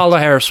and get Kamala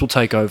sacked. Harris will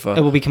take over.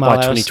 It will be Kamala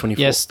by Harris.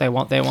 2024. Yes, they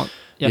want. Yep.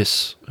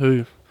 Yes,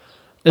 who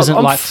Isn't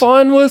I'm liked.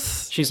 fine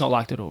with. She's not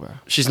liked at all, bro.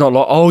 She's not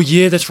like. Oh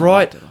yeah, that's not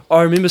right. liked at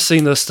I remember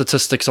seeing the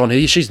statistics on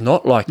her. She's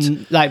not liked.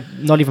 Like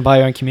not even by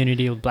her own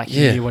community or black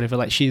community Yeah. or whatever.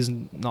 Like she's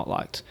not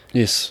liked.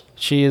 Yes.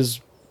 She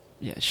is.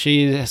 Yeah,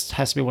 she has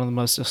to be one of the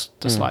most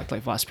disliked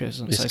like vice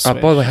presidents. Yes. I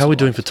swear. By the way, She's how are we not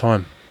doing liked. for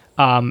time?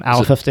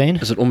 Hour 15.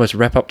 Is it almost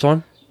wrap up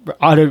time?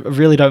 I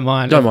really don't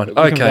mind. Don't mind. We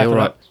can Okay, wrap it all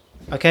right. up.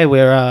 Okay,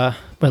 we're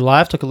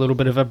live. Took a little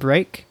bit of a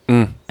break,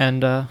 Mm.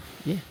 and I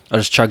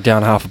just chugged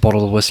down half a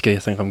bottle of whiskey. I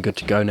think I'm good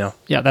to go now.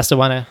 yeah, that's the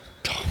one.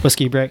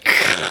 Whiskey break.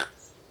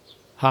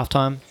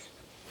 Halftime.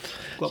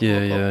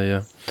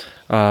 Yeah.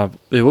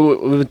 We've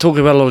been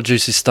talking about a lot of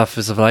juicy stuff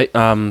as of late.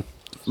 A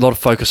lot of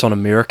focus on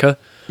America.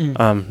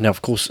 Now,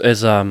 of course,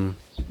 as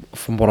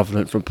from what I've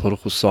learned from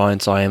political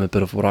science, I am a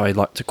bit of what I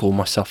like to call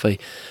myself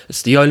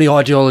it's the only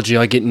ideology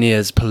I get near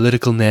is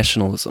political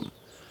nationalism.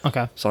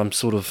 Okay. So I'm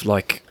sort of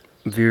like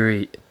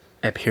very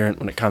adherent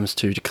when it comes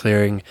to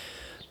declaring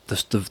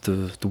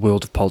the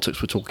world of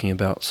politics we're talking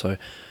about. So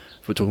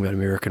if we're talking about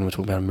American, we're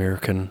talking about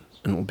American,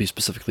 and it will be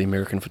specifically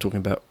American. If we're talking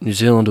about New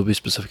Zealand, it'll be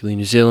specifically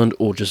New Zealand,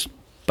 or just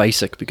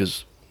basic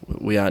because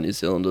we are New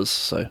Zealanders,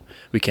 so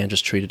we can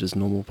just treat it as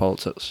normal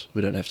politics.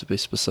 We don't have to be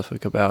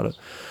specific about it.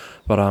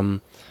 But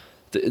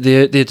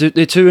they're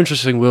two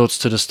interesting worlds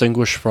to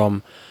distinguish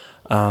from.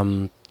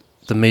 The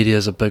media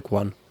is a big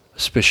one,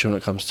 especially when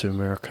it comes to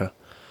America.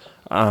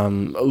 A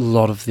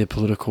lot of their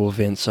political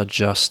events are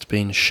just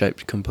being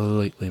shaped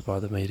completely by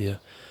the media.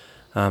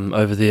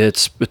 Over there,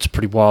 it's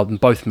pretty wild in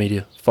both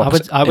media.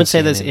 Fox I would and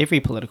say there's CNN. every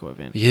political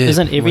event. Yeah,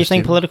 Isn't almost everything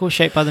every- political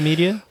shaped by the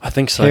media? I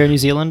think so. Here in New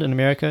Zealand and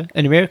America.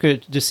 In America,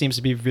 it just seems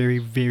to be very,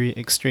 very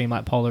extreme,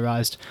 like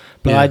polarized.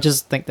 But Yeah. I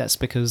just think that's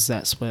because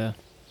that's where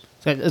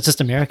it's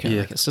just America.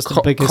 Yeah, Like, it's just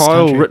the biggest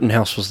Kyle country.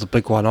 Rittenhouse was the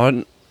big one. I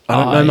don't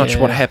know much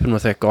what yeah. happened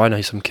with that guy. I know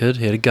he's some kid.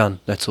 He had a gun.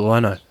 That's all I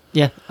know.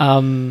 Yeah.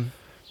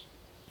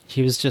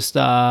 He was just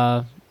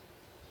yeah.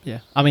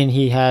 I mean,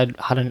 he had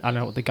I don't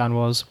know what the gun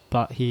was,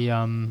 but he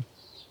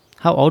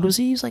how old was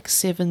he? He was like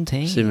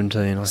 17.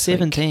 17, I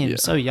 17, think. Yeah.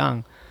 so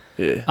young.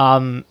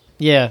 Yeah.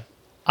 Yeah.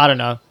 I don't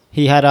know.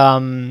 He had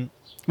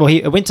well,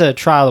 he went to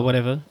trial or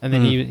whatever, and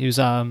then he was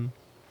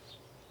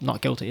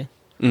not guilty,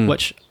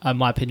 which in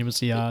my opinion was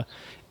the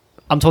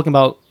I'm talking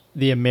about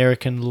the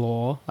American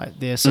law, like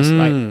the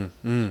system,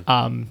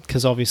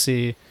 because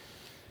obviously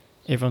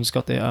everyone's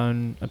got their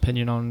own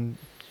opinion on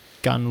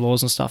gun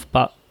laws and stuff,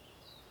 but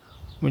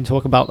when you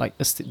talk about like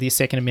the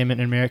Second Amendment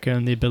in America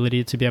and the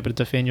ability to be able to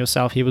defend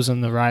yourself, he was in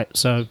the right.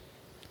 So,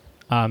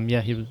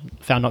 yeah, he was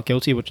found not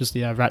guilty, which is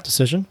the right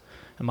decision,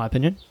 in my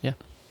opinion. Yeah.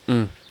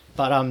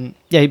 But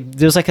yeah,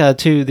 there was like because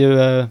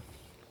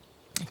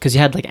you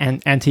had like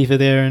Antifa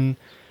there, and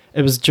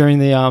it was during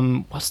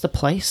the what's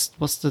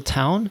the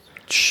town?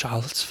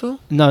 Charlottesville?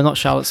 No, not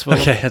Charlottesville.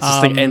 Okay, that's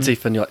just like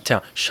Antifa and you're like,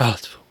 town.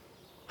 Charlottesville.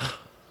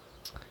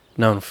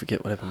 No one will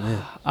forget what happened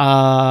there.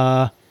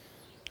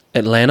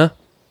 Atlanta?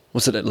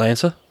 Was it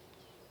Atlanta?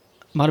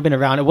 Might have been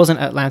around. It wasn't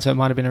Atlanta. It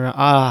might have been around.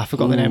 I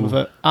forgot the name of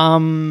it.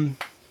 I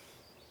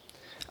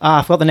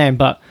forgot the name,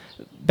 but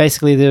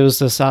basically there was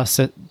this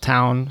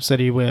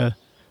city where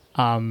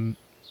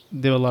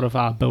there were a lot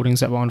of buildings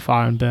that were on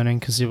fire and burning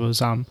because there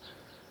was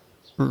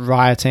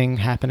rioting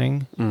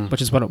happening,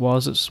 which is what it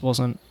was. It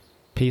wasn't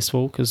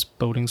peaceful because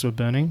buildings were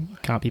burning.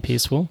 Can't be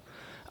peaceful.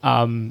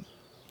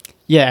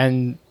 Yeah,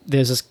 and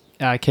there's this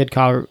kid,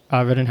 Kyle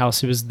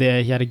Rittenhouse, who was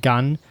there. He had a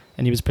gun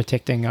and he was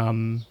protecting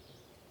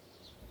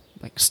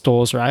like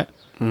stores, right?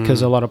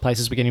 Because a lot of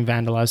places were getting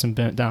vandalized and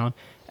burnt down.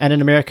 And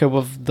in America,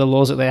 with the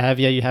laws that they have,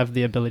 yeah, you have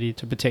the ability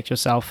to protect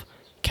yourself,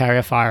 carry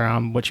a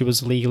firearm, which he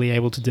was legally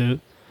able to do.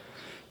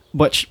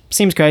 Which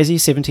seems crazy,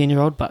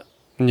 17-year-old, but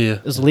Yeah.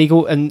 it's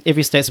legal. And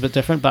every state's a bit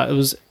different, but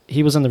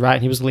he was in the right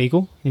and he was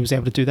legal. He was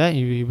able to do that.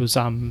 He was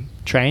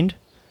trained,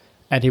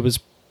 and he was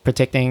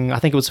protecting, I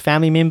think it was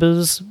family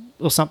members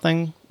or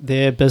something,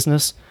 their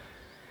business.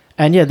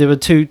 And yeah, there were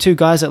two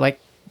guys that like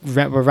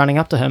were running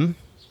up to him.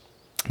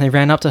 They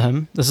ran up to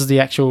him. This is the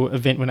actual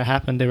event when it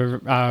happened. They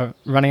were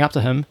running up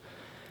to him,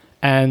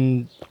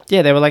 and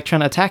yeah, they were like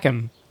trying to attack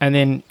him. And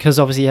then because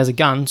obviously he has a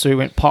gun, so he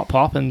went pop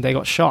pop, and they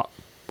got shot.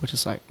 Which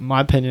is like, my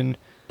opinion.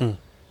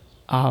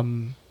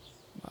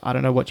 I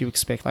don't know what you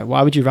expect. Like,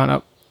 why would you run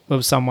up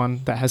with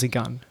someone that has a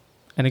gun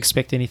and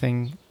expect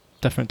anything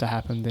different to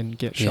happen than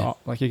get shot?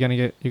 Like you're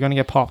gonna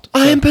get popped.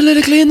 I am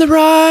politically in the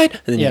right,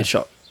 and then you Yeah. get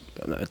shot.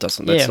 No, it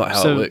doesn't. That's not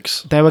how so it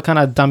works. They were kind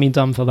of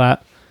dumb for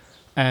that,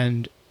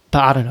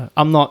 but I don't know.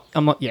 I'm not.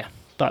 Yeah,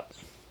 but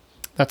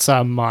that's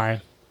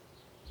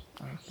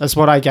that's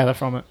what I gather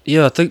from it.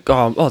 Yeah, I think.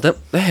 That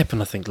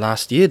happened. I think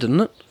last year, didn't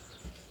it?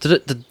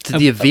 Did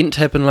the event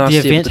happen last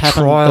year? Event The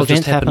happened, trial the event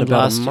just happened about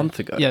last a year. month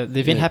ago. Yeah, the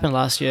event happened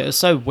last year. It's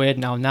so weird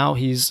now. Now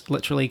he's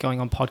literally going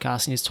on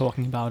podcasts and he's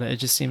talking about it. It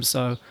just seems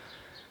so.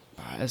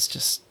 It's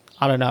just,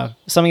 I don't know.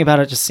 Something about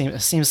it just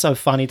seems so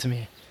funny to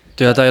me.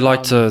 Yeah, they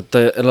like to.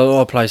 In a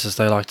lot of places,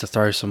 they like to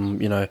throw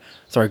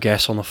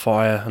gas on the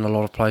fire. In a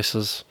lot of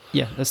places.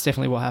 Yeah, that's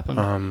definitely what happened.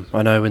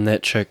 I know when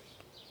that chick.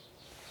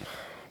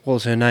 What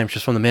was her name?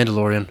 She's from The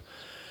Mandalorian,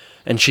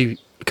 and she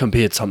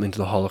compared something to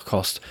the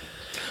Holocaust.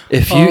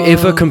 If you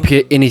ever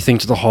compare anything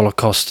to the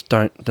Holocaust,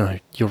 no,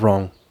 you're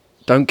wrong.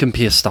 Don't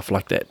compare stuff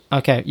like that.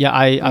 Okay, yeah,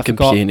 I Don't forgot.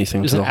 compare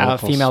anything to the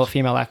Holocaust.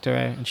 Female actor,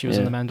 and she was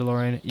in The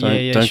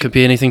Mandalorian. Don't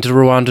compare anything to the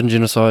Rwandan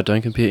genocide.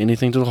 Don't compare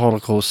anything to the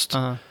Holocaust.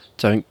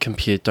 Don't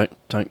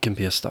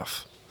compare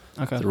stuff.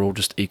 Okay. They're all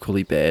just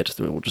equally bad.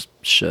 They're all just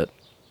shit.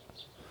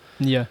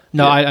 Yeah.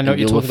 No, I know what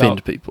you're talking offend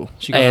about. people.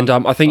 She got And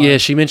I think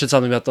she mentioned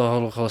something about the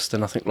Holocaust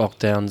and I think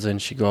lockdowns,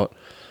 and she got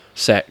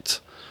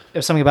sacked. It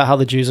was something about how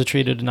the Jews are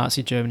treated in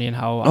Nazi Germany and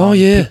how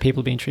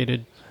people being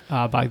treated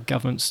by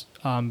governments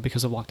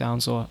because of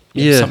lockdowns or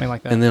something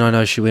like that. And then I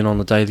know she went on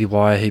the Daily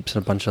Wire heaps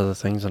and a bunch of other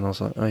things, and I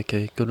was like,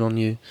 okay, good on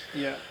you.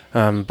 Yeah.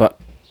 But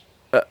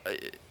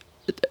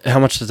how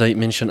much did they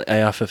mention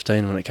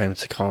AR-15 when it came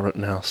to Kyle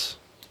Rittenhouse?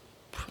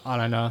 I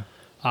don't know.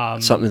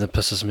 Something that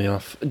pisses me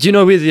off. Do you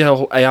know where the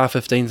whole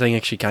AR-15 thing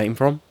actually came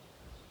from?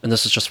 And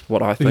this is just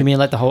what I think. You mean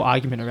like the whole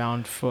argument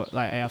around for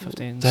like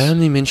AR-15s? They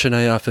only mention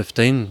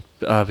AR-15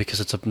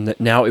 because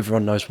now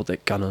everyone knows what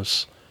that gun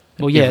is.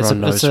 Well, yeah,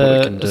 everyone knows what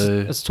it can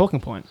do. It's a talking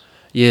point.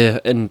 Yeah,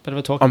 and Bit of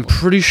a talking I'm point.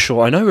 pretty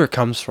sure, I know where it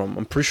comes from.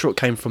 I'm pretty sure it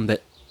came from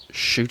that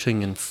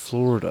shooting in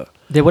Florida.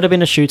 There would have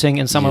been a shooting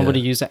and someone would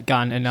have used that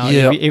gun, and now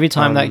every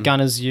time that gun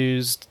is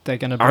used, they're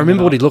going to... I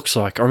remember what he looks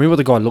like. I remember what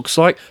the guy looks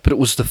like, but it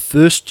was the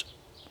first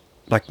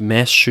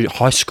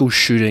high school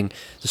shooting.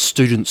 The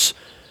students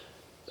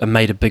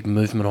made a big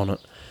movement on it,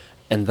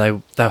 and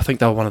I think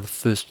they were one of the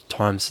first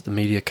times that the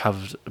media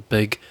covered a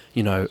big,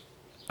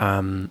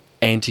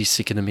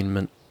 anti-Second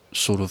Amendment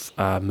sort of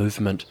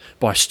movement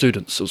by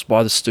students. It was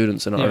by the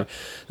students, and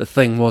the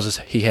thing was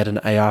he had an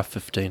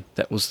AR-15.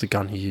 That was the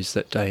gun he used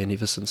that day, and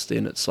ever since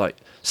then it's like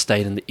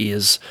stayed in the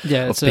ears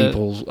of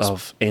people,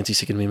 of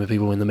anti-Second Amendment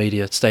people in the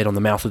media. It stayed on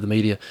the mouth of the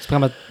media.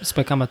 It's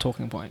become a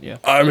talking point. Yeah,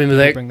 I remember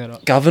that, bring that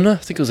up. governor.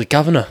 I think it was a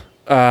governor.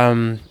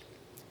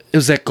 It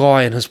was that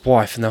guy and his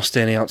wife, and they were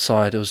standing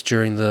outside. It was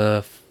during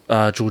the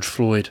George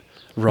Floyd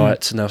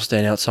riots, and they were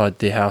standing outside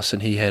their house,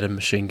 and he had a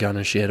machine gun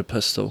and she had a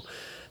pistol.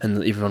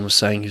 And everyone was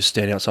saying he was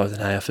standing outside with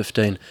an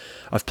AR-15.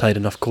 I've played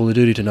enough Call of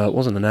Duty to know it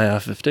wasn't an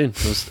AR-15.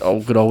 It was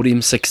good old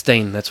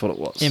M16. That's what it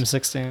was.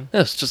 M16.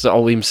 Yeah, it's just an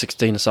old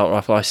M16 assault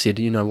rifle. I said,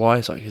 you know why?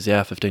 It's like, because the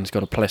AR-15's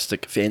got a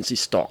plastic fancy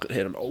stock. It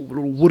had an old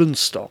little wooden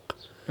stock.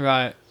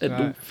 Right.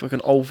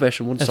 Fucking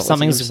old-fashioned wooden stock. If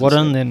something's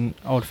wooden, then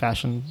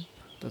old-fashioned.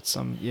 That's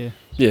Yeah,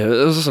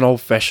 it was just an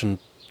old-fashioned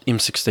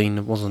M16.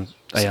 It wasn't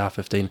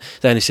AR-15.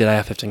 They only said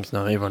AR-15.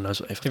 No, everyone knows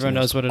what AR-15 is. Everyone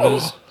knows what it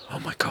is. Oh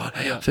my god,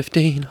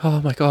 AR-15.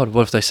 Oh my god.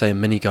 What if they say a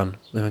minigun?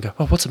 Then we go,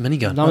 oh, what's a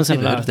minigun? No one's I've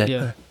never never heard of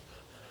that.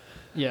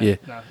 Yeah.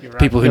 No, you're right.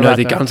 People who You're know right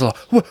their there. guns are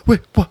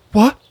like,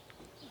 what?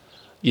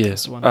 Yeah.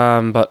 That's the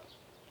one. But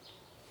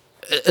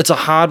it's a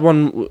hard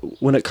one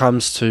when it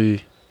comes to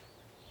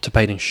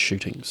debating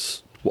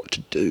shootings. What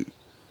to do,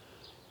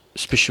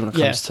 especially when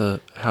it comes to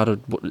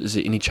is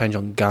there any change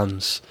on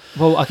guns?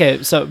 Well,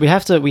 okay, so we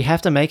have to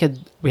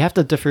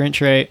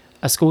differentiate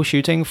a school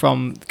shooting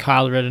from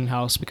Kyle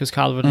Rittenhouse, because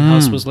Kyle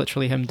Rittenhouse was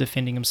literally him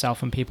defending himself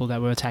from people that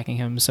were attacking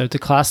him. So to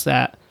class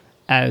that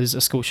as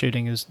a school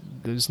shooting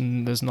there's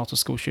not a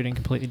school shooting,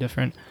 completely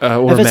different.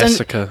 Or a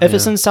massacre. If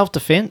it's in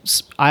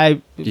self-defense,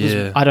 if it's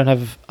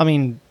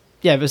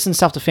in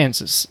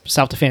self-defense, it's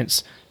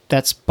self-defense.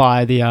 That's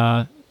by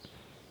the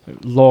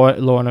law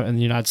in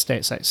the United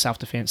States, like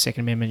self-defense,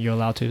 Second Amendment, you're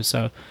allowed to.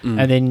 So,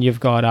 and then you've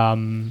got I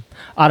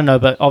don't know,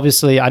 but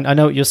obviously I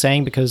know what you're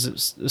saying, because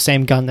it's the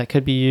same gun that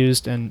could be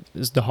used, and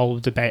there's the whole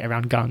debate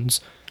around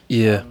guns.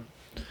 Yeah.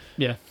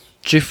 Yeah.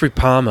 Jeffrey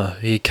Palmer,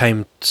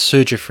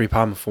 Sir Jeffrey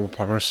Palmer, former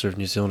Prime Minister of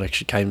New Zealand,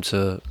 actually came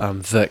to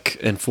Vic,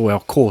 and for our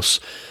course,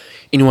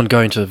 anyone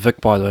going to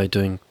Vic, by the way,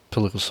 doing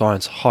political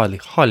science,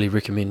 highly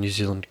recommend New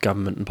Zealand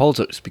government and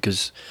politics,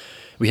 because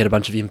we had a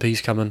bunch of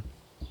MPs come in,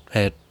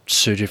 had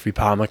Sir Jeffrey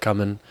Palmer come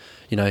in,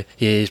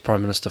 he's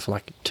Prime Minister for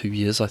like 2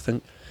 years, I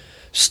think.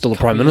 Still a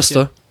Prime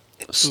Minister,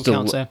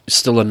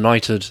 still a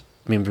knighted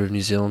member of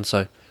New Zealand,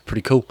 so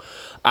pretty cool.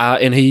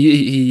 And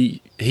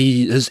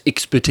his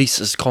expertise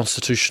is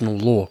constitutional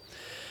law.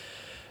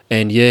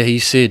 And he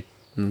said,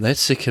 that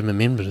Second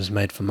Amendment is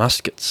made for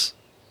muskets.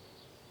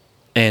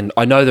 And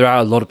I know there are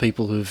a lot of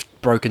people who've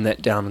broken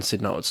that down and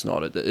said, no, it's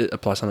not. It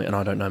applies something, and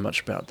I don't know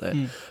much about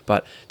that.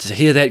 But to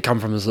hear that come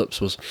from his lips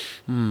was,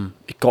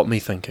 it got me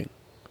thinking.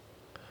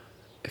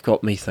 I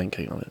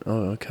went,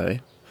 oh,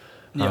 okay.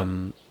 Yeah.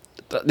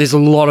 There's a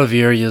lot of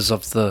areas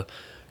of the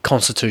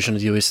Constitution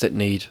of the US that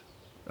need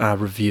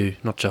review,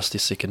 not just the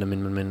Second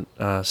Amendment,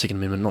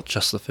 not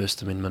just the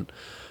First Amendment.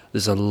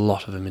 There's a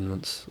lot of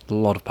amendments, a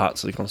lot of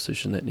parts of the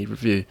Constitution that need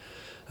review,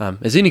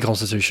 as any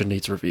Constitution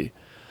needs review.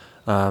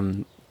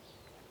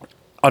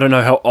 I don't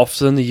know how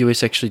often the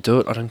US actually do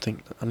it. I don't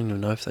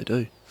even know if they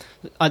do.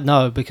 I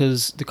know,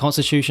 because the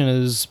Constitution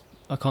is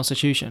a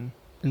constitution,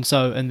 and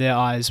so in their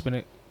eyes, when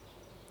it,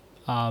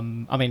 I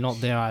mean,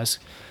 not their eyes,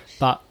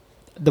 but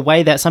the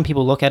way that some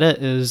people look at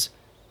it is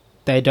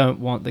they don't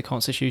want the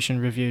Constitution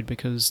reviewed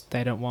because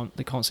they don't want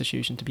the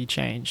Constitution to be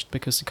changed,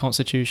 because the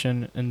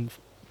Constitution, in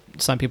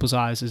some people's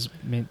eyes, is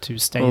meant to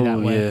stay that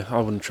way. Yeah, I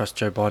wouldn't trust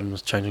Joe Biden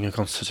with changing a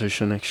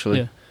constitution, actually.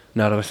 Yeah.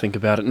 Now that I think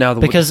about it, now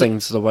that Because-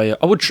 things the way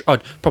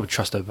I'd probably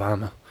trust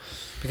Obama.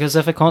 Because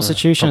if a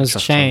constitution probably is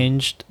trust him.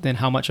 changed, then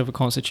how much of a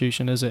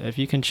constitution is it? If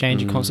you can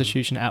change a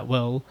constitution at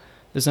will,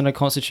 isn't a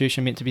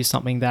constitution meant to be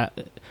something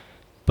that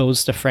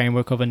builds the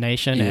framework of a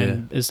nation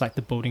and is like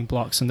the building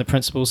blocks and the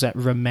principles that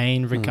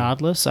remain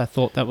regardless? I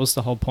thought that was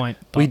the whole point.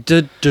 We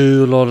did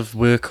do a lot of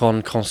work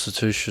on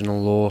constitutional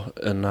law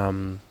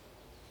and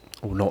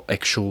well, not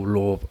actual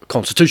law,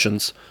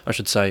 constitutions, I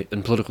should say,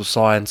 in political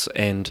science.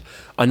 And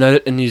I know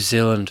that in New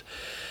Zealand,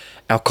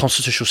 our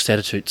constitutional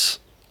statutes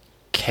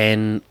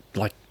can,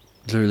 like,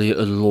 literally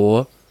a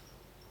law,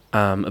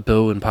 a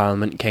bill in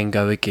Parliament can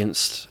go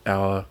against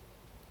our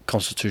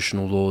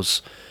constitutional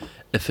laws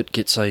if it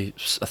gets I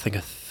think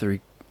a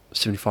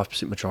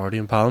 75% majority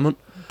in Parliament.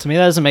 To me,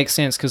 that doesn't make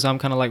sense, because I'm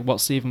kind of like,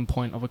 what's the even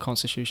point of a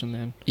constitution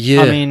then?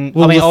 Yeah. I mean,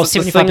 Well, the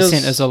 75%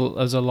 thing is a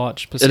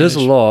large percentage. It is a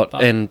lot,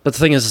 but- but the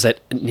thing is that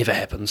it never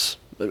happens.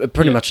 It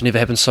pretty much never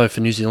happens. So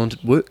for New Zealand,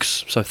 it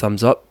works. So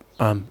thumbs up.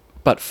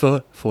 But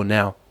for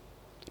now,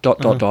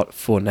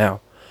 for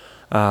now,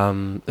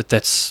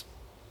 that's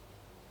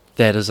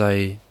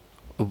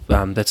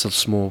a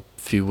small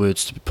few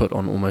words to be put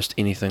on almost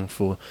anything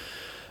for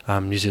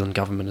New Zealand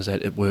government, is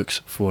that it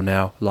works for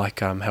now. Like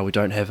how we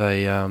don't have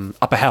a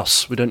upper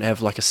house, we don't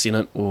have like a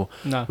senate, or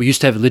No. we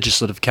used to have a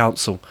legislative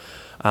council,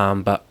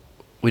 but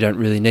we don't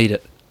really need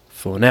it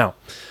for now.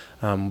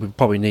 We'll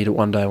probably need it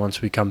one day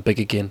once we become big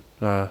again.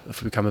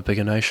 If we become a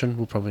bigger nation,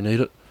 we'll probably need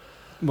it.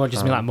 Well,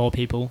 just mean like more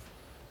people.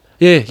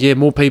 Yeah,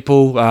 more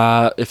people.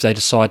 If they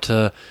decide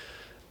to,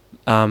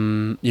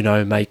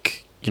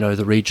 make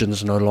the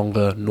regions no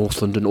longer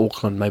Northland and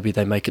Auckland, maybe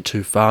they make it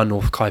too far,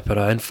 North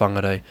Kaipara and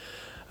Whangarei,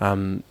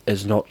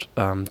 as not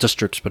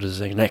districts, but as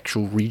in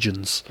actual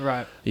regions.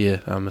 Right. Yeah,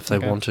 if they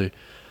want to,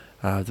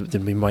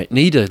 then we might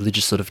need a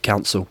legislative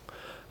council.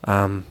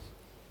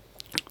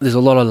 There's a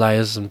lot of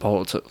layers in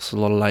politics, a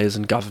lot of layers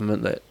in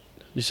government that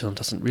New Zealand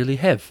doesn't really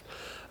have,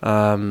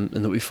 and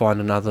that we find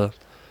in other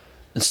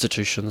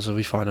institutions or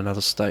we find in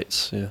other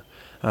states. Yeah,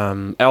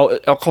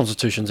 our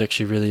constitution's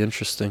actually really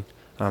interesting.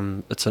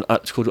 It's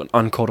called an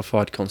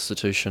uncodified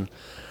constitution.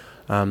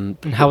 And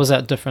how is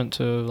that different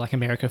to like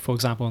America, for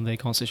example, in their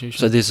constitution?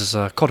 So this is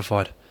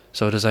codified.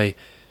 So it is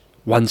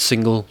one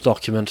single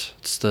document.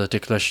 It's the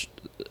Declaration.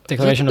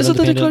 Declaration of Is it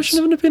the Independence? Declaration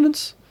of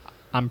Independence?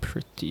 I'm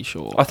pretty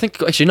sure. I think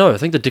actually no. I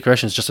think the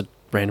Declaration is just a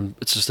random.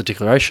 It's just a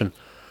declaration.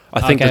 I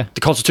think Okay.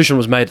 the Constitution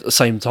was made at the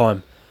same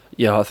time.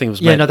 Yeah, I think it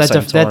was Yeah, made no, at the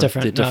they're same time.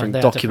 different. They're No, different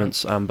they're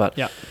documents. But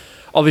Yeah.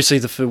 obviously,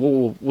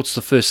 what's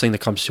the first thing that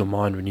comes to your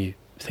mind when you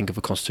think of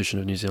a Constitution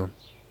of New Zealand?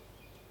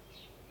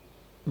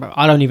 Bro,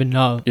 I don't even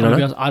know. You don't I'll be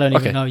know? honest, I don't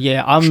Okay. even know.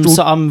 Yeah,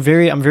 I'm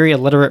very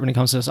illiterate when it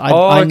comes to this. I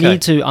Okay.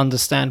 need to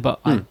understand, but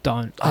I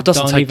don't. It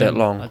doesn't take that I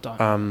long.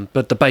 don't.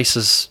 But the base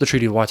is the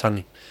Treaty of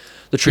Waitangi.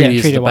 The treaty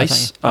is Treaty the of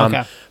base. Waitangi.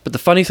 Okay. But the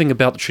funny thing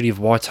about the Treaty of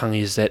Waitangi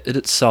is that it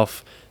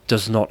itself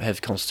does not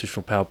have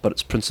constitutional power, but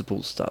its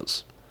principles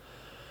does.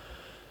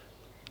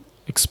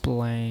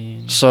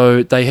 Explain.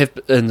 So they have,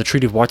 in the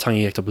Treaty of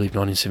Waitangi Act, I believe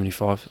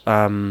 1975,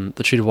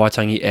 the Treaty of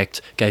Waitangi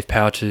Act gave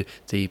power to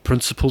the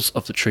principles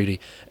of the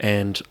treaty,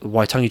 and the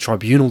Waitangi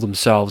Tribunal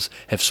themselves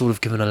have sort of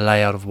given a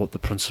layout of what the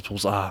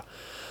principles are.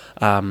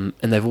 And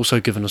they've also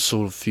given a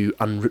sort of few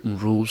unwritten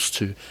rules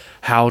to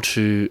how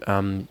to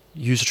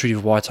use the Treaty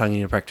of Waitangi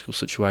in a practical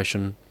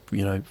situation,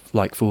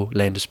 like for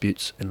land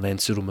disputes and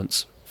land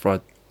settlements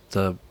for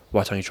the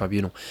Waitangi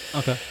Tribunal.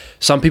 Okay.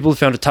 Some people have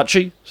found it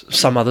touchy,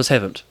 some others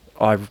haven't.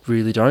 I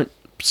really don't,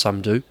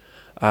 some do.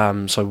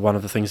 So one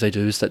of the things they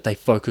do is that they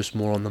focus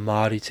more on the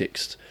Māori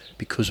text,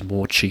 because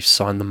more chiefs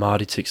sign the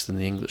Māori text than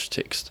the English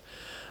text.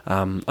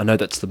 I know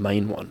that's the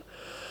main one.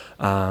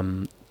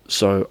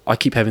 So I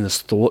keep having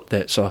this thought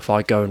that, so if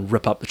I go and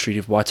rip up the Treaty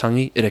of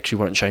Waitangi, it actually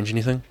won't change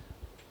anything.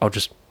 I'll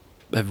just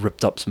have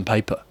ripped up some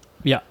paper.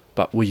 Yeah.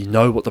 But we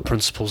know what the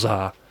principles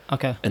are,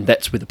 Okay. and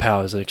that's where the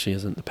power is. It actually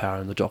isn't the power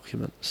in the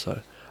document.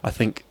 So I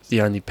think the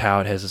only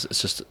power it has is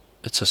it's just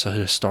a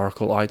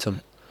historical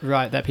item.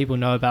 Right, that people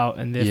know about,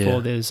 and therefore Yeah.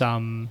 there's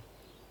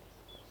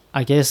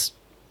I guess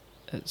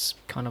it's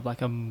kind of like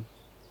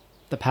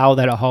the power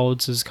that it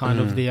holds is kind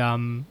of the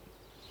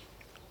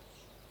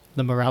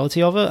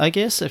morality of it, I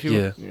guess. If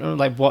you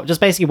like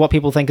just basically what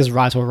people think is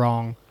right or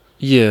wrong.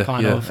 Yeah,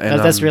 Kind yeah. of. And,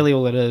 That's really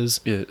all it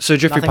is. Yeah. So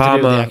Jeffrey Nothing to do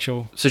with the Palmer.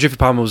 actual. So Jeffrey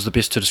Palmer was the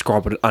best to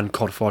describe what an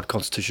uncodified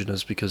constitution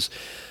is, because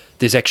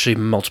there's actually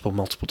multiple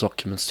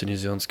documents to New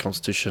Zealand's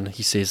constitution.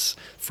 He says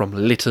from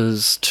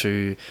letters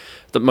to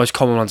the most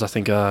common ones, I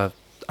think, are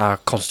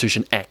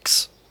constitution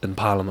acts in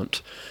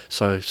Parliament.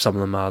 So some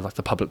of them are like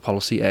the Public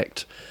Policy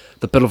Act.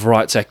 The Bill of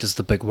Rights Act is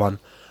the big one.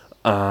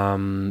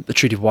 the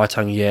Treaty of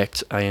Waitangi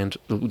Act, and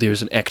there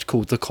is an act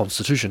called the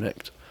Constitution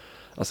Act.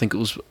 I think it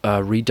was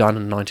redone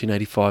in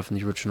 1985, and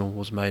the original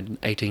was made in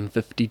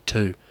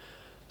 1852.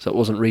 So it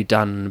wasn't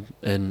redone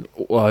in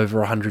over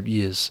 100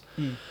 years.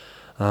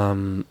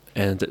 And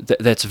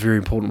that's a very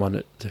important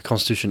one. The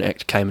Constitution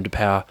Act came into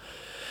power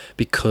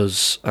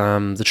because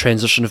the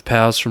transition of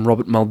powers from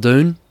Robert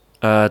Muldoon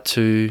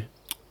to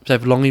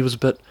David Lange was a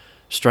bit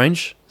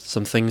strange.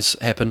 Some things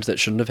happened that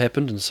shouldn't have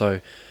happened, and so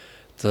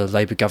the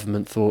Labour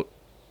government thought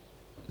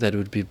that it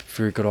would be a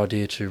very good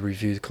idea to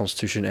review the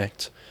Constitution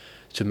Act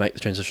to make the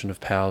transition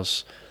of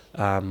powers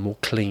more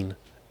clean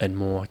and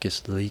more, I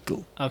guess,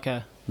 legal.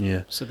 Okay.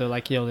 Yeah. So they're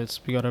like,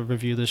 we got to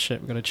review this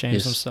shit. We got to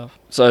change some stuff.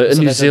 So in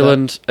New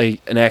Zealand,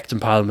 an act in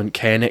Parliament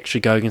can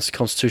actually go against the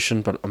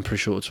Constitution, but I'm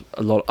pretty sure it's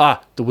a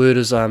lot. The word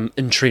is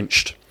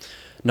entrenched.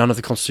 None of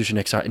the Constitution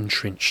acts are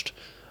entrenched.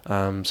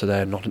 So they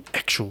are not an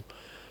actual.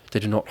 They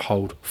do not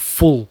hold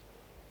full,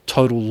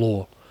 total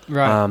law.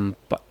 Right.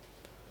 But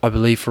I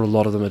believe for a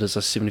lot of them, it is a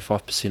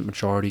 75%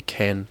 majority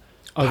can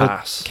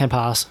pass. Can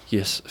pass.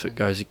 Yes, if it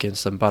goes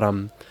against them. But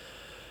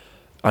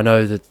I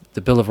know that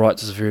the Bill of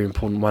Rights is a very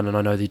important one, and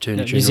I know the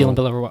Attorney General... New Zealand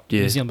Bill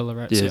of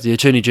Rights. Yeah, the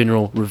Attorney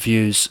General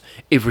reviews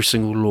every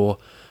single law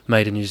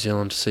made in New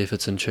Zealand to see if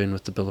it's in tune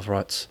with the Bill of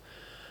Rights.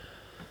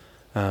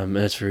 And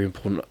it's very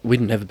important. We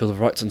didn't have a Bill of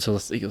Rights until I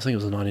think it was the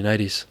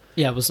 1980s.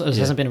 Yeah, it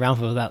hasn't been around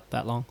for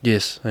that long.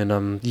 Yes,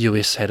 and the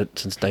US had it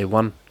since day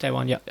one. Day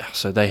one, yeah.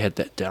 So they had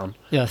that down.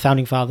 Yeah,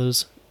 Founding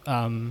Fathers.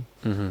 You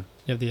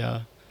have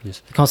the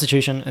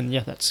Constitution, and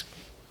that's...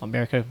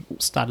 America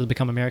started to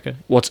become America.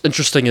 What's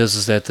interesting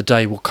is that the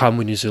day will come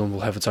when New Zealand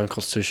will have its own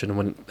constitution, and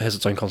when it has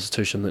its own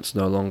constitution, it's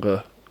no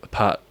longer a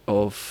part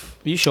of...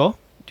 Are you sure?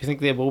 Do you think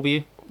there will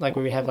be, like,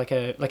 where we have are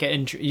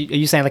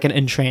you saying like an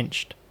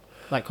entrenched,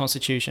 like,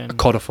 constitution? A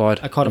codified.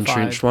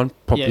 Entrenched one,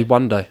 probably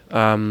one day.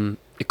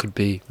 It could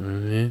be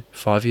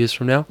 5 years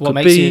from now. What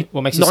makes you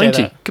 90, say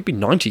that? Could be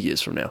 90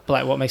 years from now. But,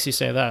 like, what makes you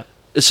say that?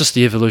 It's just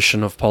the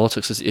evolution of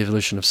politics. It's the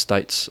evolution of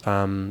states.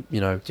 Do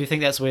you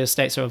think that's where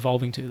states are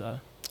evolving to, though?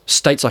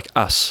 States like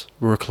us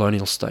were a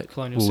colonial state.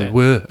 We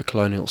were a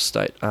colonial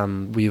state.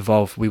 We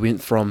evolved. We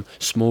went from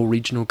small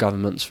regional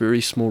governments,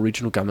 very small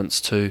regional governments,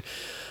 to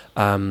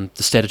the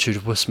Statute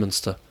of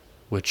Westminster,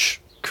 which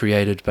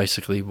created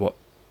basically what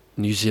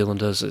New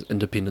Zealand is, an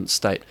independent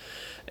state.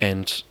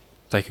 And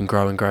they can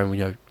grow and grow. And we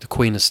know the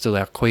Queen is still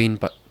our Queen,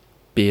 but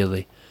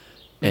barely.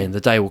 And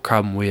the day will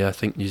come where I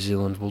think New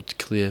Zealand will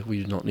declare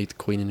we do not need the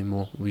Queen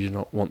anymore. We do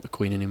not want the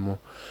Queen anymore.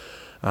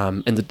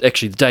 And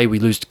the day we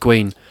lose the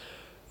Queen,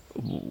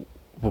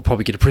 we'll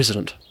probably get a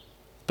president,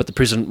 but the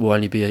president will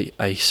only be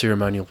a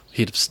ceremonial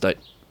head of state.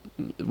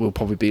 It will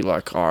probably be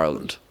like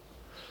Ireland.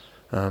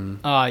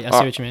 I see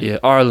what you mean. Yeah,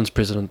 Ireland's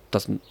president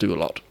doesn't do a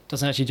lot.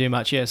 Doesn't actually do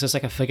much. Yeah, it's just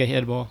like a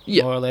figurehead, more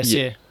or less.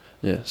 Yeah.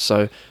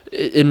 So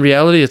in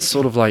reality, it's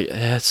sort of like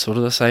it's sort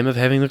of the same of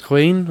having the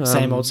Queen.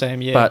 Same old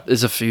same. Yeah. But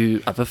there's a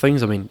few other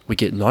things. I mean, we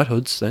get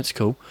knighthoods. That's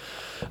cool.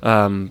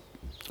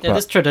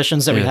 There's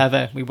traditions that we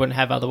have we wouldn't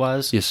have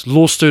otherwise. Yes,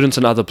 law students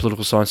and other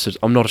political science students.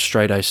 I'm not a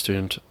straight A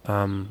student.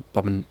 I'm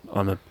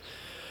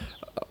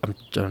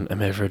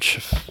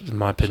average, in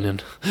my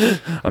opinion.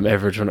 I'm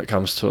average when it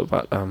comes to it,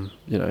 but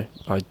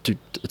I do.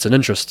 It's an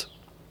interest.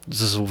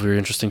 This is all very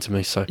interesting to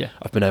me, so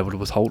I've been able to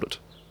withhold it,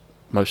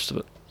 most of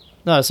it.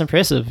 No, it's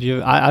impressive.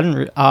 I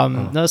didn't.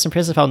 No, it's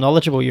impressive how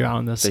knowledgeable you are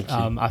on this. Thank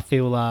you. I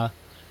feel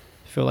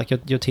like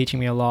you're teaching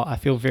me a lot. I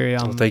feel very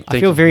thank I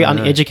feel you. very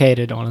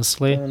uneducated,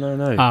 honestly.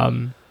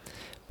 No.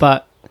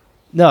 But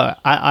no,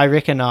 I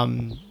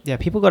reckon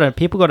people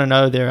gotta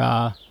know there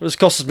are. This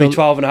costs me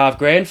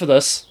 $12,500 for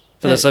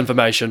this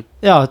information.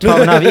 Yeah,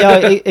 12.5.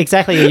 Yeah,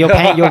 exactly.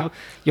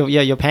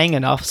 You're paying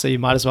enough, so you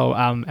might as well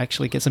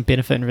actually get some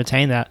benefit and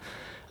retain that.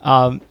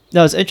 No,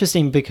 it's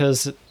interesting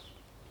because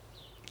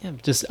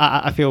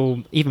I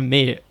feel, even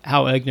me,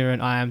 how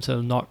ignorant I am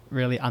to not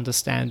really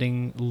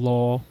understanding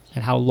law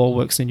and how law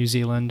works in New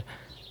Zealand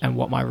and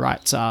what my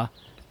rights are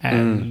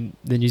and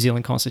the New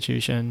Zealand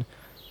Constitution.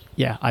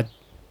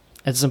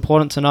 It's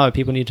important to know.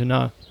 People need to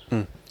know.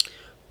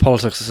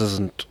 Politics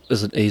isn't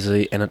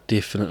easy, and it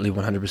definitely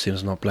 100%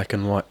 is not black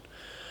and white.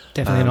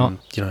 Definitely not.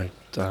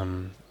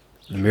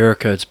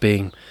 America, it's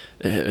being,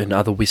 in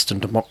other Western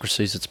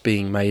democracies, it's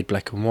being made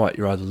black and white.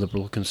 You're either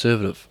liberal or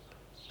conservative.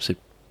 So,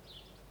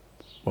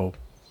 well,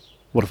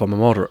 what if I'm a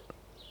moderate?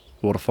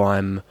 What if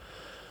I'm,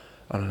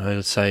 I don't know,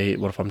 let's say,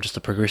 what if I'm just a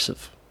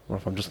progressive?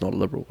 What if I'm just not a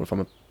liberal? What if I'm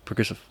a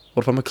progressive?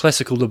 What if I'm a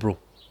classical liberal?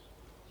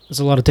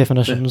 There's a lot of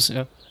definitions.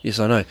 Yeah. Yes,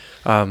 I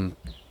know.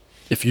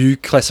 If you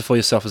classify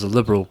yourself as a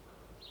liberal,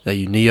 are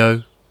you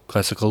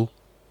neo-classical?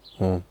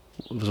 Or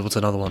what's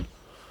another one?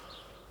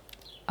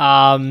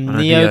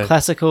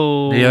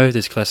 Neoclassical.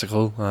 There's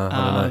classical.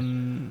 I don't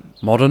know.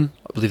 Modern?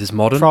 I believe there's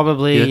modern.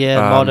 Probably,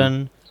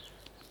 modern.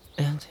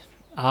 And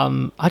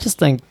I just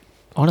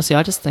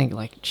think,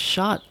 like,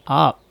 shut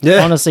up.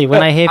 Yeah. Honestly,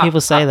 when I hear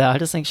people say that, I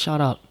just think,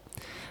 shut up.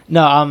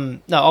 No,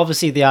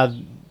 obviously there are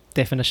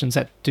definitions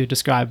that do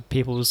describe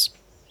people's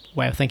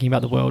way of thinking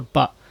about the world,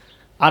 but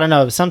I don't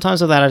know.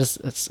 Sometimes with that,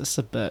 it's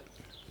a bit,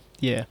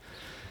 yeah.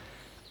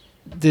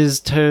 there's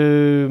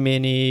too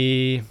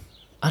many.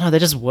 I don't know. They're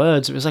just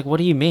words. It was like, what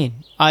do you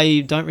mean?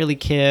 I don't really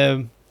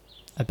care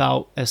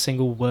about a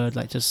single word.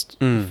 Like just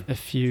a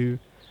few.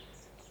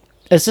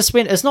 It's just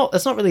when it's not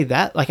really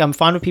that. Like I'm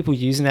fine with people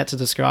using that to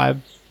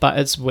describe, but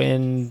it's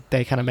when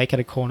they kind of make it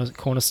a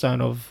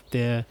cornerstone of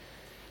their.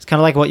 It's kind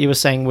of like what you were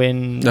saying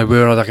when. No,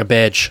 we're like a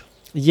badge.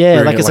 Yeah,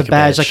 Wearing like it it's like a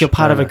badge, like you're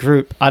part of a No.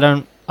 group.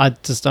 I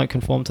just don't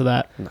conform to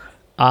that. No.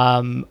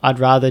 I'd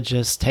rather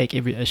just take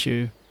every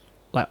issue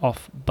like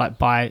off, but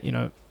by,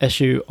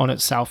 issue on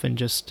itself and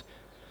just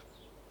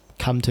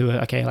come to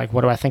it. Okay, like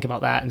what do I think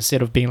about that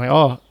instead of being like,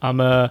 oh, I'm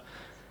a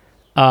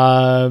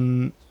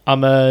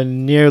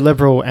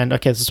neoliberal and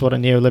okay, this is what a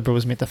neoliberal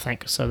is meant to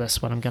think. So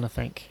that's what I'm going to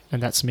think.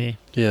 And that's me.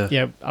 Yeah.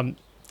 Yeah.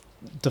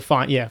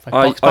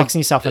 Like boxing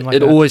yourself in like it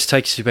that. always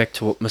takes you back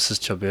to what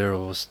Mrs.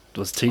 Chabera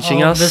was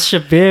teaching us. Miss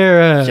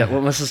Shabira. Yeah,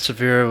 what Mrs.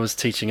 Chabera was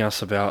teaching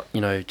us about,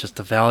 just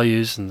the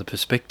values and the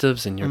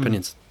perspectives and your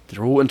opinions.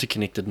 They're all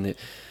interconnected, and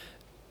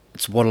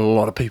it's what a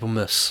lot of people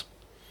miss.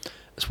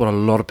 It's what a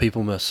lot of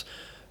people miss.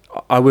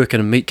 I work in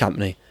a meat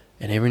company,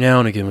 and every now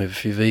and again we have a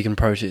few vegan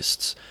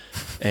protests.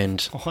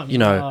 And,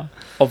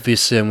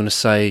 obviously I'm going to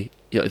say,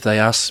 if they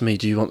ask me,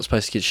 do you want this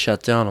place to get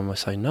shut down? I'm going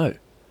to say no.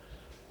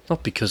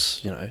 Not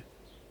because,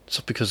 it's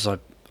not because I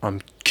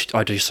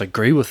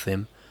disagree with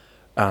them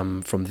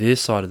from their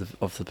side of the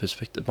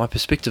perspective. My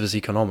perspective is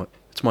economic.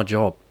 It's my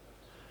job.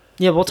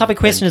 Yeah, what type of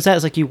question is that?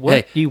 It's like you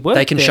work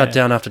They can there. shut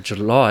down after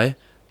July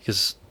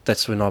because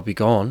that's when I'll be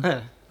gone.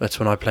 Yeah. That's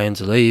when I plan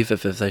to leave.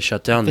 If they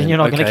shut down, Then you're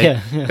not going to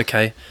care. Yeah.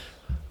 Okay.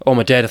 Oh,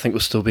 my dad I think will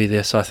still be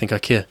there, so I think I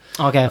care.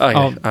 Okay.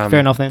 Fair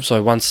enough then.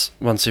 So once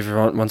my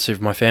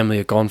family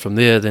are gone from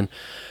there, then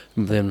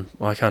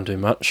I can't do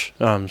much.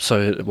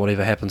 So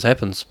whatever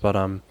happens.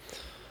 But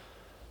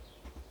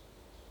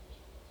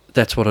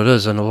that's what it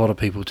is, and a lot of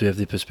people do have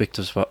their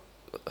perspectives, but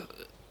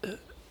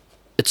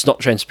it's not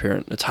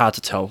transparent. It's hard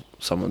to tell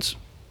someone's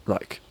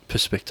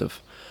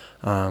perspective.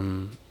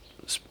 Sometimes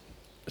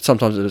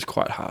it is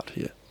quite hard.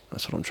 Yeah,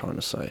 that's what I'm trying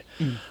to say.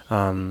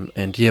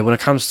 And yeah, when it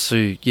comes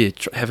to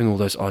having all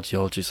those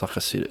ideologies, like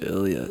I said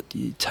earlier,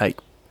 you take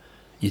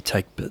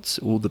bits,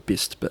 all the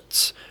best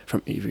bits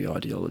from every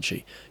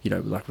ideology.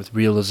 Like with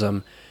realism,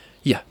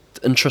 the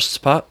interests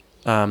part.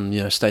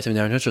 States having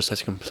their own interests,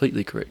 that's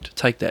completely correct.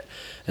 Take that.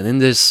 And then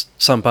there's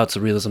some parts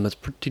of realism that's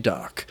pretty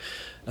dark.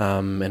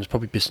 And it's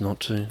probably best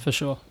not to. For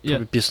sure. Yeah.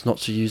 Probably best not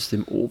to use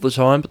them all the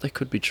time, but they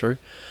could be true.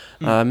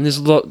 There's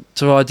a lot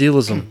to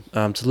idealism,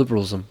 to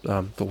liberalism,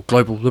 or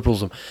global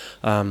liberalism.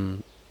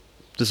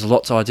 There's a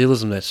lot to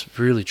idealism that's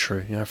really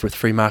true, with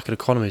free market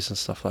economies and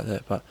stuff like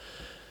that. But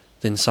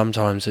then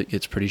sometimes it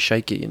gets pretty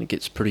shaky and it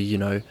gets pretty,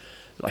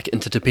 like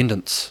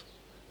interdependence.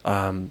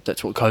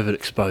 That's what COVID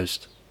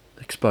exposed.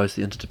 Exposed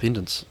the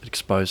interdependence. It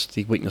exposed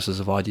the weaknesses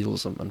of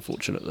idealism,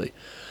 unfortunately.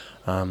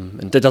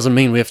 And that doesn't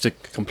mean we have to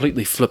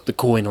completely flip the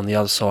coin on the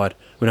other side.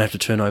 We don't have to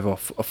turn over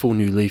a full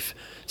new leaf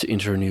to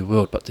enter a new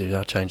world, but there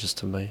are changes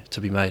to be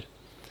made.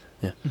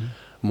 Yeah,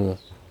 more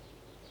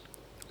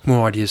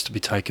ideas to be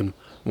taken,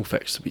 more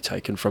facts to be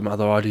taken from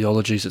other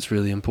ideologies. It's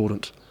really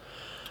important.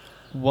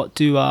 What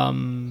do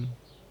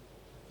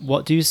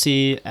you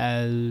see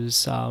as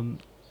some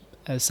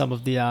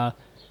of the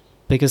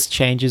biggest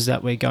changes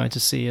that we're going to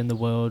see in the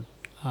world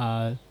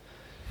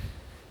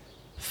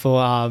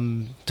for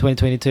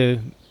 2022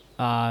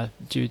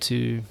 due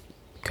to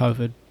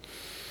COVID?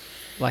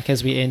 Like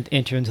as we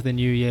enter into the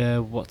new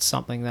year, what's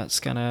something that's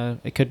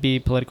it could be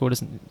political, it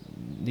doesn't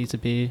need to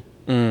be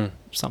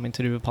something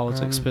to do with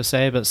politics per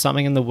se, but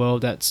something in the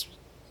world that's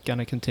going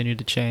to continue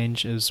to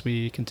change as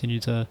we continue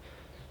to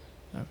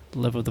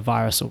live with the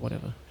virus or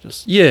whatever.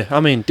 I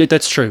mean,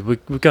 that's true.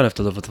 We're going to have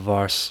to live with the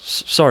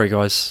virus. Sorry,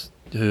 guys,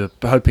 who are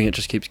hoping it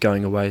just keeps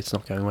going away. It's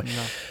not going away.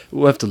 No.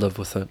 We'll have to live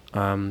with it.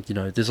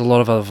 There's a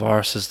lot of other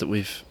viruses that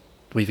we've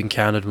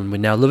encountered when we're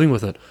now living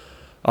with it.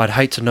 I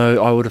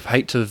would have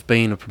hated to have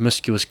been a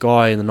promiscuous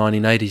guy in the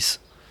 1980s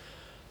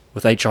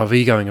with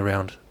HIV going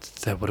around.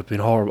 That would have been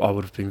horrible. I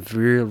would have been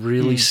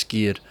really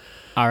scared.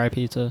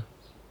 R.I.P. to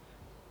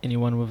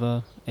anyone with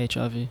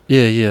HIV.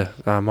 Yeah.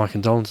 My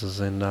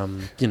condolences.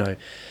 And,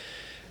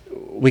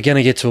 we're going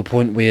to get to a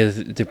point where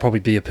there'll probably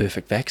be a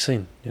perfect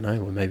vaccine, or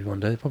maybe one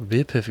day there'll probably be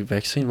a perfect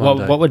vaccine one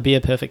day. What would be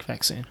a perfect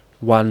vaccine?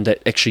 One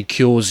that actually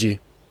cures you.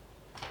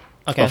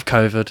 Okay. Of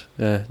COVID,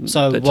 yeah.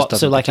 So if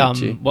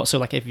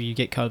you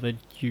get COVID,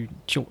 you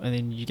and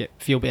then you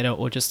feel better,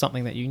 or just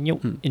something that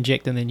you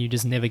inject and then you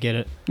just never get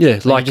it. Yeah,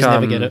 so you just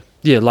never get it.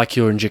 Yeah, like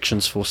your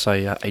injections for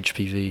say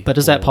HPV. But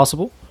is that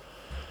possible?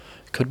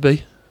 Could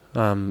be.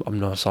 I'm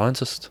not a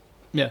scientist.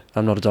 Yeah.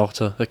 I'm not a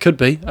doctor. It could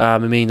be. I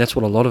mean, that's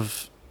what a lot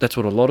of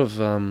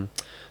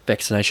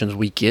vaccinations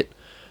we get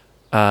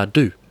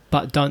do.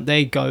 But don't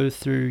they go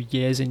through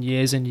years and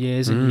years and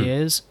years and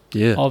years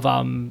of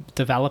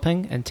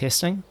developing and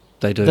testing?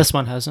 They do. This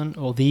one hasn't,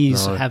 or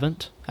these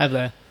haven't, have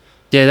they?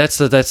 Yeah, that's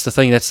the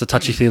thing. That's the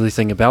touchy-feely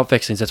thing about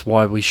vaccines. That's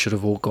why we should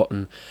have all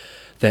gotten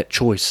that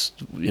choice.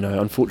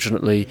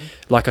 Unfortunately,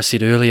 like I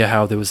said earlier,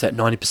 how there was that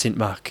 90%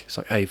 mark. It's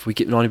like, hey, if we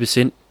get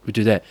 90%, we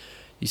do that.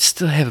 you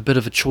still have a bit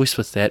of a choice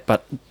with that,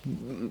 but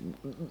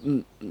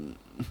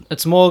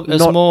it's more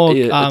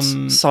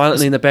it's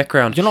silently in the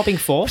background. You're not being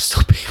forced.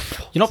 Still being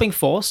forced. You're not being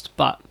forced,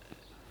 but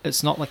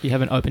it's not like you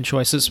have an open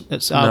choice.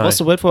 It's No. what's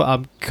the word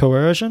for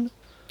coercion?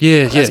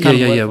 Yeah.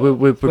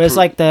 We're Whereas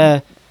like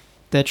they're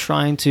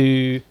trying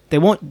to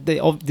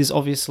there's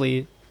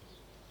obviously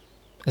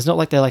it's not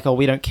like they're like, oh,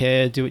 we don't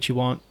care, do what you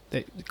want.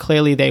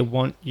 Clearly they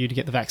want you to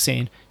get the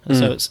vaccine, and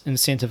so it's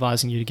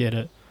incentivizing you to get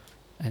it.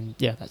 And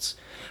yeah, that's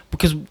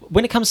because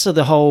when it comes to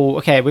the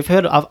whole I've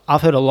heard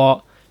a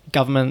lot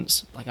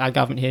governments, like our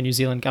government here in New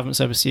Zealand,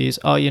 governments overseas,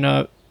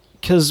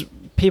 because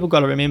people got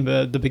to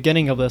remember the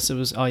beginning of this, it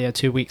was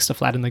 2 weeks to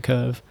flatten the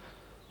curve.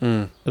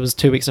 It was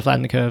 2 weeks to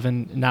flatten the curve,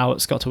 and now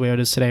it's got to where it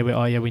is today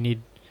where we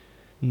need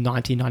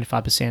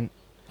 90-95%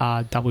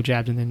 double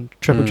jabbed and then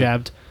triple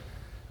jabbed.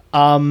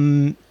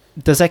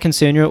 Does that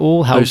concern you at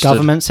all, how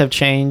governments have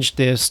changed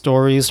their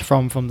stories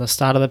from the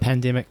start of the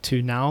pandemic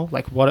to now?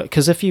 Like what?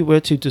 Because if you were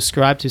to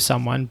describe to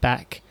someone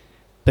back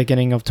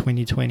beginning of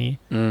 2020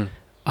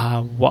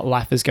 what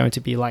life is going to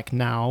be like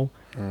now,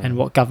 and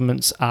what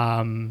governments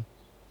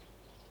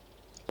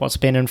what's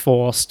been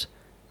enforced,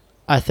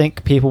 I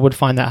think people would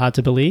find that hard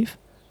to believe,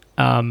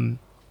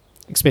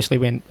 especially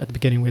when at the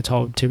beginning we're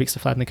told 2 weeks to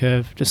flatten the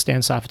curve, just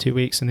stand aside for 2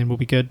 weeks and then we'll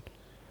be good.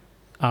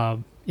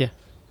 Like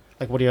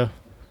what are your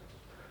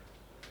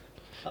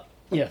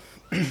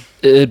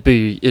It'd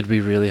be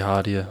really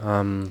hard here.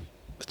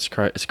 It's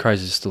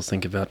crazy to still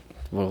think about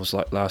what it was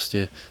like last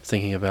year,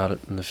 thinking about it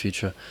in the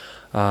future.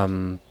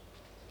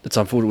 It's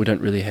unfortunate we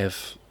don't really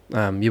have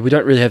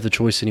the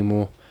choice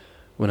anymore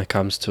when it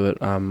comes to it.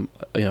 I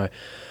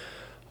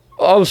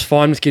was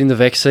fine with getting the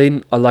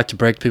vaccine. I like to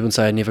brag to people and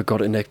say I never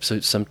got an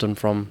absolute symptom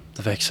from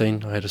the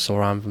vaccine. I had a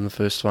sore arm from the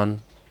first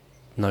one,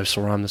 no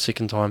sore arm the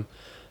second time.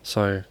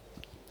 So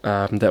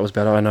that was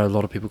better. I know a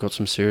lot of people got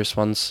some serious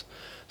ones.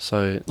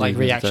 So like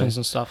reactions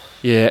and stuff.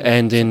 Yeah,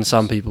 and then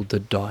some people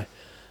did die.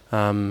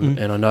 And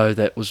I know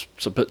that was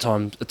at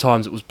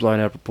times it was blown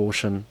out of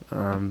proportion,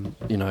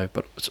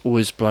 but it's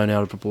always blown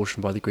out of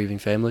proportion by the grieving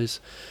families.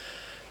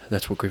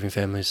 That's what grieving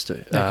families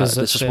do. That's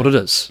just what it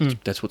is.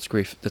 That's what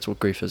grief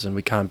is, and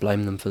we can't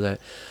blame them for that.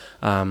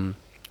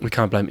 We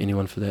can't blame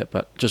anyone for that,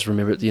 but just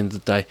remember at the end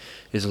of the day,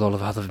 there's a lot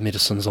of other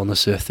medicines on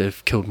this earth that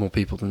have killed more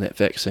people than that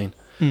vaccine.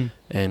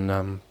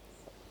 And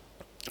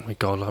my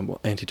God, like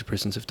what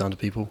antidepressants have done to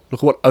people.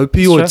 Look what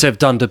opioids have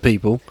done to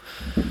people.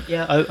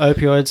 Yeah,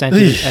 opioids,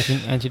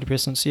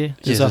 antidepressants, yeah.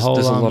 There's a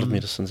lot of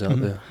medicines out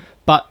there.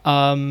 But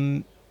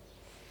aren't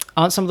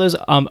some of those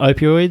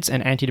opioids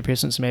and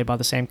antidepressants made by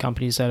the same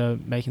companies that are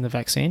making the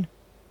vaccine?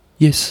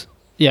 Yes.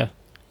 Yeah,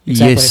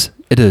 exactly. Yes,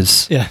 it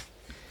is. Yeah.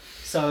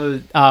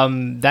 So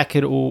that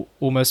could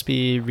almost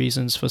be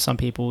reasons for some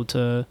people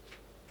to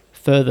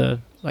further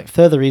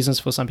reasons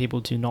for some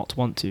people to not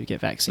want to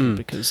get vaccine,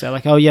 because they're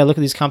like, oh yeah, look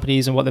at these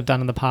companies and what they've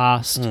done in the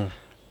past.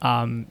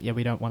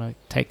 We don't want to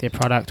take their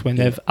product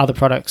when other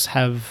products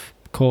have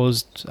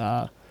caused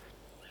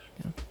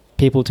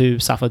people to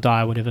suffer,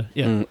 die, or whatever.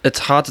 It's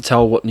hard to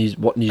tell what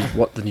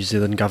the New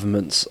Zealand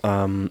government's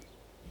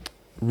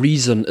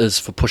reason is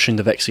for pushing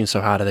the vaccine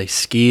so hard. Are they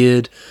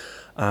scared?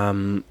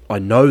 I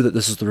know that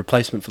this is the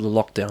replacement for the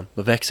lockdown.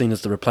 The vaccine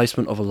is the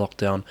replacement of a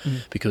lockdown,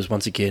 because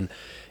once again,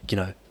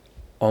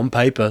 on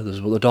paper, this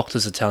is what the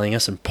doctors are telling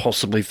us, and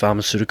possibly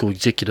pharmaceutical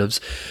executives,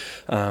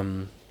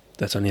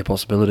 that's only a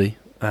possibility,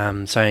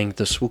 saying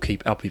this will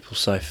keep our people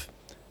safe.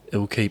 It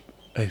will keep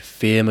a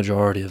fair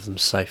majority of them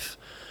safe.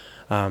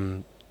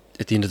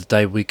 At the end of the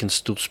day, we can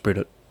still spread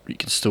it. You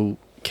can still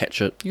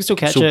catch it. You can still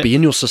catch it. It. Be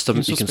in your system.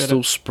 You can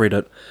still spread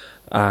it.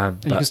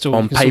 But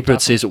on paper,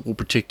 it says it will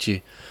protect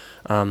you.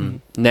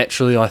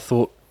 Naturally, I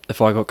thought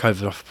if I got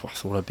COVID, I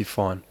thought I'd be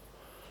fine.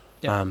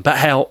 But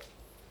how?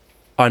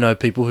 I know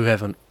people who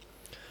haven't.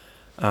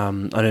 My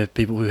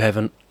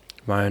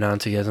own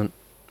auntie hasn't,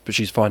 but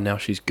she's fine now.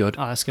 She's good.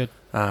 Oh, that's good.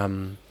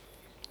 And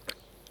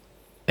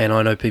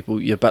I know people,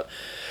 but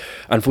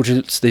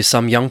unfortunately, there's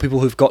some young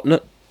people who've gotten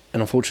it,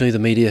 and unfortunately, the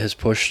media has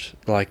pushed,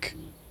 like,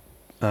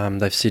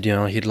 they've said,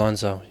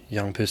 headlines are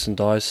young person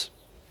dies,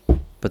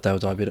 but they were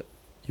diabetic.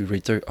 You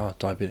read through,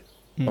 diabetic.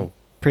 Oh,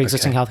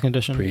 pre-existing health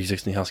condition.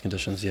 Pre-existing health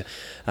conditions, yeah.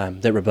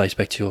 That relates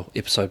back to your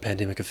episode,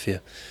 Pandemic of Fear.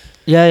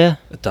 Yeah.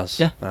 It does.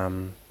 Yeah.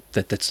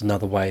 That's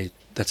another way.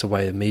 That's a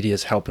way the media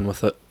is helping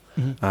with it.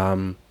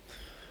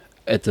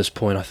 At this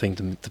point, I think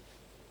a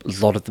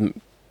lot of the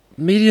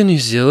media in New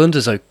Zealand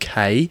is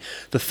okay.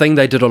 The thing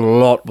they did a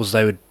lot was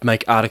they would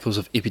make articles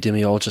of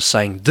epidemiologists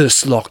saying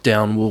this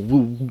lockdown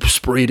will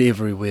spread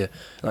everywhere.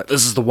 Like,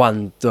 this is the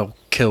one they'll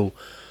kill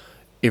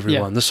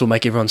everyone. This will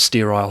make everyone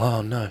sterile.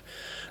 Oh no.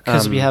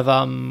 Because we have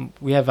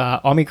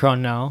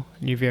Omicron now,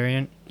 new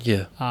variant.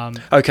 Yeah.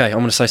 Okay, I'm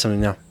going to say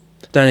something now.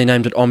 They only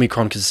named it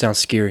Omicron because it sounds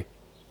scary.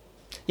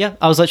 Yeah,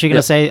 I was literally going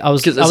to say. I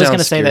was going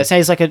to say that.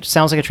 It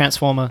sounds like a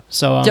transformer.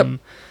 So on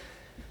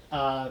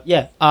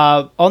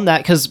that,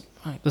 because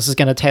this is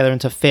going to tailor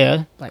into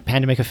Fear, like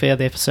Pandemic of Fear,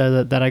 the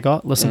episode that I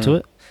got. Listen to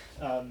it.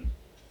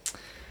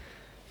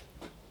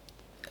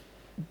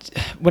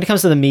 When it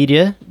comes to the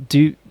media,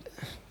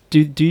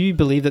 do you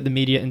believe that the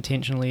media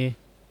intentionally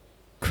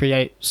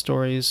create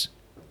stories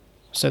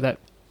so that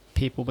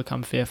people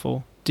become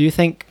fearful? Do you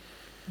think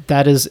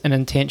that is an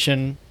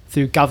intention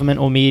through government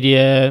or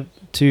media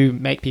to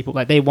make people,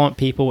 like, they want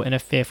people in a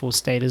fearful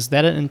state? Is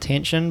that an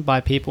intention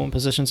by people in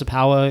positions of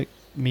power,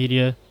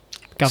 media,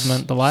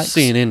 government, the likes?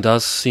 CNN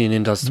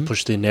does to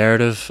push their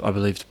narrative, I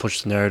believe, to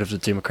push the narrative of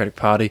the Democratic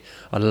Party.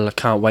 I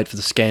can't wait for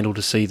the scandal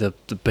to see the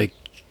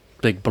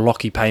big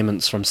blocky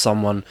payments from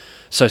someone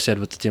associated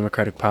with the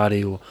Democratic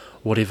Party or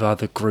whatever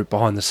other group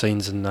behind the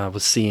scenes and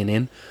with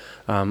CNN.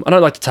 I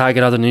don't like to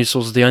target other news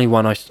sources. The only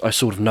one I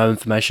sort of know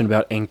information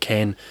about and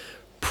can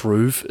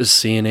prove is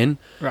CNN.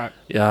 Right.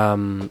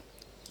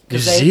 New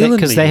Zealand,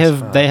 because they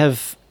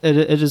have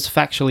it is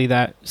factually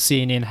that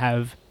CNN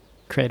have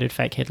created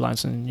fake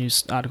headlines and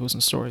news articles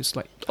and stories,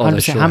 like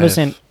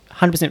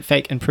 100%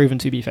 fake and proven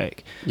to be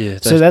fake. Yeah.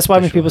 So that's why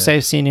when people say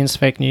CNN's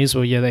fake news,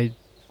 well, yeah, they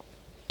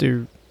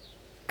do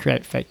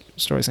create fake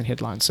stories and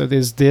headlines. So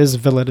there's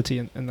validity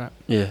in that.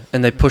 Yeah,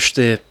 and they push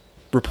their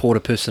reporter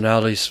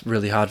personalities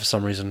really hard for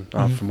some reason.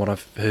 From what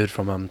I've heard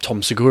from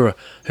Tom Segura,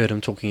 heard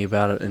him talking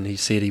about it, and he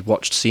said he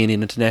watched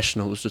CNN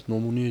International. It was just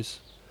normal news.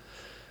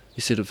 He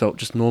said it felt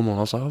just normal.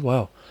 I was like, oh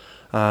wow.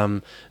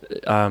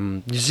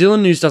 New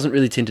Zealand news doesn't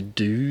really tend to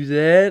do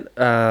that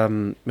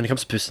when it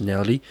comes to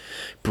personality.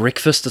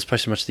 Breakfast is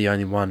pretty much the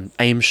only one.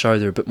 AIM show,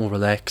 they're a bit more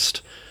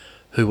relaxed.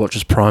 Who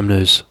watches Prime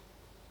News?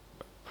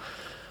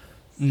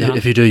 No.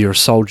 If you do, you're a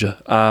soldier.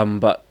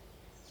 But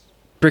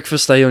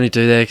Breakfast, they only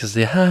do that because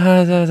they're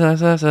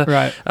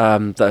right. I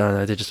don't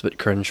know, they're just a bit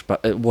cringe,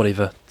 but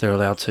whatever, they're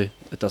allowed to.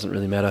 It doesn't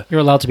really matter. You're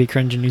allowed to be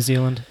cringe in New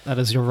Zealand. That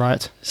is your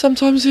right.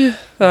 Sometimes, yeah.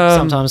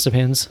 Sometimes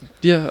depends.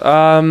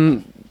 Yeah.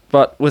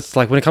 But with,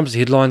 like, when it comes to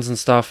headlines and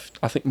stuff,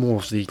 I think more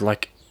of the,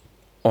 like,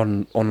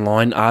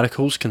 online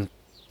articles can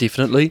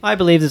definitely. I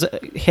believe there's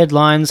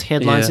headlines. Yeah.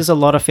 There's a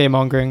lot of fear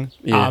mongering.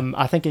 Yeah.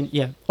 I think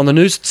on the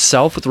news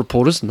itself with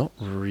reporters, not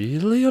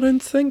really. I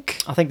don't think.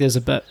 I think there's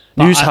a bit.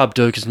 News Hub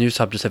do, because News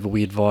Hub just have a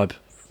weird vibe.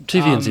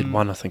 TV and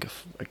Z1, I think, are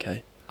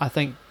okay. I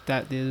think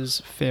that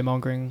there's fear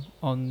mongering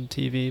on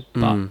TV,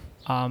 but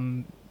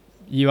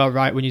you are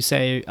right when you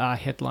say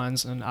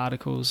headlines and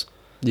articles.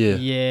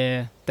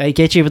 Yeah, they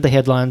get you with the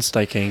headlines.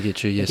 They can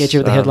get you. Yes, they get you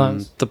with the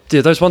headlines.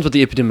 Those ones with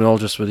the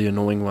epidemiologists were the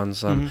annoying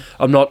ones. I'm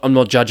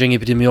not judging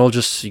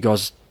epidemiologists. You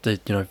guys,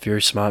 they're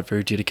very smart,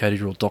 very dedicated.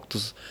 You're all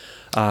doctors.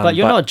 But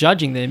you're not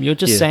judging them. You're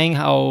just saying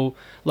how,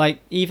 like,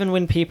 even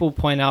when people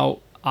point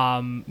out,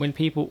 for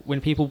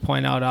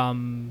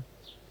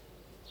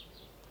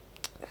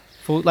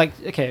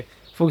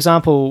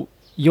example,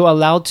 you are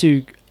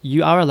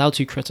allowed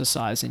to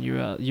criticize, and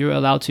you're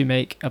allowed to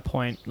make a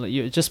point.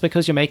 Like, just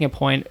because you're making a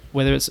point,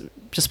 whether it's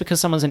just because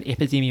someone's an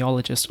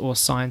epidemiologist or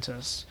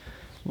scientist,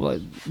 so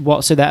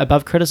that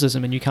above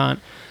criticism, and you can't.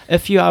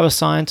 If you are a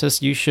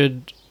scientist, you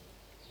should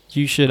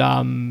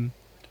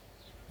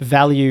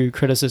value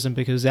criticism,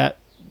 because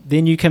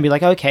then you can be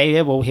like, okay,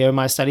 yeah, well, here are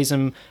my studies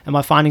and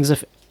my findings.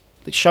 If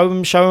show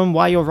them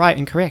why you're right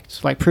and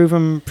correct. Like, prove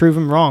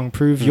them wrong.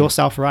 Prove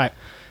yourself right.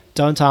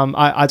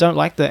 I don't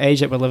like the age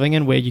that we're living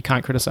in where you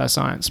can't criticize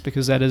science,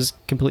 because that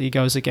completely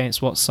goes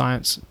against what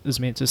science is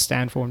meant to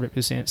stand for and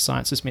represent.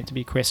 Science is meant to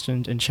be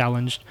questioned and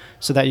challenged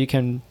so that you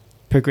can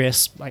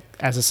progress, like,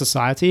 as a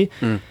society.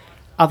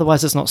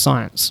 Otherwise, it's not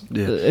science.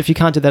 Yeah. If you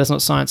can't do that, it's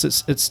not science.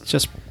 It's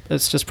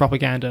just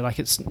propaganda. Like,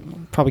 it's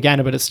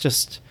propaganda, but it's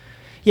just,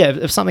 yeah.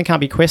 If something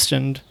can't be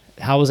questioned,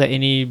 how is that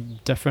any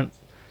different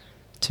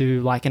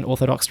to, like, an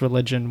orthodox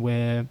religion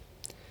where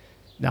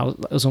now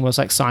it's almost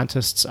like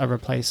scientists are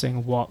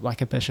replacing what,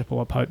 like, a bishop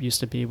or a pope used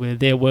to be, where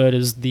their word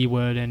is the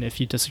word, and if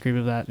you disagree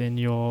with that, then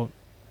you're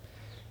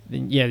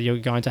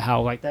going to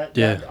hell. Like that.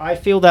 Yeah. I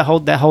feel that whole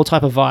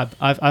type of vibe.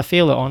 I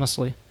feel it,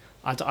 honestly.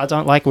 I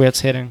don't like where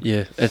it's heading.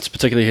 Yeah, it's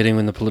particularly heading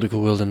in the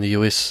political world in the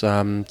US.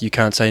 You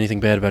can't say anything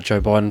bad about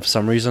Joe Biden for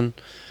some reason.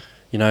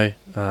 You know,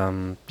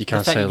 you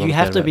can't say a lot. You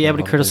have to be able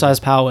to criticize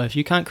power. If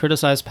you can't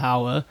criticize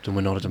power, then we're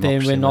not a democracy.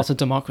 Then we're not a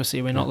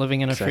democracy. We're not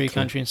living in a free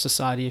country and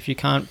society. If you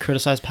can't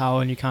criticize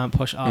power and you can't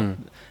push up,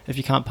 if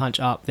you can't punch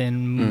up,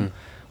 then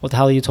what the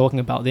hell are you talking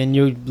about? Then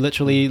you're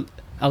literally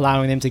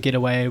allowing them to get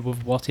away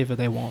with whatever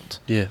they want.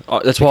 Yeah,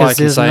 that's why I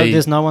can say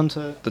there's no one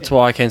to. That's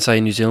why I can say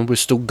in New Zealand we're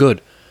still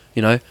good.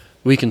 You know,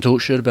 we can talk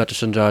shit about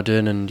Jacinda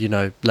Ardern, and, you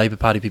know, Labour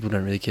Party people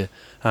don't really care.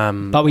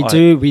 But we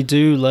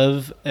do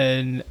live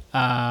in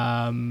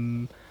a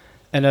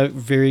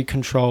very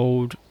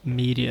controlled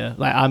media.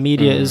 Like, our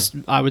media is,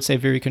 I would say,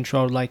 very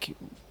controlled. Like,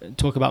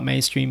 talk about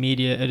mainstream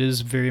media, it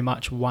is very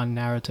much one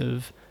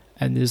narrative,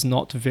 and there's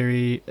not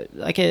very,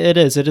 like, it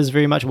is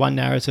very much one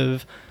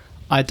narrative.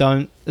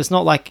 It's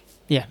not like,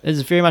 yeah,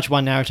 it's very much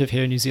one narrative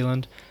here in New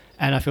Zealand,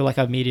 and I feel like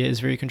our media is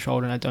very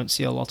controlled, and I don't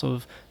see a lot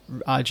of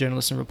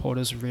journalists and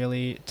reporters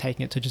really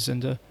taking it to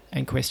Jacinda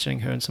and questioning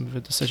her and some of her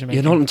decision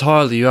making. Yeah, not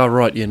entirely. You are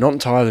right. Yeah, not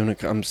entirely when it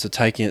comes to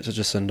taking it to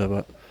Jacinda,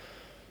 but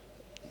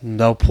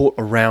they'll put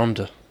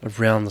around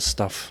the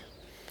stuff.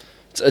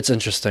 It's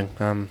interesting.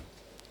 I'm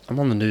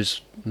on the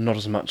news not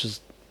as much as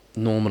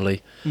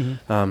normally.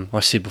 I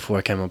said before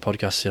I came on the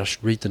podcast, I said I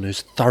should read the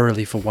news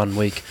thoroughly for 1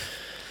 week.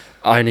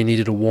 I only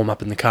needed to warm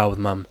up in the car with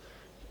Mum.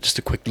 Just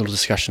a quick little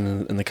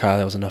discussion in the car.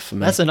 That was enough for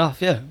me. That's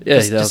enough, yeah. Yeah,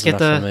 just that was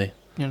get enough for me.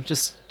 You know,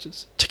 just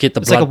To get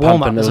the it's like blood a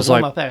warm-up. pumping, it It's was a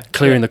like warm-up there.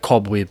 clearing the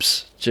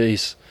cobwebs.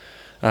 Jeez.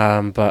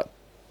 But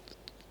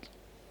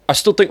I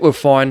still think we're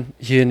fine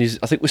here.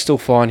 I think we're still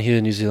fine here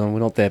in New Zealand. We're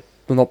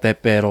not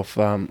that bad off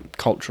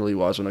culturally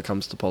wise when it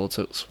comes to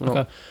politics.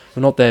 We're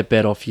not that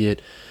bad off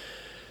yet.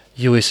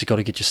 US has got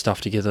to get your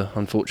stuff together.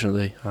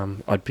 Unfortunately,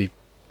 I'd be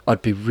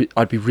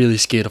really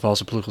scared if I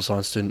was a political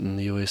science student in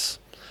the US,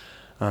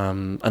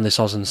 unless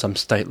I was in some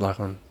state like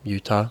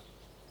Utah.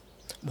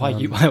 Why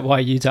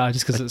Utah?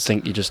 Just because I it's...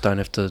 think you just don't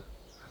have to.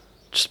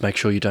 Just make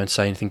sure you don't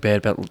say anything bad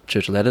about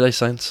Church of Latter-day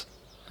Saints.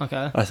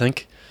 Okay. I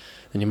think.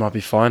 Then you might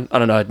be fine. I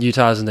don't know.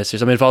 Utah isn't that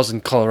serious. I mean, if I was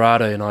in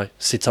Colorado and I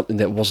said something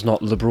that was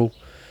not liberal,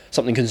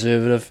 something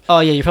conservative, Oh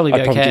yeah, you'd probably be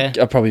okay.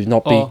 I'd probably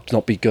not be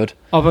good.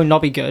 Oh, probably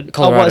not be good.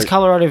 Colorado- is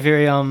Colorado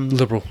very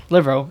Liberal.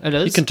 liberal? It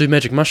is. You can do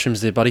magic mushrooms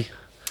there, buddy.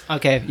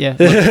 Okay, yeah,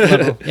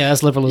 liberal. Yeah,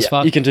 that's liberal as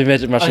fuck. You can do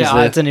magic Oh, mushrooms yeah,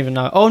 there. I didn't even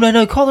know. Oh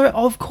no, Colorado.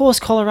 Of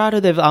course, Colorado.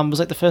 They've was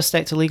like the first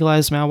state to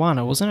legalize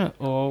marijuana, wasn't it?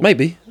 Or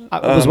Maybe. it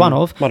was one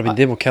of. Might have been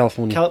them or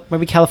California.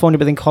 Maybe California,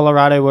 but then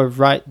Colorado were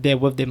right there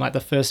with them, like the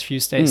first few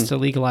states to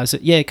legalize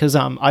it. Yeah, because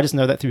I just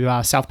know that through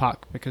South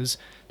Park because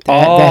they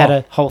had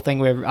a whole thing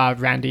where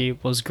Randy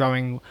was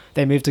growing.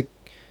 They moved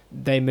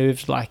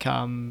like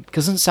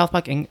because isn't South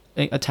Park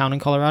a town in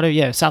Colorado?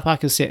 Yeah, South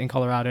Park is set in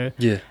Colorado.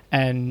 Yeah.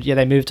 And yeah,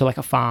 they moved to like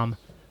a farm.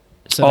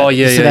 So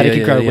that it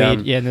could grow yeah,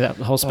 weed. Yeah, and that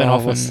whole spin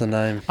off. What's the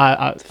name?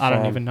 I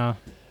don't even know.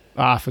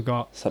 I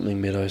forgot.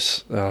 Something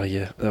Meadows. Oh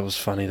yeah, that was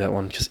funny, that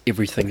one, because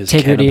everything is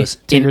Integrity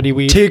cannabis.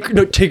 weed.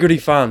 Integrity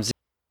Farms.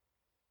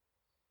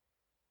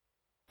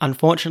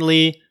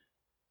 Unfortunately,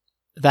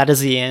 that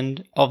is the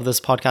end of this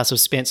podcast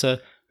with Spencer.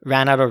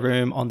 Ran out of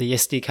room on the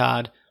SD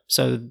card,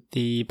 so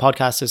the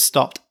podcast has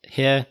stopped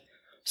here.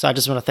 So I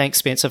just want to thank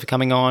Spencer for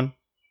coming on.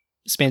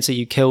 Spencer,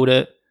 you killed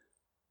it.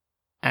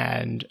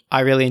 And I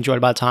really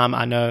enjoyed my time.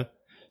 I know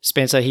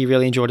Spencer, he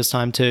really enjoyed his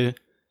time too.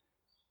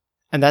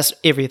 And that's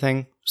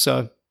everything.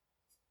 So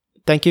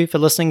thank you for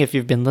listening if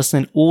you've been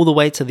listening all the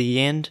way to the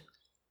end.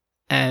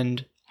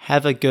 And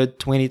have a good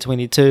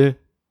 2022.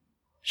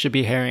 Should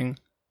be hearing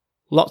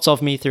lots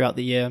of me throughout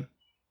the year.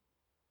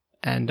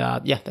 And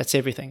yeah, that's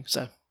everything.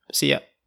 So see ya.